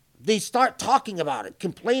 They start talking about it,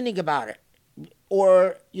 complaining about it,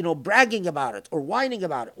 or bragging about it, or whining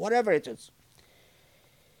about it, whatever it is.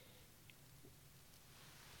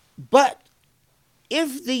 But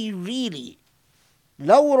if they really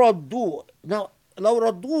لو ردوه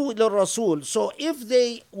إلى الرسول, so if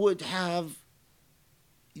they would have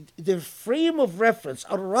their frame of reference,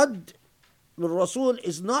 الرد للرسول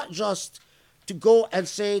is not just to go and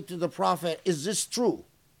say to the Prophet, is this true?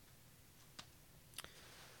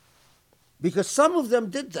 Because some of them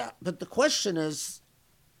did that, but the question is,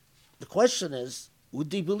 would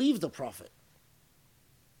they believe the Prophet?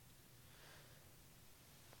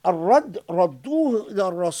 الرد ردوه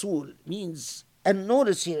إلى الرسول means, and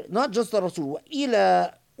notice here, not just the Rasul,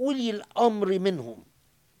 وإلى أولي الأمر منهم,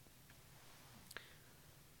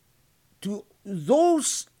 to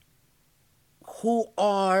those who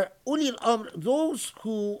are أولي الأمر, those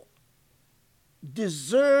who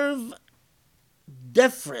deserve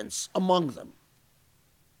deference among them.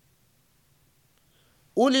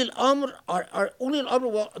 أولي الأمر are أولي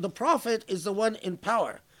الأمر, well, the Prophet is the one in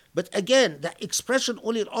power. But again, that expression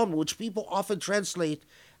أولي الأمر, which people often translate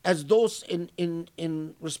as those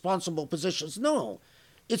in responsible positions, no.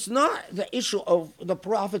 It's not the issue of the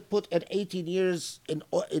Prophet put at 18 years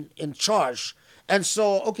in charge. And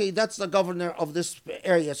so, okay, that's the governor of this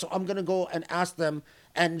area, so I'm going to go and ask them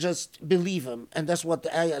and just believe him. And that's what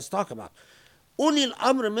the ayah is talking about. Ulil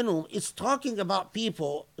Amr minhum is talking about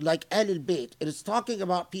people like Ahlul Bayt. It is talking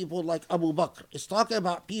about people like Abu Bakr. It's talking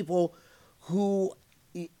about people who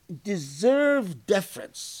deserve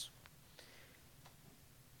deference.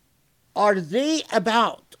 Are they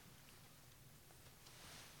about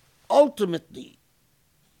ultimately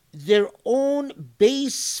their own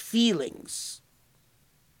base feelings?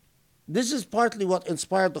 This is partly what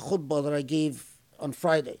inspired the khutbah that I gave on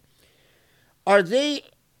Friday. Are they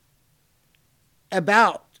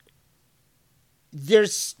about their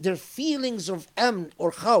feelings of amn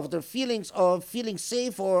or khawf, their feelings of feeling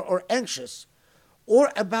safe or anxious,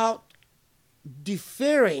 or about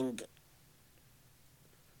deferring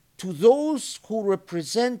to those who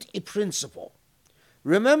represent a principle?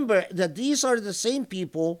 Remember that these are the same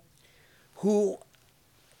people who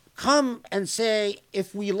come and say,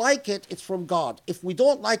 if we like it, it's from God. If we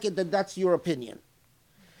don't like it, then that's your opinion.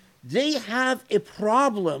 They have a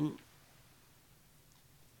problem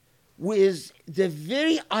with the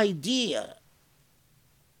very idea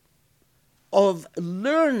of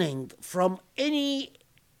learning from any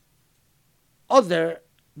other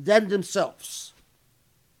than themselves.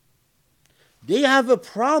 They have a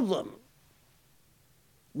problem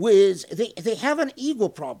with, they have an ego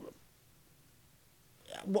problem.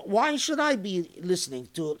 Why should I be listening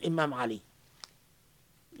to Imam Ali?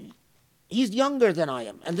 He's younger than I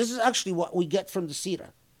am. And this is actually what we get from the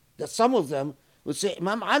Seerah. That some of them would say,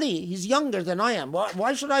 Imam Ali, he's younger than I am.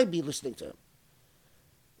 Why should I be listening to him?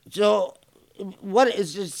 So, what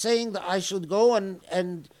is it saying that I should go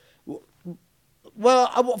and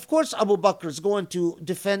well, of course Abu Bakr is going to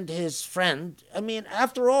defend his friend. I mean,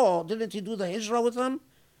 after all, didn't he do the hijrah with him?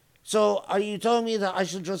 So are you telling me that I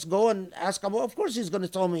should just go and ask Abu? Of course he's going to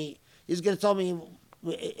tell me. He's going to tell me.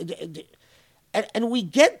 And we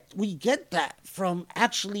get that from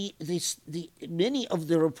actually the many of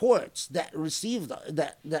the reports that received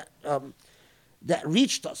that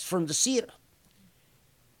reached us from the Seerah.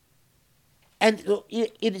 And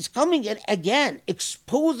it is coming and again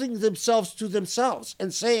exposing themselves to themselves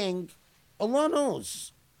and saying, Allah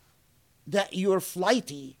knows that you're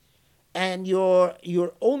flighty and your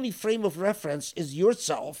only frame of reference is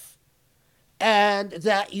yourself, and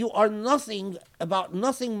that you are nothing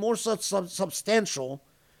more substantial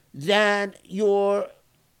than your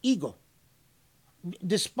ego.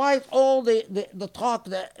 Despite all the talk,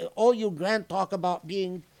 that all your grand talk about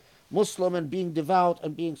being Muslim and being devout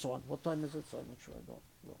and being so on. What time is it? So I make sure I don't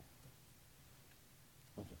go.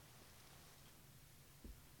 Okay.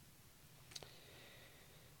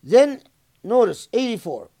 Then notice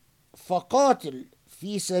 84. فقاتل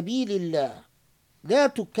في سبيل الله لا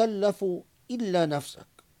تكلف إلا نفسك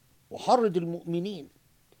وحرض المؤمنين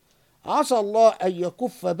عسى الله أن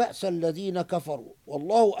يكف بأس الذين كفروا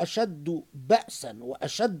والله أشد بأسا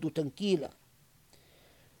وأشد تنكيلا.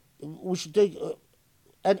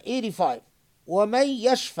 And 85. ومن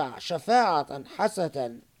يشفع شفاعة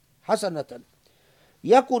حسنة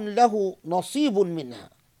يكن له نصيب منها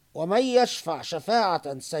ومن يشفع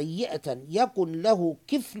شفاعة سيئة يكن له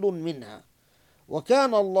كفل منها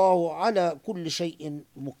وكان الله على كل شيء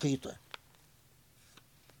مقيتا.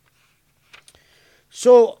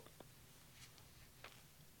 So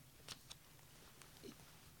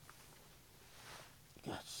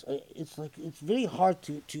it's like it's very hard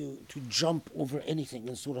to jump over anything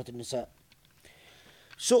in Surah Nisa.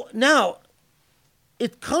 So now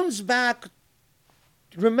it comes back.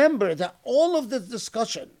 Remember that all of this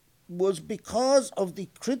discussion was because of the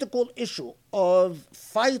critical issue of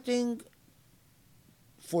fighting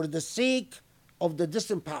for the sake of the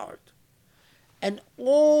disempowered, and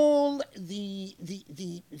all the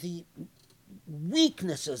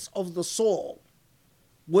weaknesses of the soul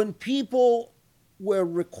when people were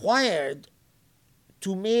required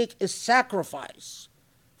to make a sacrifice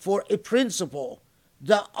for a principle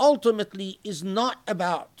that ultimately is not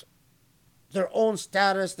about their own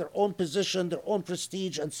status, their own position, their own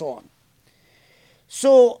prestige, and so on.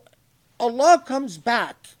 So Allah comes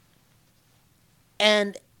back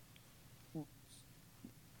and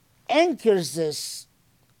anchors this,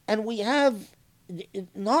 and we have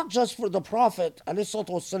not just for the Prophet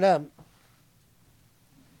ﷺ,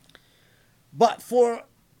 but for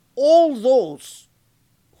all those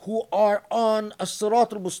who are on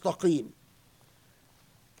as-sirat al-mustaqim.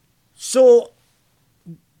 So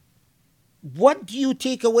what do you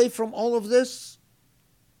take away from all of this?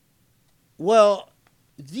 Well,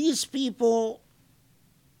 these people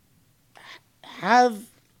have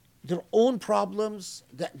their own problems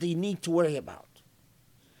that they need to worry about.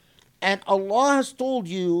 And Allah has told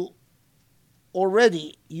you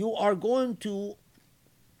already, you are going to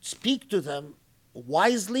speak to them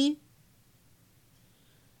wisely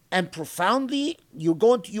and profoundly. You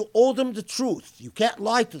owe them the truth. You can't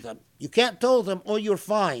lie to them. You can't tell them, oh, you're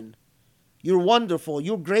fine, you're wonderful,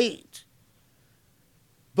 you're great.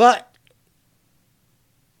 But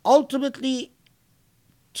ultimately,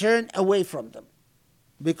 turn away from them.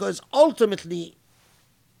 Because ultimately,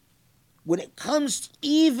 when it comes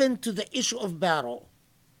even to the issue of battle,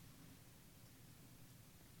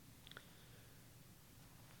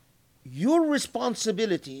 your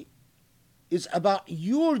responsibility is about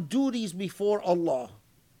your duties before Allah.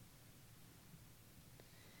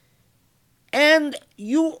 And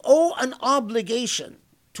you owe an obligation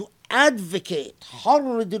to advocate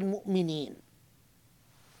حرض المؤمنين.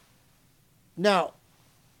 Now,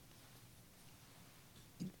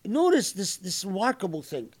 notice this remarkable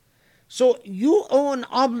thing. So you owe an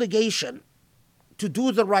obligation to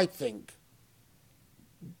do the right thing.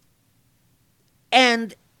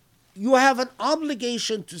 And you have an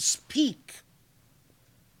obligation to speak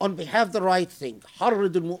on behalf of the right thing.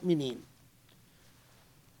 حرض المؤمنين.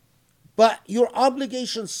 But your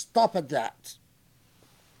obligations stop at that.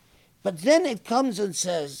 But then it comes and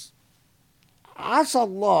says, عسى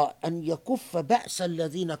الله أن يكف بأس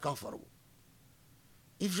الذين كفروا.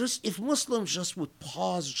 If Muslims just would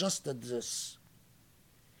pause just at this,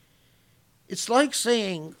 it's like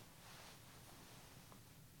saying,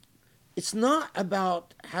 it's not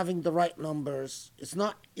about having the right numbers.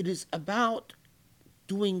 It is about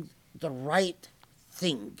doing the right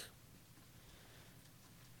thing.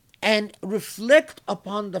 And reflect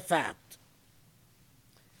upon the fact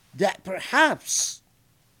that perhaps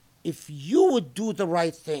if you would do the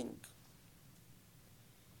right thing,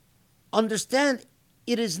 understand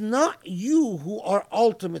it is not you who are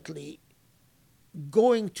ultimately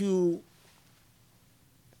going to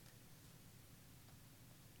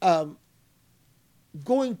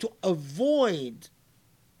avoid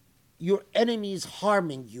your enemies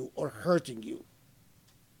harming you or hurting you.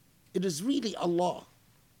 It is really Allah.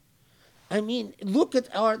 I mean, look at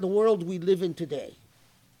the world we live in today,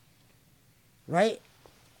 right?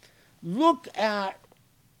 Look at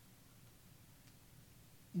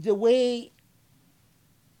the way,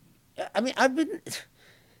 I mean,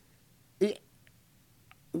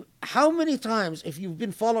 how many times, if you've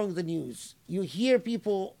been following the news, you hear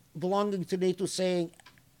people belonging to NATO saying,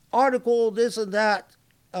 Article this and that,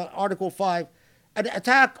 Article 5, an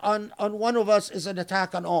attack on one of us is an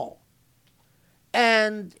attack on all.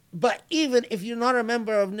 But even if you're not a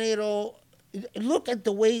member of NATO, look at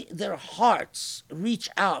the way their hearts reach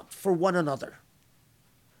out for one another.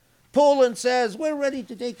 Poland says, we're ready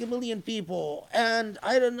to take 1 million people. And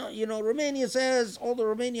I don't know, Romania says, although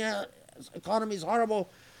Romania's economy is horrible,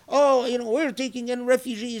 we're taking in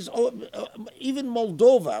refugees. Even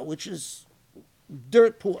Moldova, which is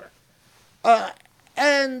dirt poor. We're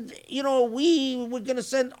going to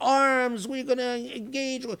send arms, we're going to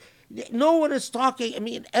engage. No one is talking. I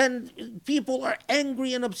mean, and people are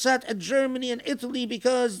angry and upset at Germany and Italy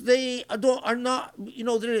because they're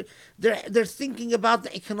thinking about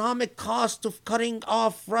the economic cost of cutting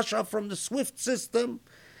off Russia from the SWIFT system,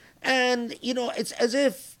 and it's as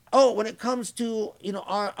if when it comes to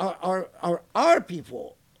our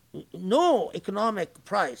people, no economic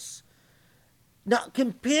price. Now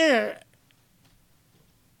compare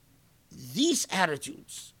these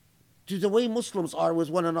attitudes to the way Muslims are with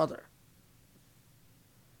one another.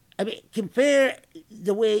 I mean, compare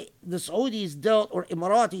the way the Saudis dealt, or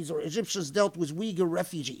Emiratis or Egyptians dealt with Uyghur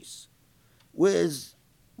refugees, with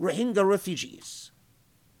Rohingya refugees.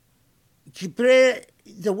 Compare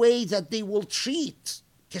the way that they will treat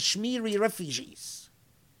Kashmiri refugees.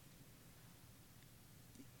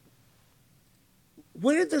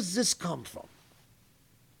 Where does this come from?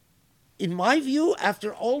 In my view,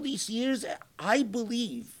 after all these years, I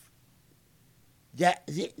believe that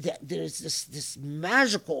there's this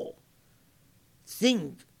magical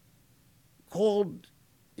thing called,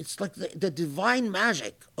 it's like the divine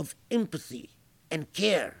magic of empathy and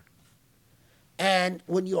care. And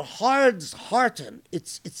when your heart's hardened,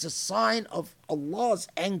 it's a sign of Allah's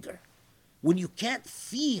anger. When you can't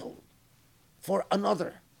feel for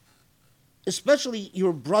another, especially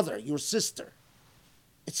your brother, your sister,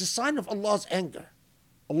 it's a sign of Allah's anger,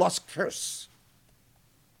 Allah's curse.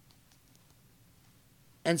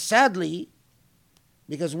 And sadly,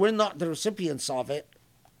 because we're not the recipients of it,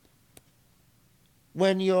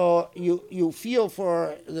 when you feel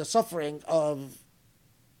for the suffering of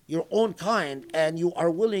your own kind and you are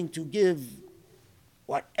willing to give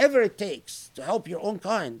whatever it takes to help your own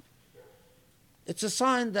kind, it's a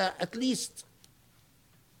sign that at least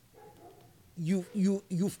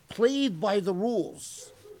you've played by the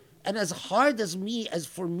rules. And as hard as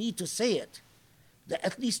for me to say it, that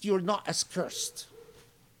at least you're not as cursed.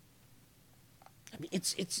 I mean,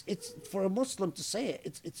 it's for a Muslim to say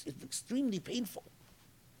it, it's extremely painful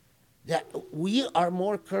that we are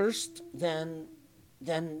more cursed than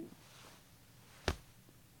I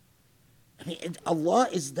mean, Allah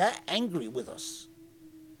is that angry with us.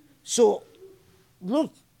 So,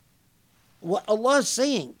 look, what Allah is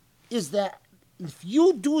saying is that if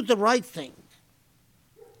you do the right thing,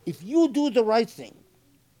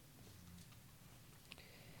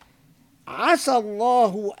 عسى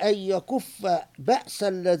الله أن يكف بأس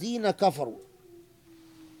الذين كفروا.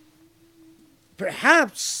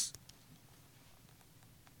 Perhaps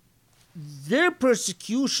their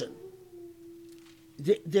persecution,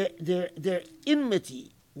 their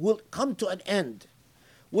enmity will come to an end,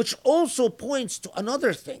 which also points to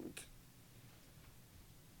another thing.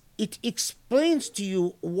 It explains to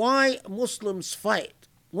you why Muslims fight.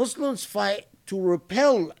 Muslims fight to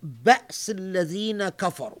repel بأس الذين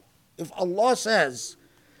كفروا. If Allah says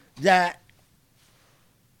that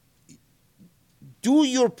do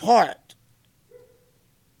your part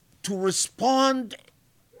to respond,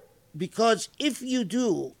 because if you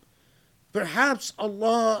do, perhaps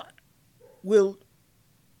Allah will.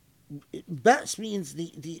 Ba's means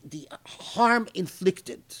the harm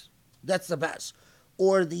inflicted. That's the ba's,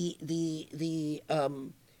 or the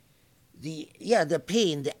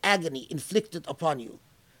pain, the agony inflicted upon you.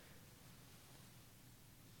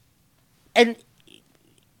 And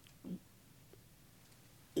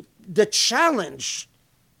the challenge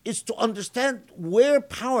is to understand where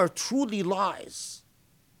power truly lies.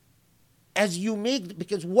 As you make,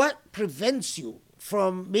 because what prevents you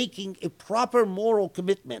from making a proper moral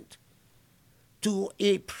commitment to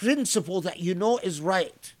a principle that you know is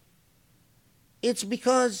right? It's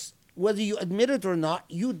because, whether you admit it or not,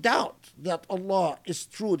 you doubt that Allah is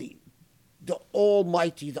truly the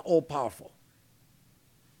Almighty, the All-Powerful.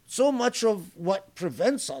 So much of what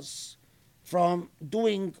prevents us from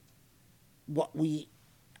doing what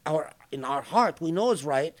in our heart we know is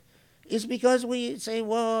right is because we say,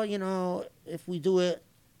 well, if we do it,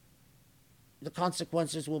 the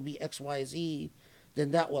consequences will be X, Y, Z,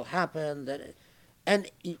 then that will happen.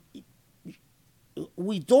 And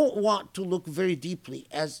we don't want to look very deeply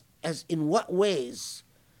as in what ways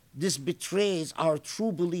this betrays our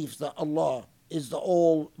true belief that Allah is the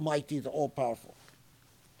Almighty, the All-Powerful.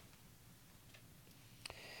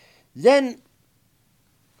 Then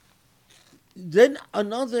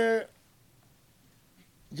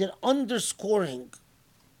underscoring,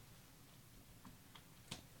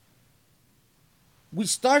 we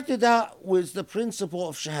started out with the principle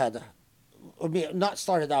of Shahada. Not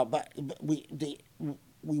started out, but we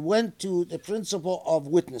went to the principle of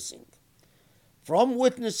witnessing. From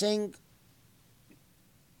witnessing,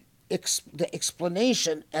 the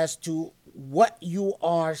explanation as to what you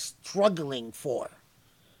are struggling for,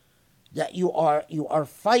 that you are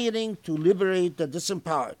fighting to liberate the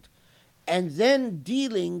disempowered, and then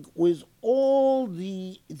dealing with all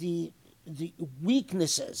the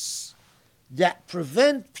weaknesses that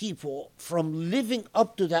prevent people from living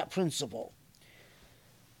up to that principle.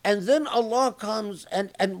 And then Allah comes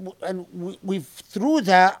and we've through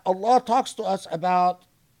that, Allah talks to us about,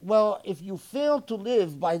 well, if you fail to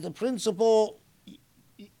live by the principle,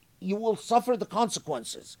 you will suffer the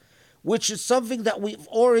consequences, which is something that we've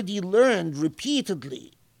already learned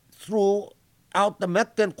repeatedly throughout the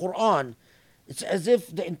Meccan Quran. It's as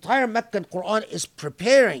if the entire Meccan Quran is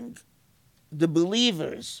preparing the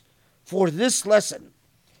believers for this lesson.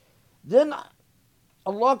 Then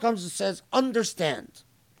Allah comes and says, understand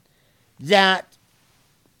that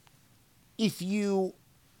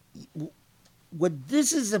what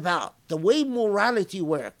this is about, the way morality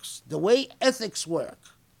works, the way ethics work,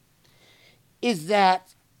 is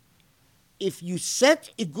that if you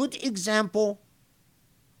set a good example,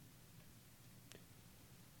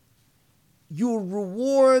 your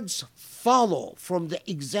rewards follow from the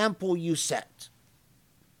example you set.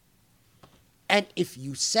 And if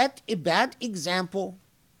you set a bad example,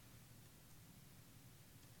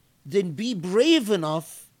 then be brave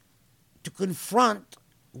enough to confront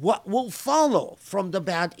what will follow from the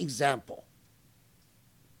bad example.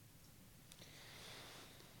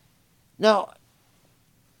 Now,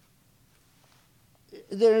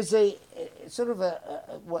 there is a sort of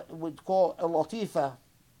a what we'd call a latifa.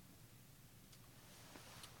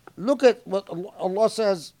 Look at what Allah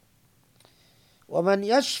says, وَمَنْ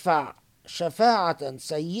يَشْفَعْ شَفَاعَةً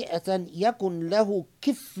سَيِّئَةً يَكُنْ لَهُ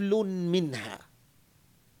كِفْلٌ مِنْهَا.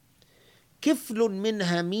 كِفْلٌ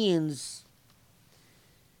مِنْهَا means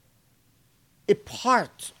a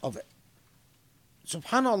part of it.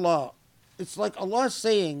 SubhanAllah, it's like Allah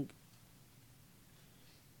saying,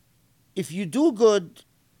 if you do good,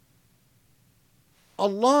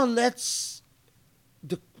 Allah lets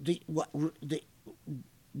the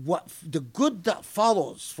good that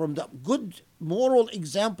follows from the good moral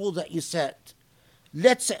example that you set,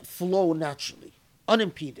 lets it flow naturally,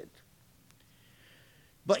 unimpeded.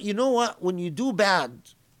 But you know what? When you do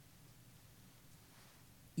bad,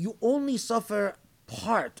 you only suffer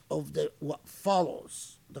part of what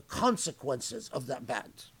follows, the consequences of that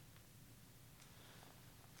bad.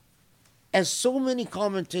 As so many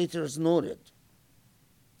commentators noted,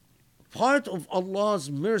 part of Allah's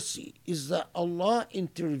mercy is that Allah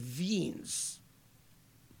intervenes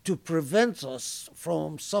to prevent us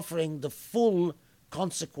from suffering the full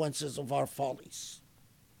consequences of our follies.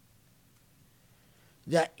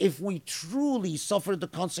 That if we truly suffer the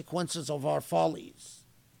consequences of our follies,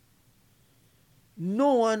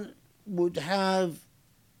 no one would have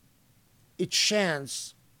a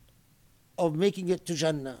chance of making it to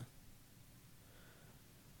Jannah.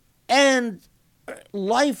 And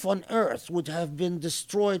life on earth would have been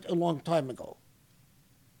destroyed a long time ago.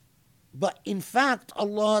 But in fact,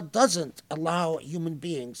 Allah doesn't allow human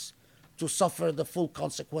beings to suffer the full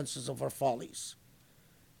consequences of our follies.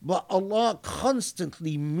 But Allah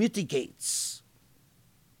constantly mitigates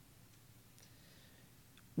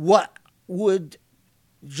what would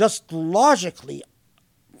just logically,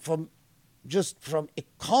 from a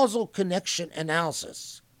causal connection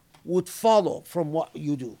analysis, would follow from what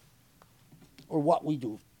you do or what we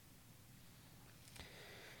do.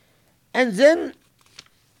 And then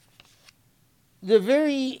the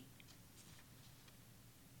very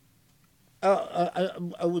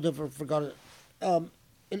I would have forgotten it.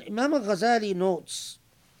 Imam al-Ghazali notes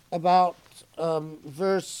about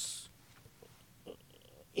verse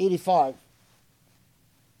 85.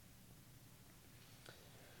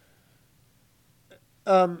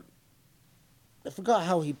 I forgot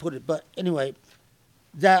how he put it, but anyway,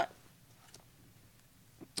 that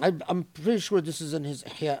I'm pretty sure this is in his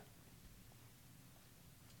Ihya.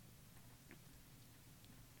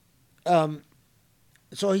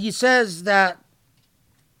 So he says that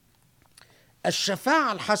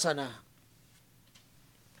الشفاعة الحسنة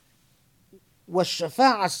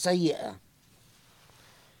والشفاعة السيئة.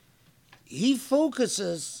 He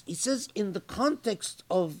says in the context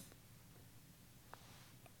of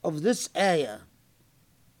this ayah,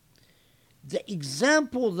 the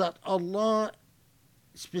example that Allah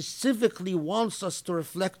specifically wants us to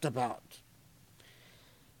reflect about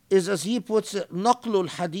is, as he puts it, نقل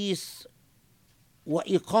الحديث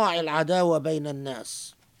وإيقاع العداوة بين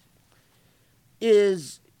الناس,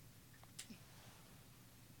 is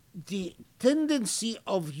the tendency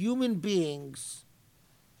of human beings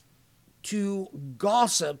to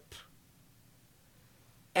gossip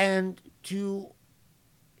and to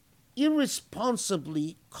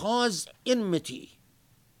irresponsibly cause enmity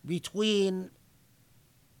between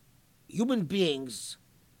human beings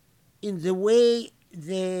in the way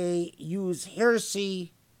they use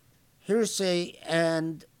hearsay,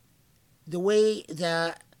 and the way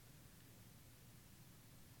that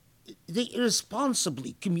they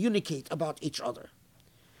irresponsibly communicate about each other.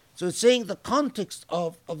 So it's saying the context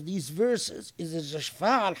of these verses is the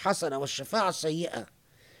shafa'a al-hasana wa shafa'a al-sayyi'ah,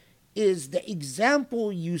 is the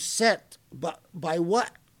example you set by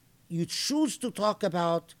what you choose to talk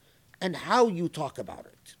about and how you talk about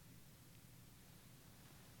it.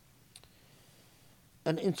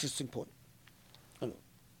 An interesting point.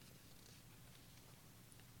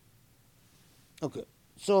 Okay,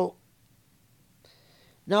 so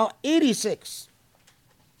now 86.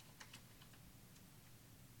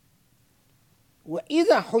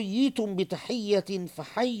 وإذا حييتم بتحية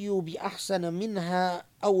فحيوا بأحسن منها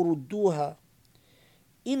أو ردوها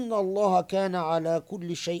إن الله كان على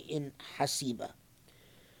كل شيء حسيبا.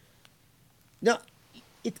 Now,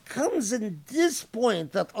 it comes in this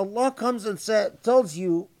point that Allah comes and tells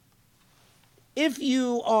you, if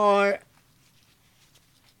you are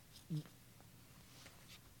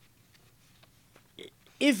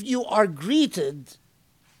greeted,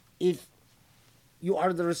 if you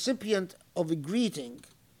are the recipient of a greeting,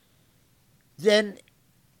 then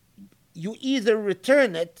you either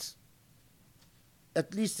return it,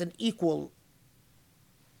 at least in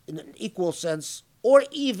an equal sense, or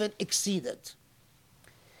even exceed it.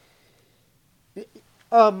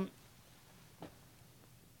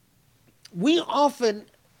 We often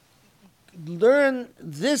learn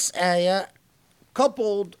this ayah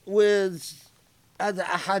coupled with the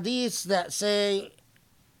ahadith that say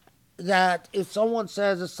that if someone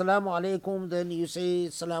says Assalamu alaikum, then you say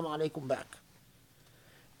Assalamu alaikum back.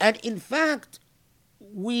 And in fact,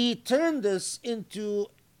 we turn this into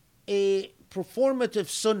a performative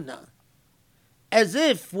sunnah, as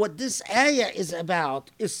if what this ayah is about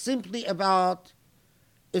is simply about,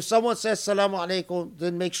 if someone says Assalamu alaikum,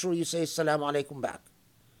 then make sure you say Assalamu alaikum back.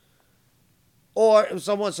 Or if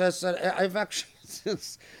someone says, I've actually,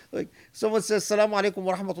 like someone says Assalamu alaikum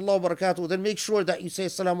wa rahmatullahi wa barakatuh, then make sure that you say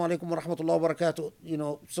Assalamu alaikum wa rahmatullahi wa barakatuh,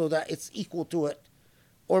 so that it's equal to it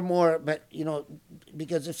or more. But,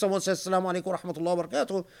 because if someone says Assalamu alaikum wa rahmatullahi wa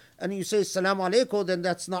barakatuh and you say Assalamu alaikum, then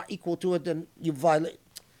that's not equal to it, then you violate.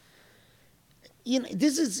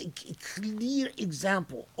 This is a clear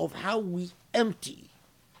example of how we empty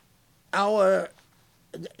Allah's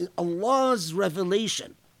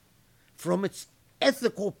revelation from its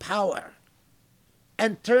ethical power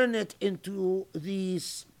and turn it into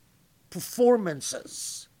these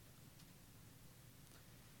performances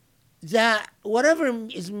that whatever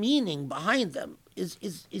is meaning behind them is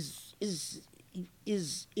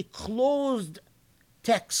a closed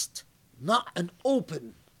text, not an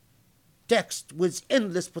open text with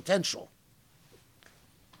endless potential.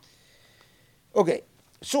 Okay,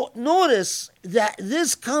 so notice that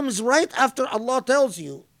this comes right after Allah tells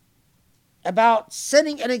you about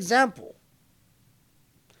setting an example.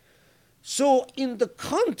 So in the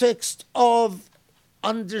context of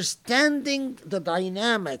understanding the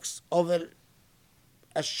dynamics of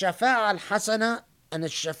al-shafa'a al-hasana and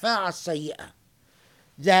al-shafa'a al-sayyi'ah,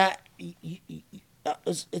 that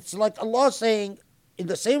it's like Allah saying, in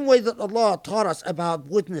the same way that Allah taught us about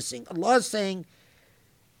witnessing, Allah is saying,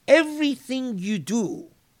 everything that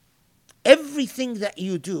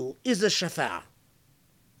you do is a shafa'a.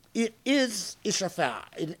 It is a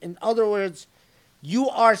shafa'a. In other words, you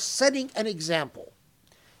are setting an example.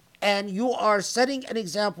 And you are setting an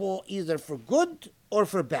example either for good or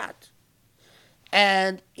for bad.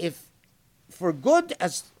 And if for good,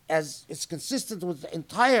 as is consistent with the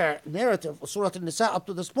entire narrative of Surah Nisa up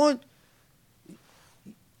to this point,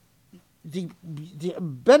 the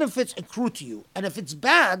benefits accrue to you. And if it's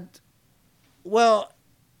bad, well,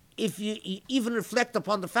 if you even reflect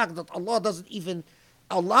upon the fact that Allah doesn't even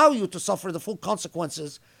allow you to suffer the full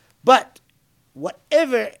consequences, but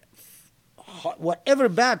whatever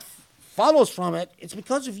bad follows from it, it's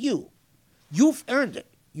because of you. You've earned it.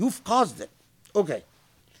 You've caused it. Okay.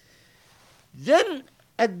 Then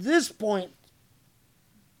at this point,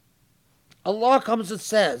 Allah comes and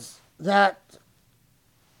says that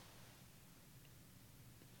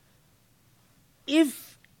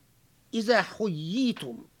if إذا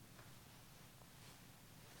حييتم,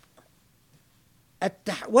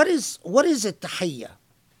 what is التحية?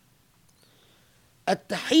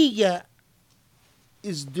 التحية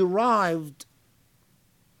is derived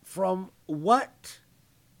from what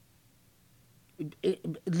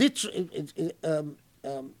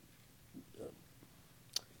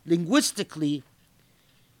linguistically,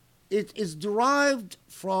 it is derived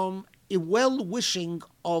from a well-wishing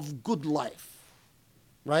of good life,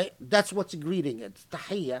 right? That's what's a greeting. It's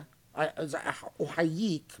tahiyya.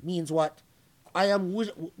 Uhayyik means what? I am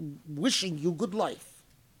wishing you good life.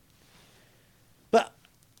 But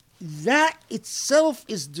that itself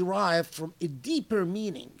is derived from a deeper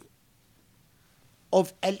meaning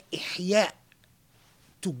of al-ihya,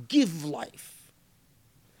 to give life.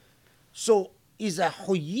 So, إذا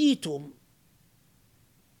حييتم,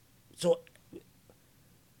 so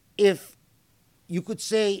if you could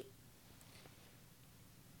say,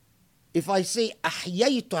 if I say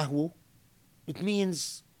أحييته, it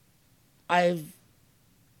means I've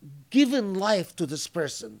given life to this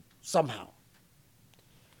person somehow.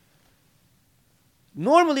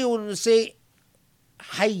 Normally when we say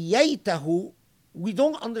حييته, we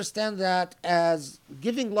don't understand that as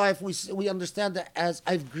giving life, we understand that as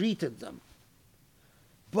I've greeted them.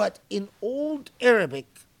 But in Old Arabic,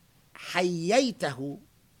 حييته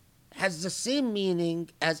has the same meaning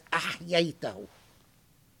as أحييته.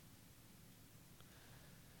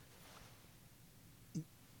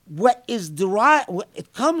 what is derived, what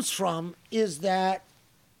it comes from is that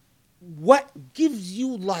what gives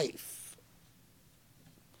you life.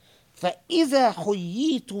 فَإِذَا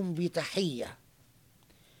حُيِّيتُم بِتَحِيَّةٍ.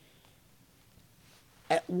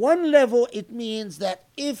 At one level, it means that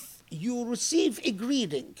if you receive a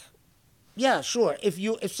greeting, yeah, sure,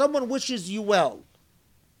 if someone wishes you well,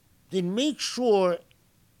 then make sure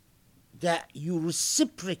that you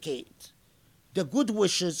reciprocate the good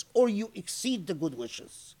wishes or you exceed the good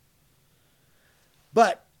wishes.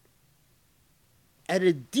 But at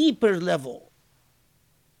a deeper level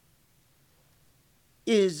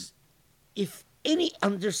is if any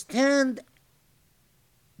understand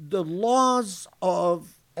the laws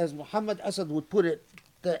of, as Muhammad Asad would put it,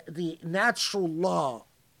 the natural law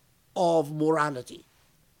of morality.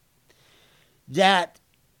 That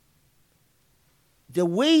the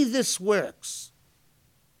way this works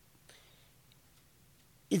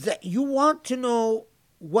is that you want to know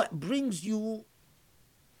what brings you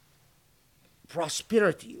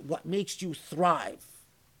prosperity, what makes you thrive,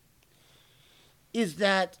 is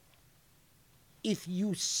that if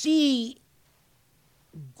you see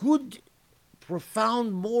good,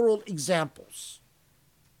 profound moral examples,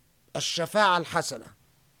 الشفاعة الحسنة,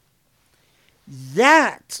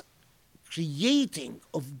 that creating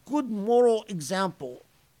of good moral example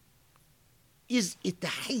is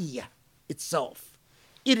التحية itself.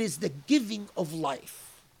 It is the giving of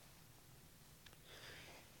life.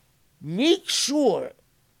 Make sure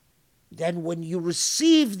that when you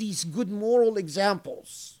receive these good moral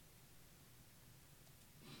examples,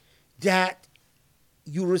 that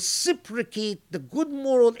you reciprocate the good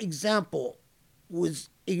moral example with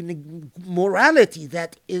a morality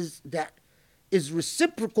that is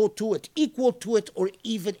reciprocal to it, equal to it, or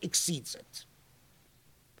even exceeds it.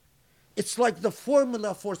 It's like the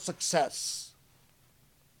formula for success.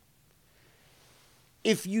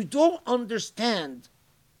 If you don't understand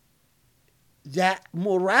that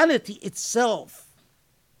morality itself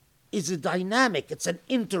is a dynamic, it's an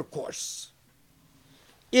intercourse.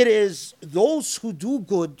 It is those who do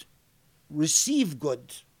good receive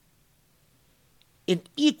good in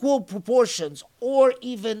equal proportions or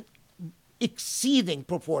even exceeding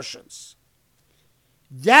proportions.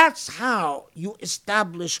 That's how you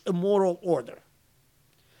establish a moral order.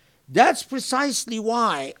 That's precisely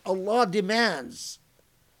why Allah demands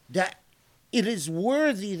that it is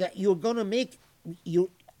worthy that you're going to make your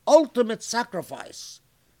ultimate sacrifice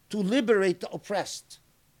to liberate the oppressed.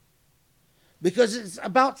 Because it's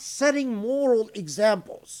about setting moral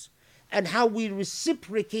examples and how we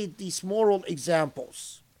reciprocate these moral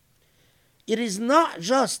examples. It is not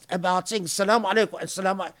just about saying Salaam alaikum and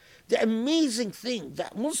Salaam alaikum. The amazing thing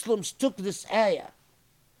that Muslims took this ayah,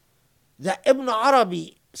 that Ibn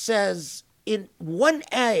Arabi says in one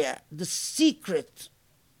ayah, the secret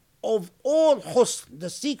of all husn,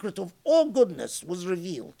 the secret of all goodness was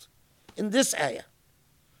revealed in this ayah.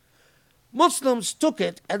 Muslims took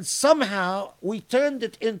it and somehow we turned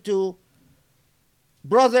it into,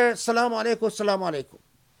 brother, Salaam alaikum, Salaam alaikum.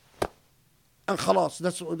 And khalas,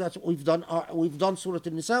 that's what we've done. We've done Surah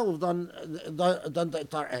Nisa, we've done the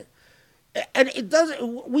entire ayah. And it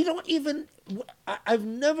doesn't, we don't even, I've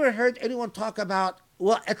never heard anyone talk about,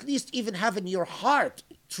 well, at least even have in your heart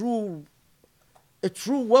true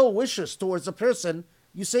well wishes towards a person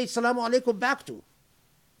you say Salaam alaikum back to.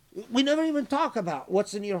 We never even talk about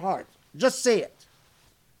what's in your heart. Just say it.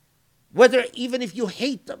 Whether, even if you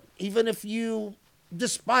hate them, even if you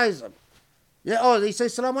despise them. Yeah, oh, they say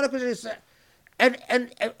Salaam alaikum.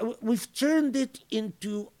 And we've turned it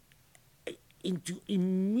into a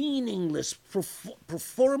meaningless,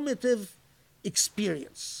 performative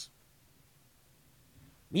experience.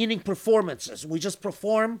 Meaning performances. We just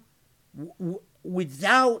perform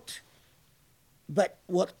without. But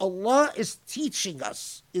what Allah is teaching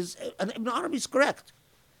us is, and Ibn Arabi is correct,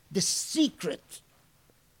 the secret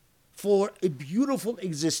for a beautiful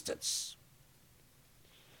existence.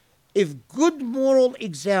 If good moral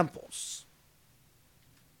examples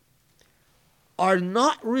are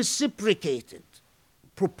not reciprocated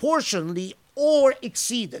proportionally or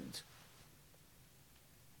exceeded,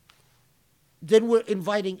 then we're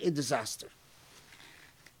inviting a disaster.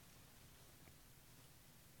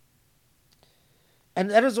 And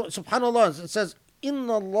that is what, subhanAllah, it says, إِنَّ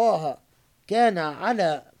اللَّهَ كَانَ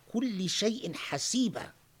عَلَى كُلِّ شَيْءٍ حَسِيبًا.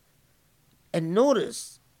 And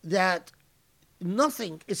notice that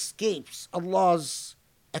nothing escapes Allah's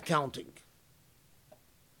accounting.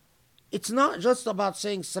 It's not just about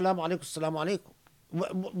saying Salaam alaikum, Salaam alaikum.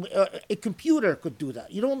 A computer could do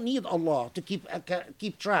that. You don't need Allah to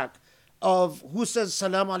keep track of who says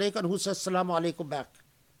Salaam alaikum and who says Salaam alaikum back.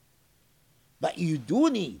 But you do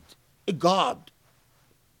need a God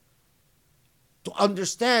to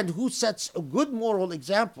understand who sets a good moral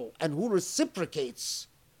example and who reciprocates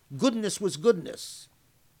goodness with goodness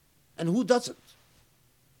and who doesn't.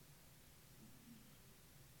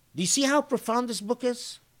 Do you see how profound this book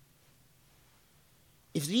is?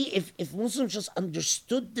 If Muslims just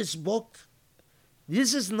understood this book,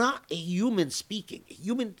 this is not a human speaking.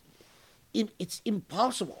 It's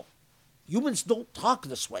impossible. Humans don't talk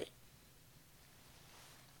this way.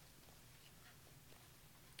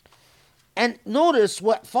 And notice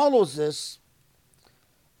what follows this.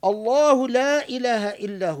 Allahu la ilaha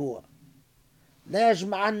illa huwa. لا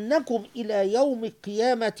يجمعنكم إلى يوم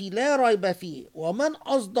القيامة لا ريب فيه ومن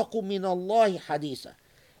أصدق من الله حديثا.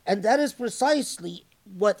 And that is precisely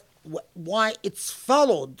why it's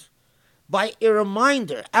followed by a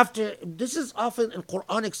reminder. After, this is often in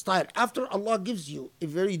Quranic style, after Allah gives you a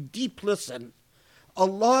very deep lesson,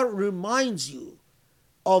 Allah reminds you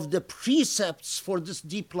of the precepts for this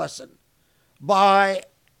deep lesson by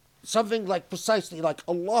something like precisely like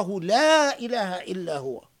Allahu la ilaha illa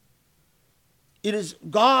huwa. It is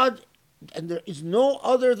God, and there is no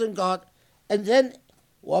other than God. And then,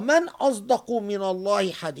 وَمَنْ أَصْدَقُ مِنَ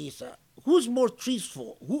اللَّهِ حَدِيثًا. Who's more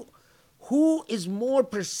truthful? Who is more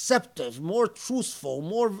perceptive, more truthful,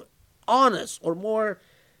 more honest, or more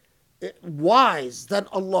wise than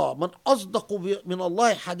Allah? مَنْ أَصْدَقُ مِنَ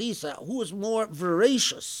اللَّهِ حَدِيثًا. Who is more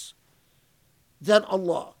veracious than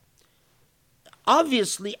Allah?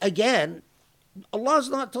 Obviously, again, Allah is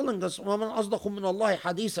not telling us وَمَنْ أَصْدَقُ مِنَ اللَّهِ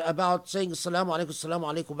حَدِيثًا about saying Assalamu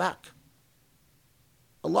alaikum back.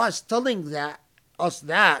 Allah is telling us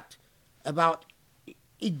that about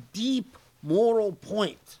a deep moral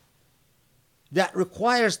point that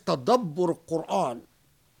requires tadabbur Quran,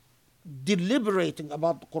 deliberating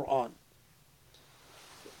about the Quran.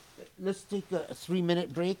 Let's take a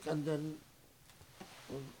 3-minute break and then,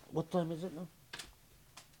 what time is it now?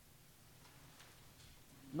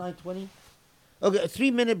 9:20? Okay, a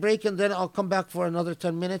 3-minute break and then I'll come back for another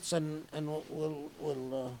 10 minutes and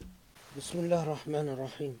we'll Bismillah ar-Rahman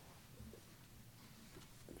ar-Rahim.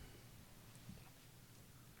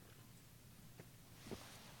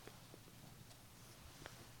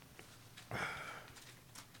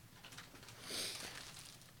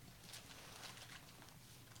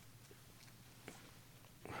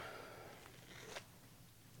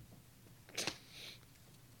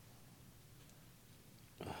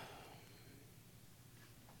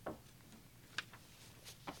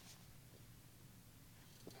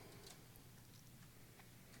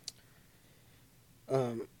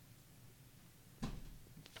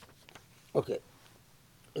 Okay,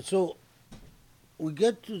 so we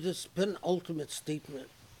get to this penultimate statement.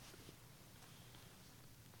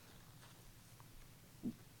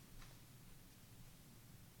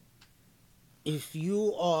 If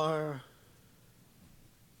you are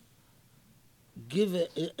given,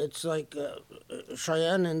 it's like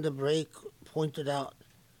Cheyenne in the break pointed out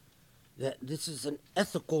that this is an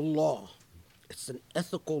ethical law. It's an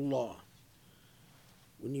ethical law.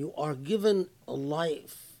 When you are given a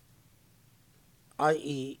life,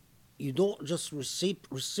 i.e., you don't just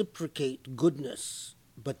reciprocate goodness,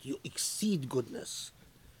 but you exceed goodness.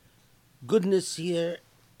 Goodness here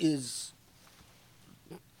is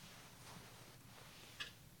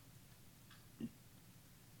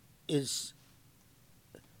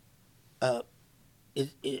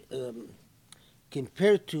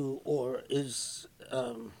compared to, or is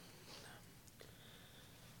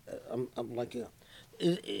I'm like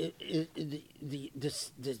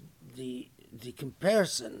the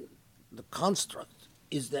comparison, the construct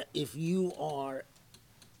is that if you are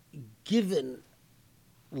given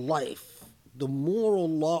life, the moral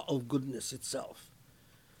law of goodness itself,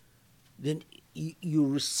 then you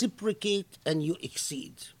reciprocate and you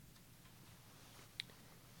exceed.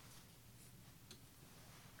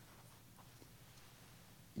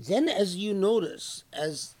 Then, as you notice,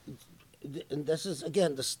 and this is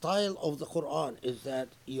again the style of the Quran, is that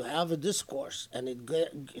you have a discourse and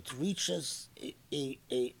it reaches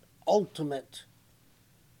a ultimate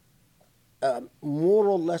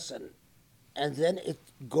moral lesson, and then it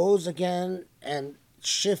goes again and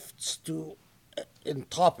shifts to in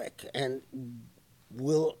topic and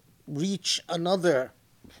will reach another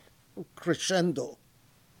crescendo.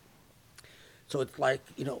 So it's like,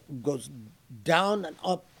 goes down and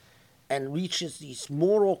up and reaches these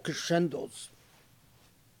moral crescendos.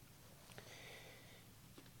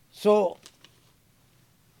 So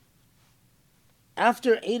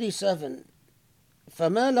after 87,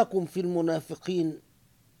 فما لكم في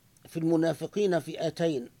المنافقين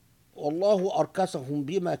فئتين والله أركسهم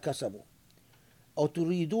بما كسبوا أو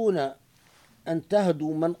تريدون أن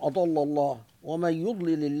تهدوا من أضل الله ومن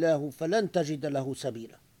يضلل الله فلن تجد له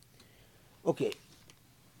سبيلا. Okay,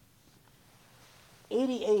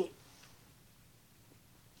 88.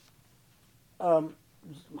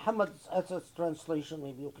 Muhammad Assad's translation,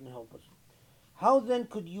 maybe you can help us. How then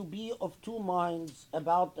could you be of two minds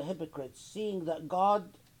about the hypocrites, seeing that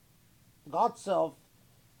God's self,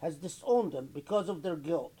 has disowned them because of their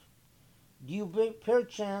guilt? Do you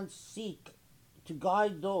perchance seek to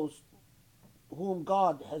guide those whom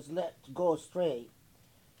God has let go astray,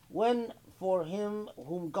 when for him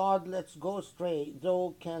whom God lets go astray,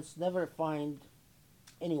 thou canst never find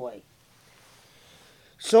anyway?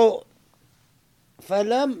 So,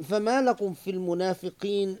 فما لكم في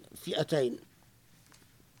المنافقين فئتين.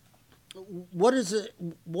 What is it?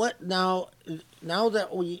 What now? Now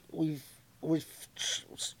that we've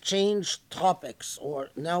changed topics, or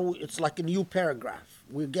now it's like a new paragraph.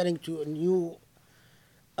 We're getting to a new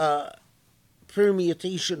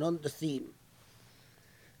permutation on the theme.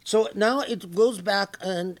 So now it goes back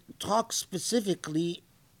and talks specifically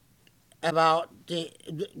about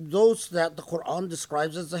those that the Quran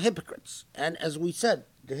describes as the hypocrites. And as we said,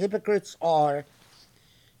 the hypocrites are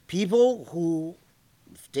people who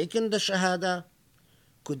have taken the Shahada,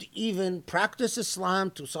 could even practice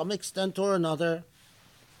Islam to some extent or another,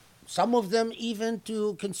 some of them even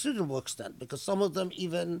to considerable extent, because some of them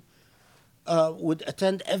even would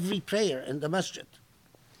attend every prayer in the masjid,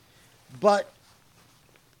 but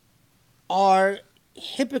are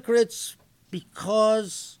hypocrites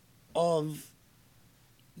because of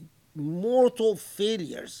mortal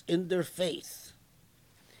failures in their faith.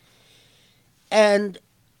 And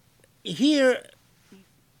here,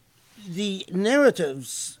 the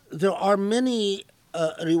narratives, there are many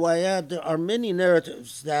riwayat, there are many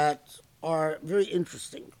narratives that are very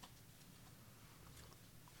interesting.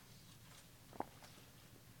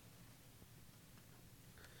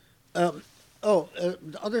 The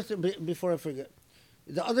other thing, before I forget,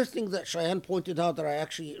 the other thing that Cheyenne pointed out that I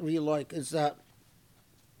actually really like is that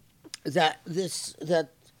وَإِذَا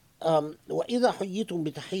حُيِّيتُم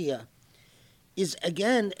بِتَحِيَّةٍ is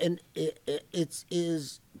again it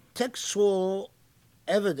is textual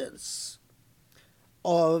evidence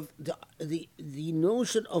of the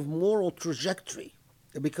notion of moral trajectory,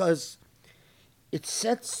 because it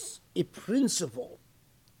sets a principle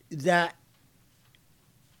that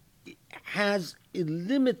has a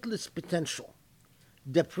limitless potential.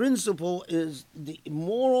 The principle is the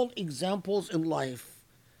moral examples in life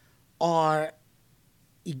are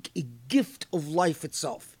a gift of life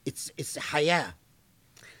itself. It's hayah.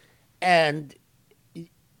 And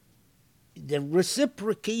the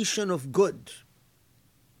reciprocation of good.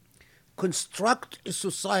 Construct a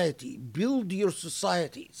society, build your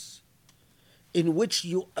societies in which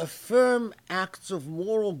you affirm acts of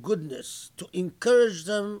moral goodness to encourage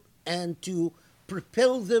them and to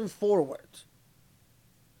propel them forward.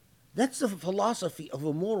 That's the philosophy of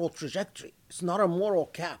a moral trajectory. It's not a moral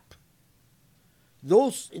cap.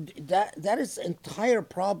 That is the entire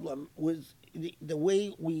problem with the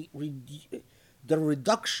way the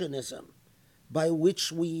reductionism by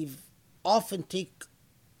which we've often take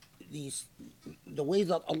the way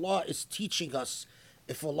that Allah is teaching us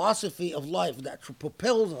a philosophy of life that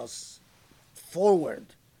propels us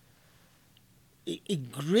forward, a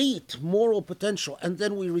great moral potential, and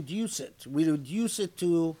then we reduce it. We reduce it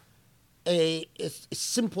to a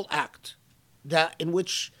simple act in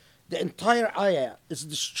which the entire ayah is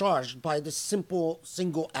discharged by this simple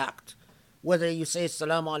single act, whether you say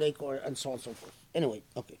Assalamu alaikum and so on and so forth. Anyway,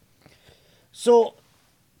 okay. So,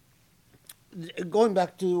 going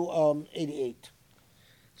back to 88.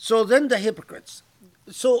 So then the hypocrites.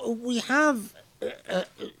 So we have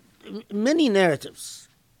many narratives.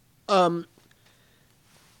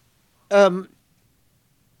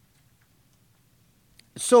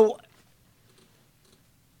 So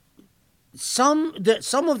some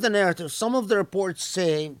of the narratives, some of the reports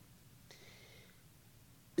say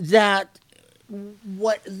that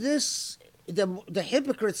the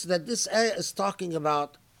hypocrites that this ayah is talking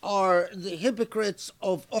about are the hypocrites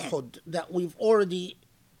of Uhud that we've already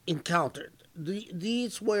encountered.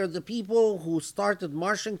 These were the people who started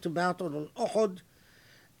marching to battle on Uhud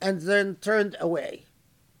and then turned away.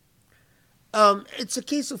 It's a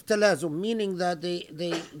case of talazum, meaning that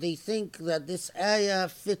they think that this ayah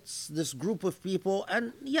fits this group of people,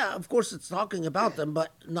 and yeah, of course it's talking about them,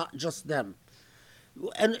 but not just them.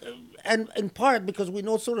 And in part because we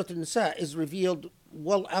know Surah Nisa is revealed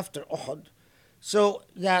well after Uhud, so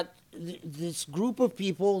that this group of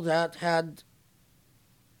people that had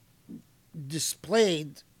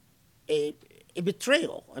displayed a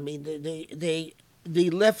betrayal. I mean, they they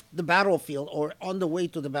left the battlefield or on the way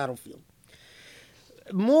to the battlefield.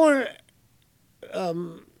 More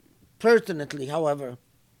pertinently, however,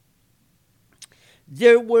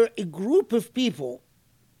 there were a group of people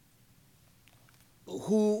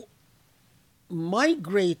who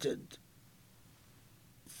migrated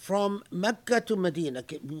from Mecca to Medina,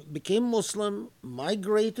 became Muslim,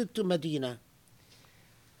 migrated to Medina,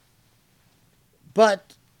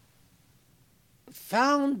 but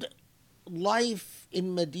found life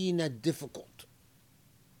in Medina difficult.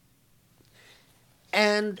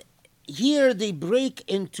 And here they break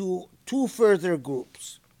into two further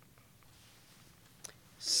groups.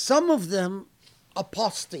 Some of them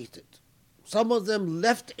apostated. Some of them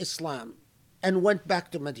left Islam and went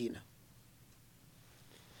back to Medina.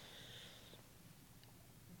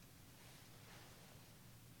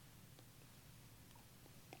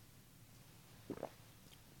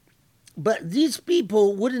 But these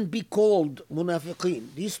people wouldn't be called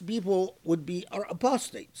munafiqeen. These people are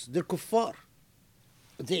apostates. They're kuffar.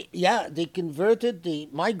 They converted, they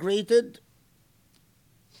migrated.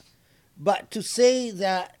 But to say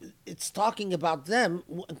that it's talking about them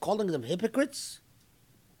and calling them hypocrites,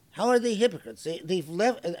 how are they hypocrites? They've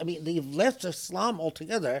left Islam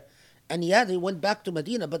altogether, and they went back to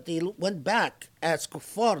Medina, but they went back as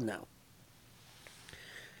kuffar now.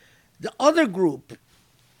 The other group,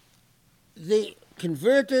 they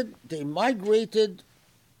converted, they migrated,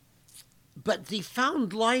 but they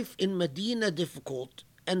found life in Medina difficult,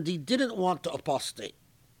 and they didn't want to apostate.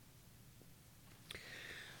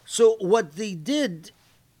 So what they did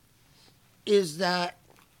is that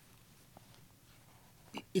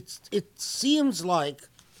it seems like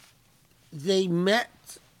they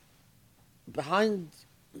met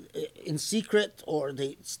in secret, or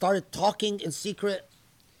they started talking in secret,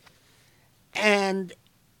 and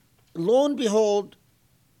lo and behold,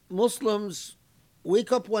 Muslims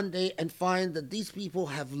wake up one day and find that these people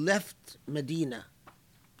have left Medina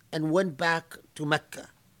and went back to Mecca.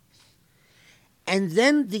 And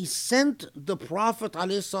then they sent the Prophet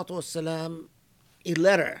ﷺ a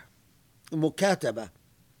letter, mukataba,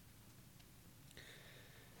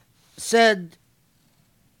 said,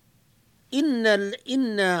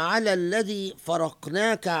 إن على الذي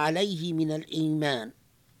فرقناك عليه من الإيمان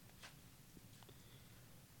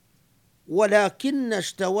ولكن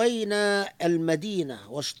اشتوينا المدينة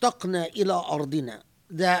واشتقنا إلى أرضنا.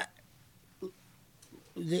 That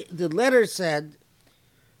the letter said,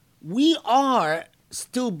 we are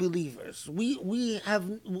still believers. We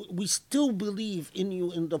still believe in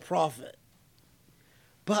you, in the Prophet.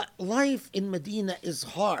 But life in Medina is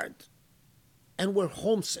hard, and we're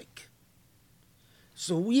homesick.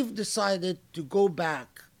 So we've decided to go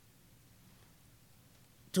back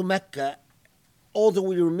to Mecca, although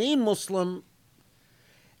we remain Muslim,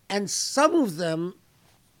 and some of them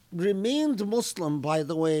remained Muslim, by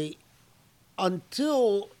the way,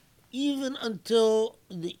 until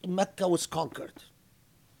the Mecca was conquered.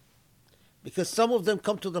 Because some of them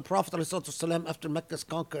come to the Prophet ﷺ after Mecca is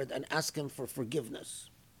conquered and ask him for forgiveness.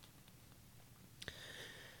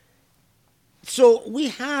 So we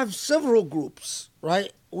have several groups,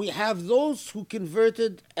 right? We have those who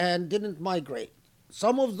converted and didn't migrate.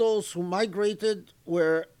 Some of those who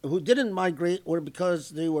didn't migrate were because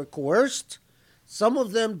they were coerced. Some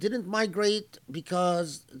of them didn't migrate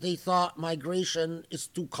because they thought migration is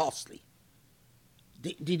too costly.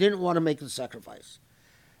 They didn't want to make the sacrifice.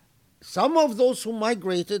 Some of those who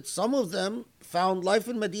migrated, some of them found life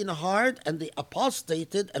in Medina hard and they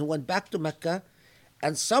apostated and went back to Mecca.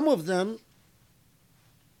 And some of them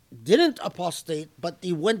didn't apostate, but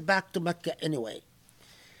they went back to Mecca anyway.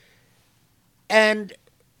 And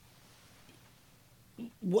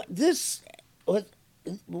what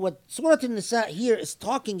Surah Nisa here is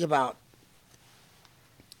talking about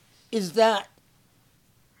is that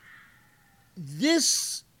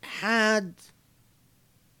this had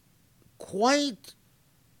quite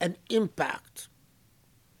an impact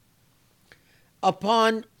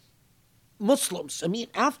upon Muslims. I mean,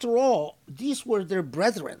 after all, these were their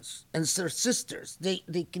brethren and their sisters.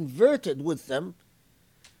 They converted with them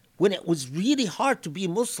when it was really hard to be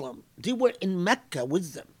Muslim. They were in Mecca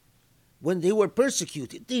with them when they were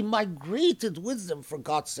persecuted. They migrated with them, for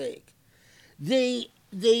God's sake. They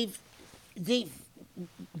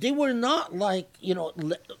were not like,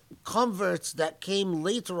 converts that came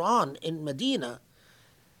later on in Medina.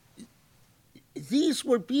 These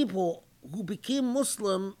were people who became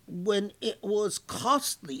Muslim when it was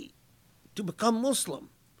costly to become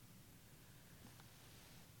Muslim.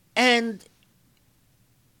 And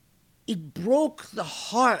it broke the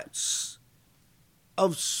hearts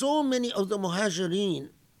of so many of the Muhajirin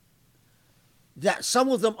that some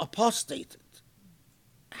of them apostated.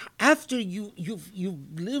 After you've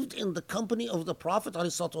lived in the company of the Prophet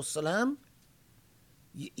ﷺ,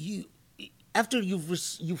 you after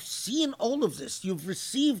you've seen all of this, you've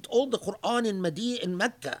received all the Quran in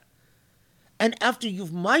Mecca, and after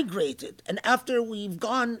you've migrated, and after we've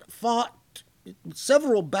fought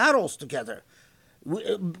several battles together,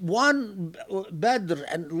 won Badr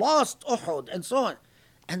and lost Uhud and so on,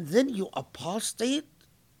 and then you apostate.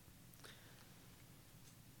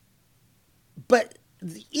 But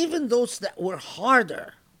even those that were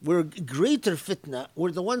harder, were greater fitna,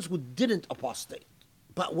 were the ones who didn't apostate,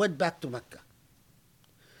 but went back to Mecca.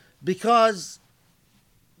 Because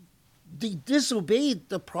they disobeyed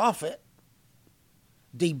the Prophet,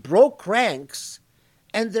 they broke ranks,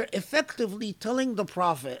 and they're effectively telling the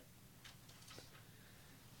Prophet,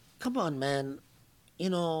 come on, man,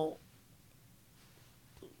 don't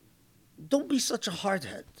be such a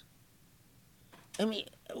hardhead. I mean,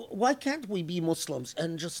 why can't we be Muslims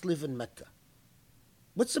and just live in Mecca?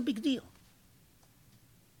 What's the big deal?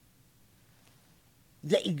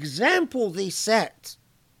 The example they set,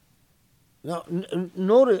 now,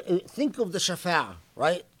 think of the Shafa'ah,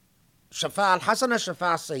 right? Shafa'ah al-Hasana,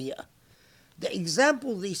 Shafa'ah al-Sayyah. The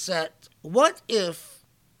example they set, what if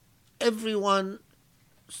everyone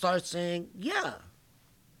starts saying, yeah,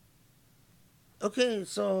 okay,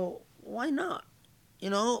 so why not?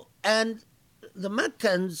 And the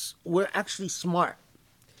Meccans were actually smart,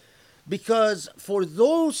 because for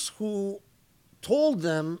those who told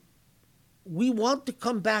them, we want to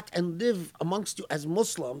come back and live amongst you as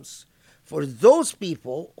Muslims, for those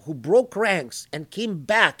people who broke ranks and came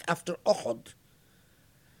back after Uhud,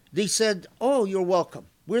 they said, oh, you're welcome.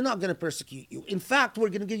 We're not going to persecute you. In fact, we're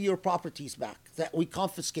going to give you your properties back that we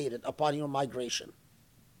confiscated upon your migration.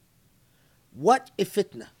 What a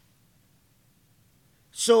fitna.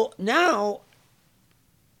 So now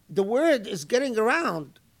the word is getting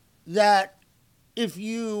around that if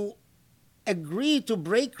you agree to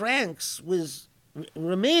break ranks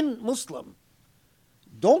remain Muslim,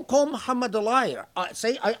 don't call Muhammad a liar.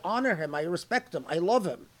 Say, I honor him, I respect him, I love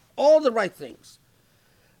him. All the right things.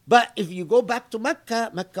 But if you go back to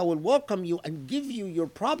Mecca, Mecca will welcome you and give you your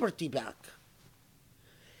property back.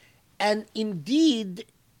 And indeed,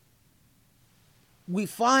 we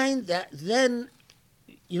find that then,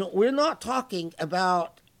 we're not talking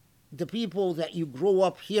about the people that you grow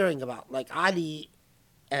up hearing about, like Ali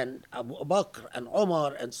and Abu Bakr and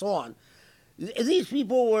Omar and so on. These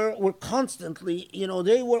people were constantly,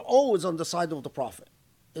 they were always on the side of the Prophet.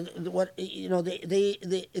 Their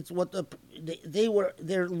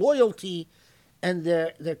loyalty and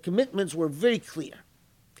their commitments were very clear.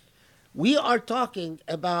 We are talking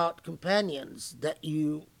about companions that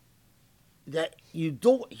you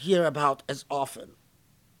don't hear about as often,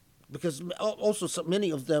 because also so many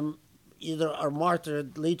of them either are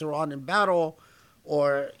martyred later on in battle,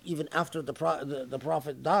 or even after the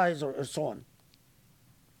Prophet dies, or so on.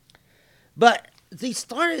 But they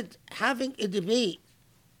started having a debate,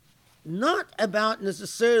 not about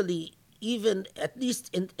necessarily, even at least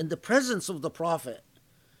in the presence of the Prophet,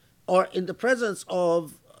 or in the presence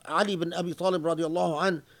of Ali bin Abi Talib radiallahu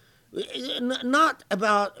anh, not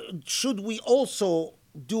about should we also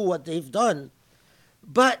do what they've done,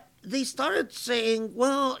 but they started saying,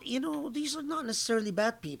 well, these are not necessarily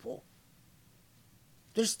bad people.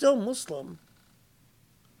 They're still Muslim.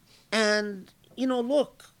 And,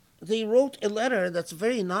 look, they wrote a letter that's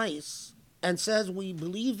very nice and says, we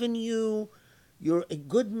believe in you, you're a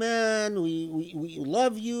good man, we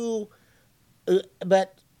love you,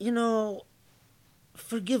 but,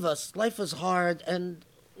 forgive us, life is hard, and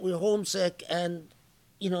we're homesick, and,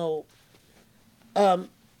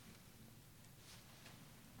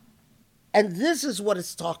 and this is what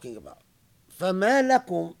it's talking about. فَمَا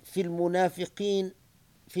لَكُمْ فِي الْمُنَافِقِينَ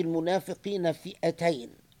فِئَتَيْنِ.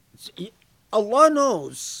 Allah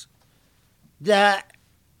knows that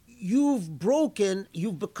you've broken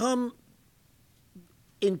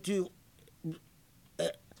into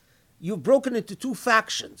two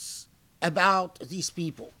factions about these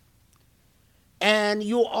people. And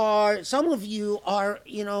some of you are,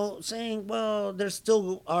 saying, well, there's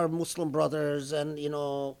still our Muslim brothers, and,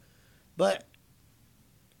 but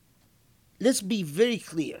let's be very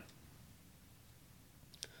clear.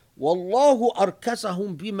 وَاللَّهُ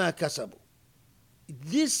أَرْكَسَهُمْ بِمَا كَسَبُوا.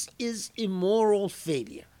 This is a moral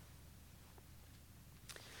failure.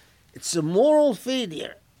 It's a moral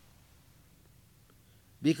failure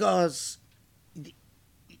because,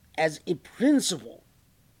 as a principle,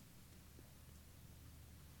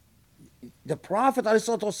 the Prophet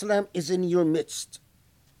ﷺ is in your midst.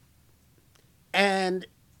 And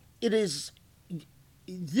it is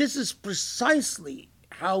this is precisely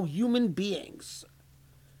how human beings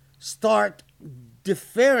start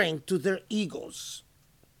deferring to their egos,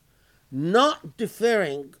 not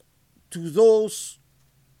deferring to those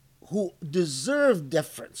who deserve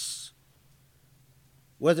deference,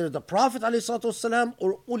 whether the Prophet ﷺ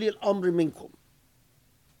or Ulil Amri Minkum,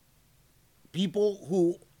 people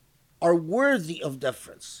who are worthy of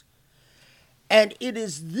deference. And it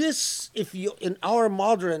is this, if you, in our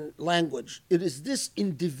modern language, it is this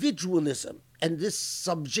individualism and this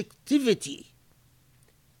subjectivity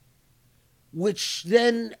which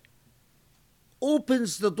then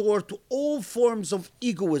opens the door to all forms of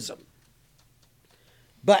egoism.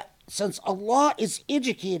 But since Allah is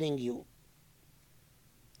educating you,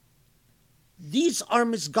 these are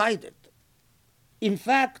misguided. In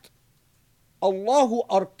fact, Allahu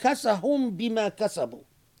arkasahum bima kasabu.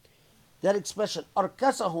 That expression,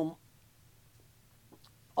 arkasahum,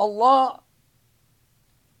 Allah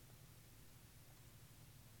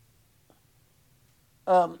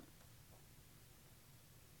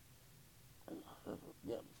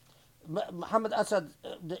Muhammad Asad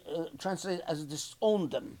translated as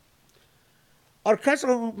disowned them.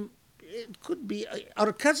 Arkasahum, it could be,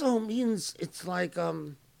 arkasahum means it's like,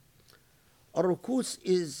 arukus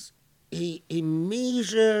is a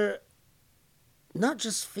major, not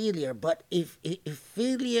just failure, but a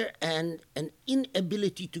failure and an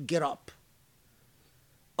inability to get up.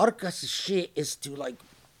 Arkas shay is to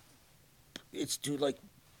like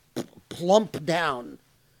plump down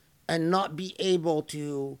and not be able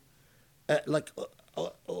to, if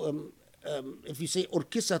you say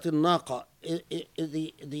urkisat al-naqa,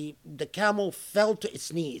 the camel fell to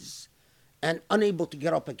its knees and unable to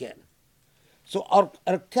get up again. So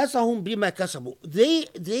arkasahum bima kasabu,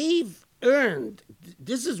 they've earned,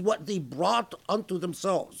 this is what they brought unto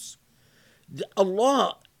themselves.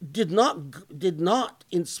 Allah did not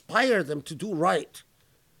inspire them to do right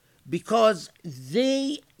because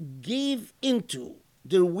they gave into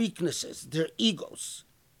their weaknesses, their egos,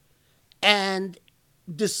 and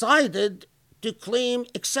decided to claim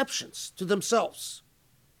exceptions to themselves.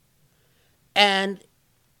 And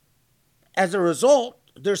as a result,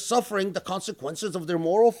 they're suffering the consequences of their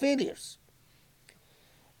moral failures.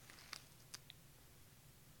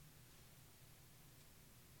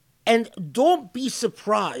 And don't be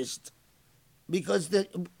surprised, because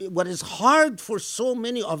what is hard for so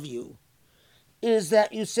many of you is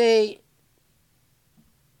that you say,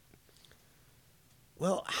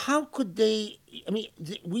 well, how could they? I mean,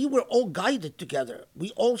 we were all guided together.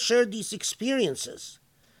 We all shared these experiences.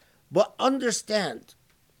 But understand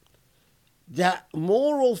that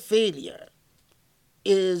moral failure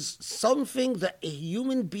is something that a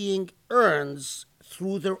human being earns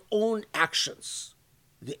through their own actions.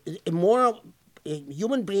 A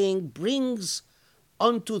human being brings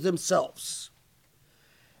unto themselves.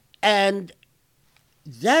 And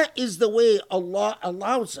that is the way Allah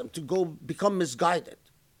allows them to go become misguided.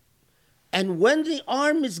 And when they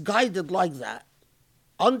are misguided like that,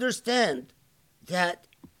 understand that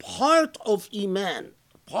part of Iman,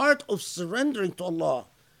 part of surrendering to Allah,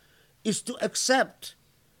 is to accept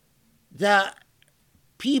that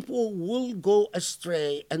people will go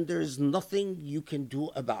astray and there is nothing you can do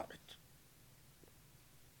about it.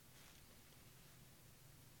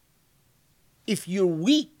 If you're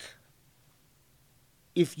weak,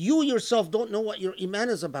 if you yourself don't know what your Iman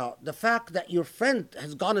is about, the fact that your friend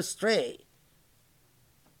has gone astray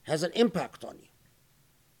has an impact on you.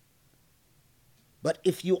 But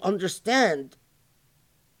if you understand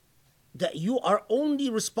that you are only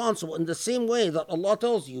responsible in the same way that Allah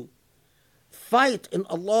tells you, fight in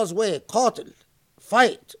Allah's way, qatil,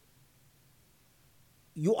 fight.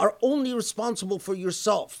 You are only responsible for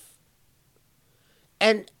yourself.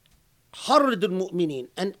 And harrid al-mu'minin,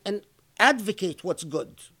 and advocate what's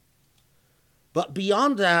good. But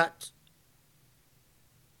beyond that,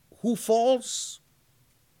 who falls,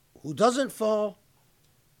 who doesn't fall,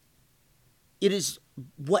 it is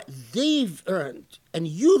what they've earned, and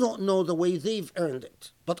you don't know the way they've earned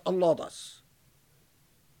it, but Allah does.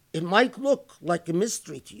 It might look like a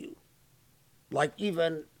mystery to you, like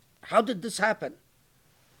even, how did this happen?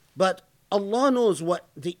 But Allah knows what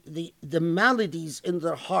the maladies in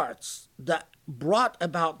their hearts that brought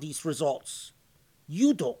about these results.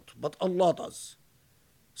 You don't, but Allah does.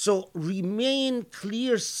 So remain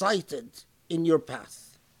clear-sighted in your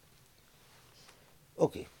path.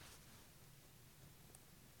 Okay.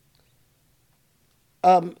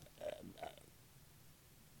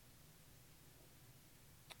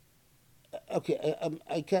 Okay,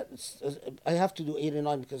 I can't. I have to do 8 and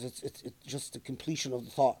 9 because it's just the completion of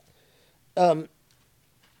the thought.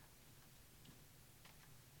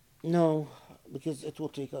 No, because it will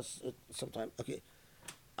take us some time. Okay.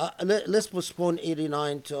 Let's postpone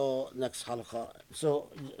 89 till next halakha. So,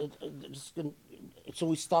 just so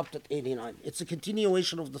we stopped at 89. It's a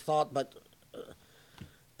continuation of the thought, but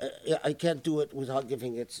I can't do it without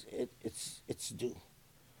giving its due.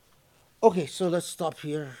 Okay, so let's stop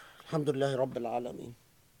here. Alhamdulillah Rabbil Alameen.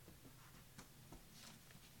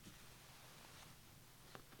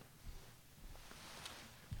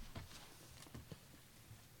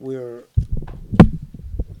 We're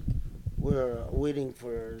we're waiting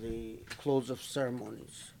for the close of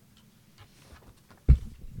ceremonies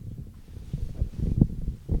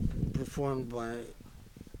performed by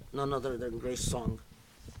none other than Grace Song.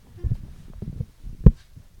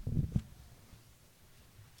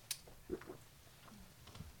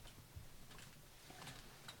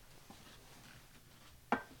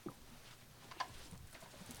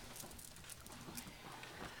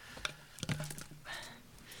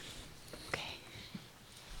 Okay.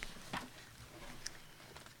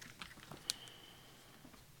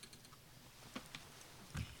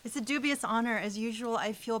 It's a dubious honor. As usual,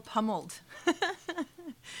 I feel pummeled.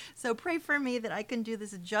 So pray for me that I can do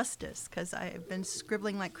this justice, because I've been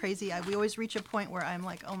scribbling like crazy. We always reach a point where I'm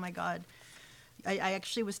like, oh my God. I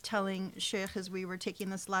actually was telling Sheikh as we were taking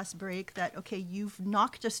this last break that, okay, you've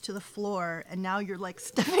knocked us to the floor and now you're like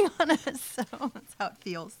stepping on us. So that's how it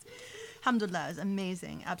feels. Alhamdulillah, it's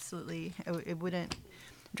amazing. Absolutely. It wouldn't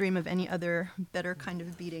dream of any other better kind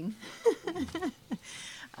of beating.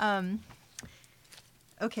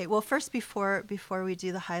 Okay, well, first, before we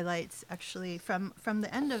do the highlights, actually, from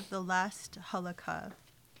the end of the last halakha,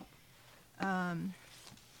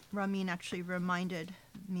 Ramin actually reminded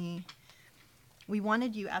me, we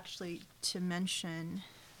wanted you actually to mention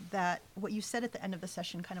that what you said at the end of the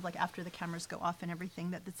session, kind of like after the cameras go off and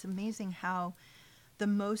everything, that it's amazing how the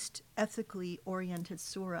most ethically oriented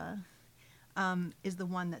surah is the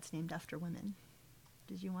one that's named after women.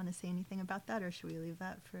 Did you want to say anything about that, or should we leave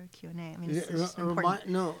that for Q&A? I mean, it's just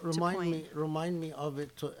important Remind me of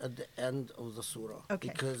it at the end of the surah. Okay.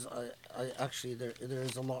 Because I actually there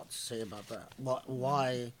is a lot to say about that.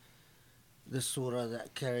 Why the surah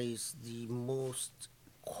that carries the most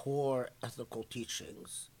core ethical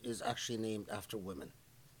teachings is actually named after women.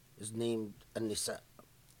 Is named Nisa.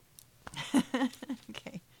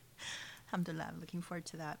 Okay. Alhamdulillah, I'm looking forward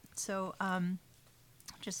to that. So,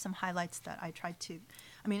 just some highlights that I tried to,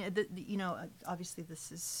 I mean, obviously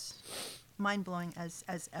this is mind-blowing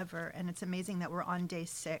as ever, and it's amazing that we're on day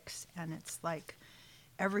 6, and it's like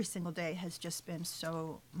every single day has just been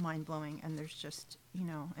so mind-blowing, and there's just,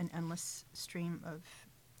 an endless stream of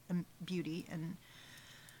beauty. And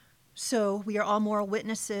so we are all moral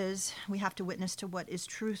witnesses. We have to witness to what is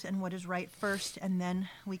truth and what is right first, and then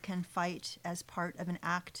we can fight as part of an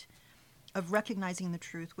act of recognizing the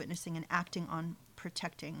truth, witnessing and acting on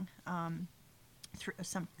protecting,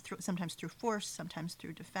 sometimes through force, sometimes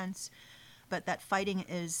through defense. But that fighting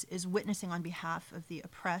is witnessing on behalf of the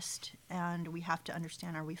oppressed, and we have to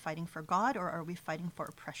understand, are we fighting for God or are we fighting for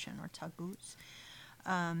oppression or taghut?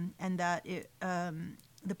 And that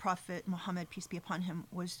the Prophet Muhammad, peace be upon him,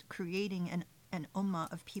 was creating an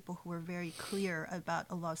ummah of people who were very clear about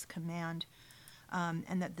Allah's command,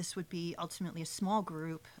 and that this would be ultimately a small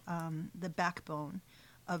group, the backbone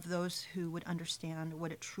of those who would understand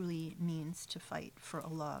what it truly means to fight for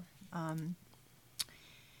Allah.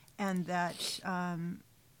 And that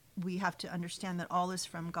we have to understand that all is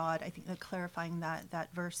from God. I think that clarifying that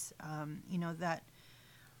verse, that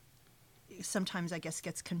sometimes I guess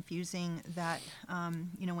gets confusing, that,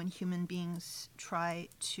 when human beings try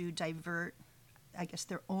to divert, I guess,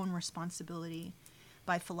 their own responsibility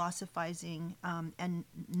by philosophizing and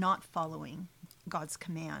not following God's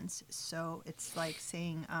commands. So it's like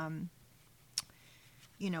saying,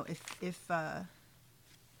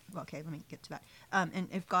 okay, let me get to that. And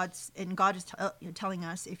if God is telling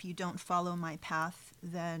us, if you don't follow my path,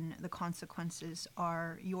 then the consequences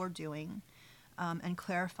are your doing, and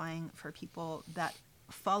clarifying for people that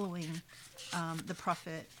following the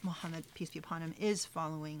Prophet Muhammad, peace be upon him, is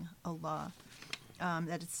following Allah.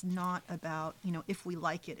 That it's not about, if we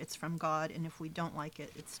like it, it's from God, and if we don't like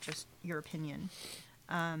it, it's just your opinion.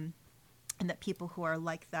 And that people who are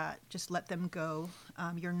like that, just let them go.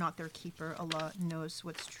 You're not their keeper. Allah knows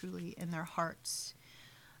what's truly in their hearts.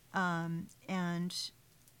 And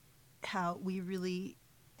how we really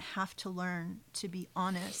have to learn to be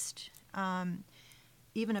honest,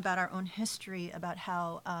 even about our own history, about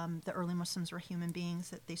how the early Muslims were human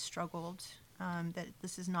beings, that they struggled, that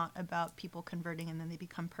this is not about people converting and then they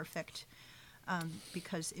become perfect,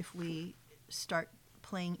 because if we start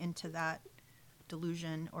playing into that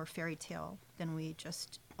delusion or fairy tale, then we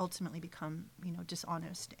just ultimately become,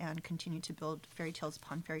 dishonest and continue to build fairy tales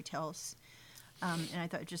upon fairy tales. And I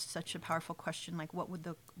thought just such a powerful question, like what would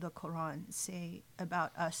the Quran say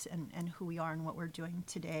about us and who we are and what we're doing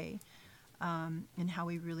today, and how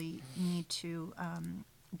we really need to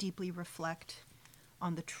deeply reflect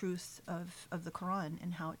on the truth of the Quran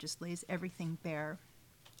and how it just lays everything bare.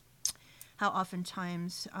 How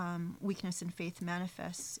oftentimes weakness in faith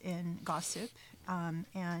manifests in gossip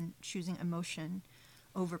and choosing emotion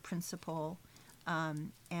over principle,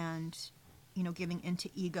 and giving into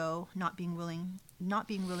ego, not being willing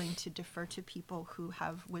to defer to people who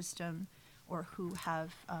have wisdom or who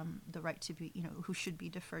have the right to be, who should be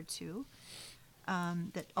deferred to.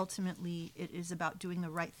 That ultimately it is about doing the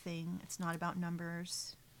right thing. It's not about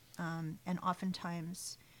numbers, and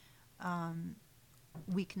oftentimes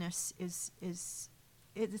weakness is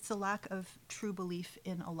it's a lack of true belief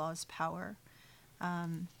in Allah's power,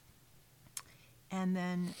 and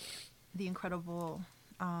then the incredible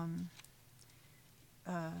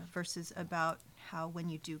verses about how when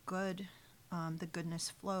you do good, the goodness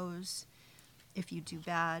flows. If you do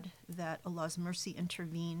bad, that Allah's mercy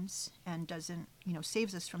intervenes and doesn't,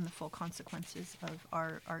 saves us from the full consequences of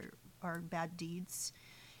our bad deeds,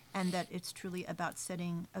 and that it's truly about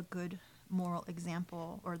setting a good moral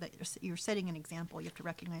example, or that you're setting an example. You have to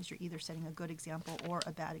recognize you're either setting a good example or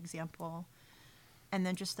a bad example. And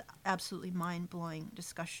then just the absolutely mind-blowing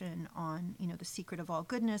discussion on, the secret of all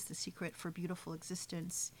goodness, the secret for beautiful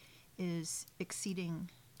existence is exceeding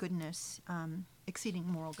goodness, exceeding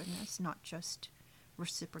moral goodness, not just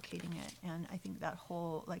reciprocating it. And I think that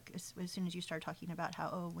whole, like, as soon as you start talking about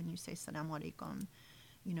how, when you say Salaam Alaikum,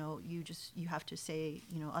 you have to say,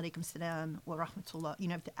 Alaikum Salam wa Rahmatullah, you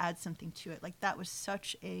have to add something to it. Like, that was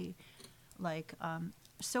such a,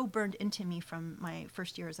 so burned into me from my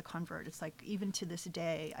first year as a convert. It's like, even to this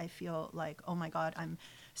day, I feel like, oh my God,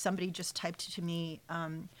 somebody just typed to me,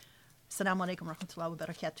 Assalamu alaikum rahmatullahi wa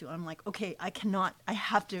barakatuh. I'm like, okay, I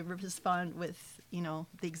have to respond with,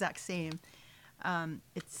 the exact same.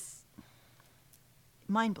 It's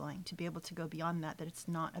mind-blowing to be able to go beyond that it's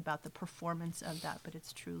not about the performance of that, but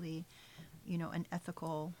it's truly, an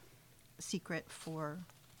ethical secret for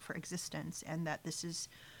existence, and that this is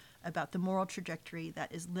about the moral trajectory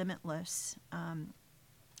that is limitless, and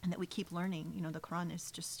that we keep learning. The Quran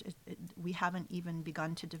is just, we haven't even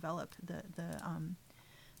begun to develop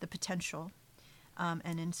the potential,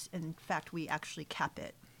 and in fact we actually cap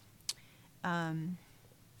it.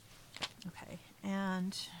 Okay,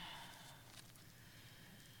 and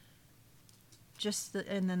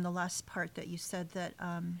and then the last part that you said that,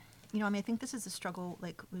 I think this is a struggle,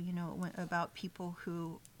 about people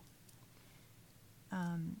who,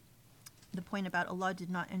 the point about Allah did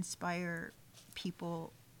not inspire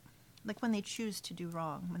people, like when they choose to do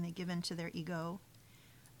wrong, when they give in to their ego,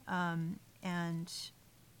 and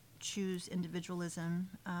choose individualism,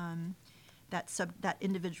 that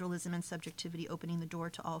individualism and subjectivity opening the door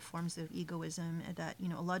to all forms of egoism, that,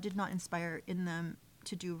 Allah did not inspire in them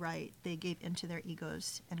to do right. They gave into their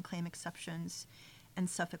egos and claim exceptions and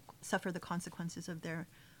suffer the consequences of their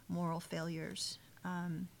moral failures. I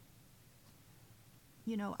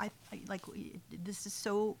like, this is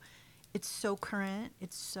it's so current.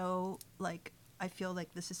 It's so, I feel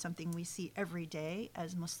like this is something we see every day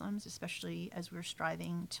as Muslims, especially as we're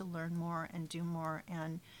striving to learn more and do more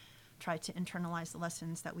and try to internalize the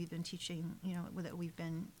lessons that we've been teaching, that we've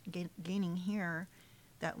been gaining here.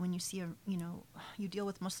 That when you see you deal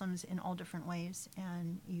with Muslims in all different ways,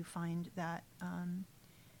 and you find that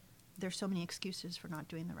there's so many excuses for not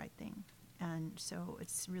doing the right thing. And so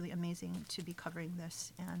it's really amazing to be covering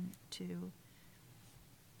this and to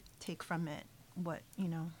take from it what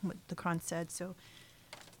the Quran said. So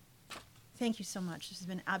thank you so much. This has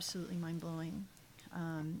been absolutely mind-blowing.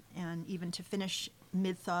 And even to finish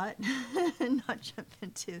mid-thought and not jump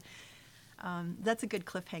into, that's a good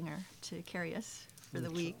cliffhanger to carry us for the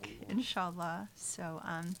week, inshallah. So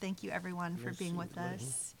thank you everyone for being with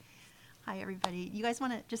us. Hi everybody. You guys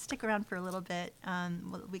want to just stick around for a little bit?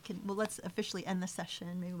 Let's officially end the session.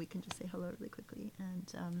 Maybe we can just say hello really quickly.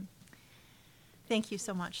 And thank you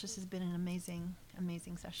so much. This has been an amazing,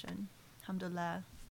 amazing session. Alhamdulillah.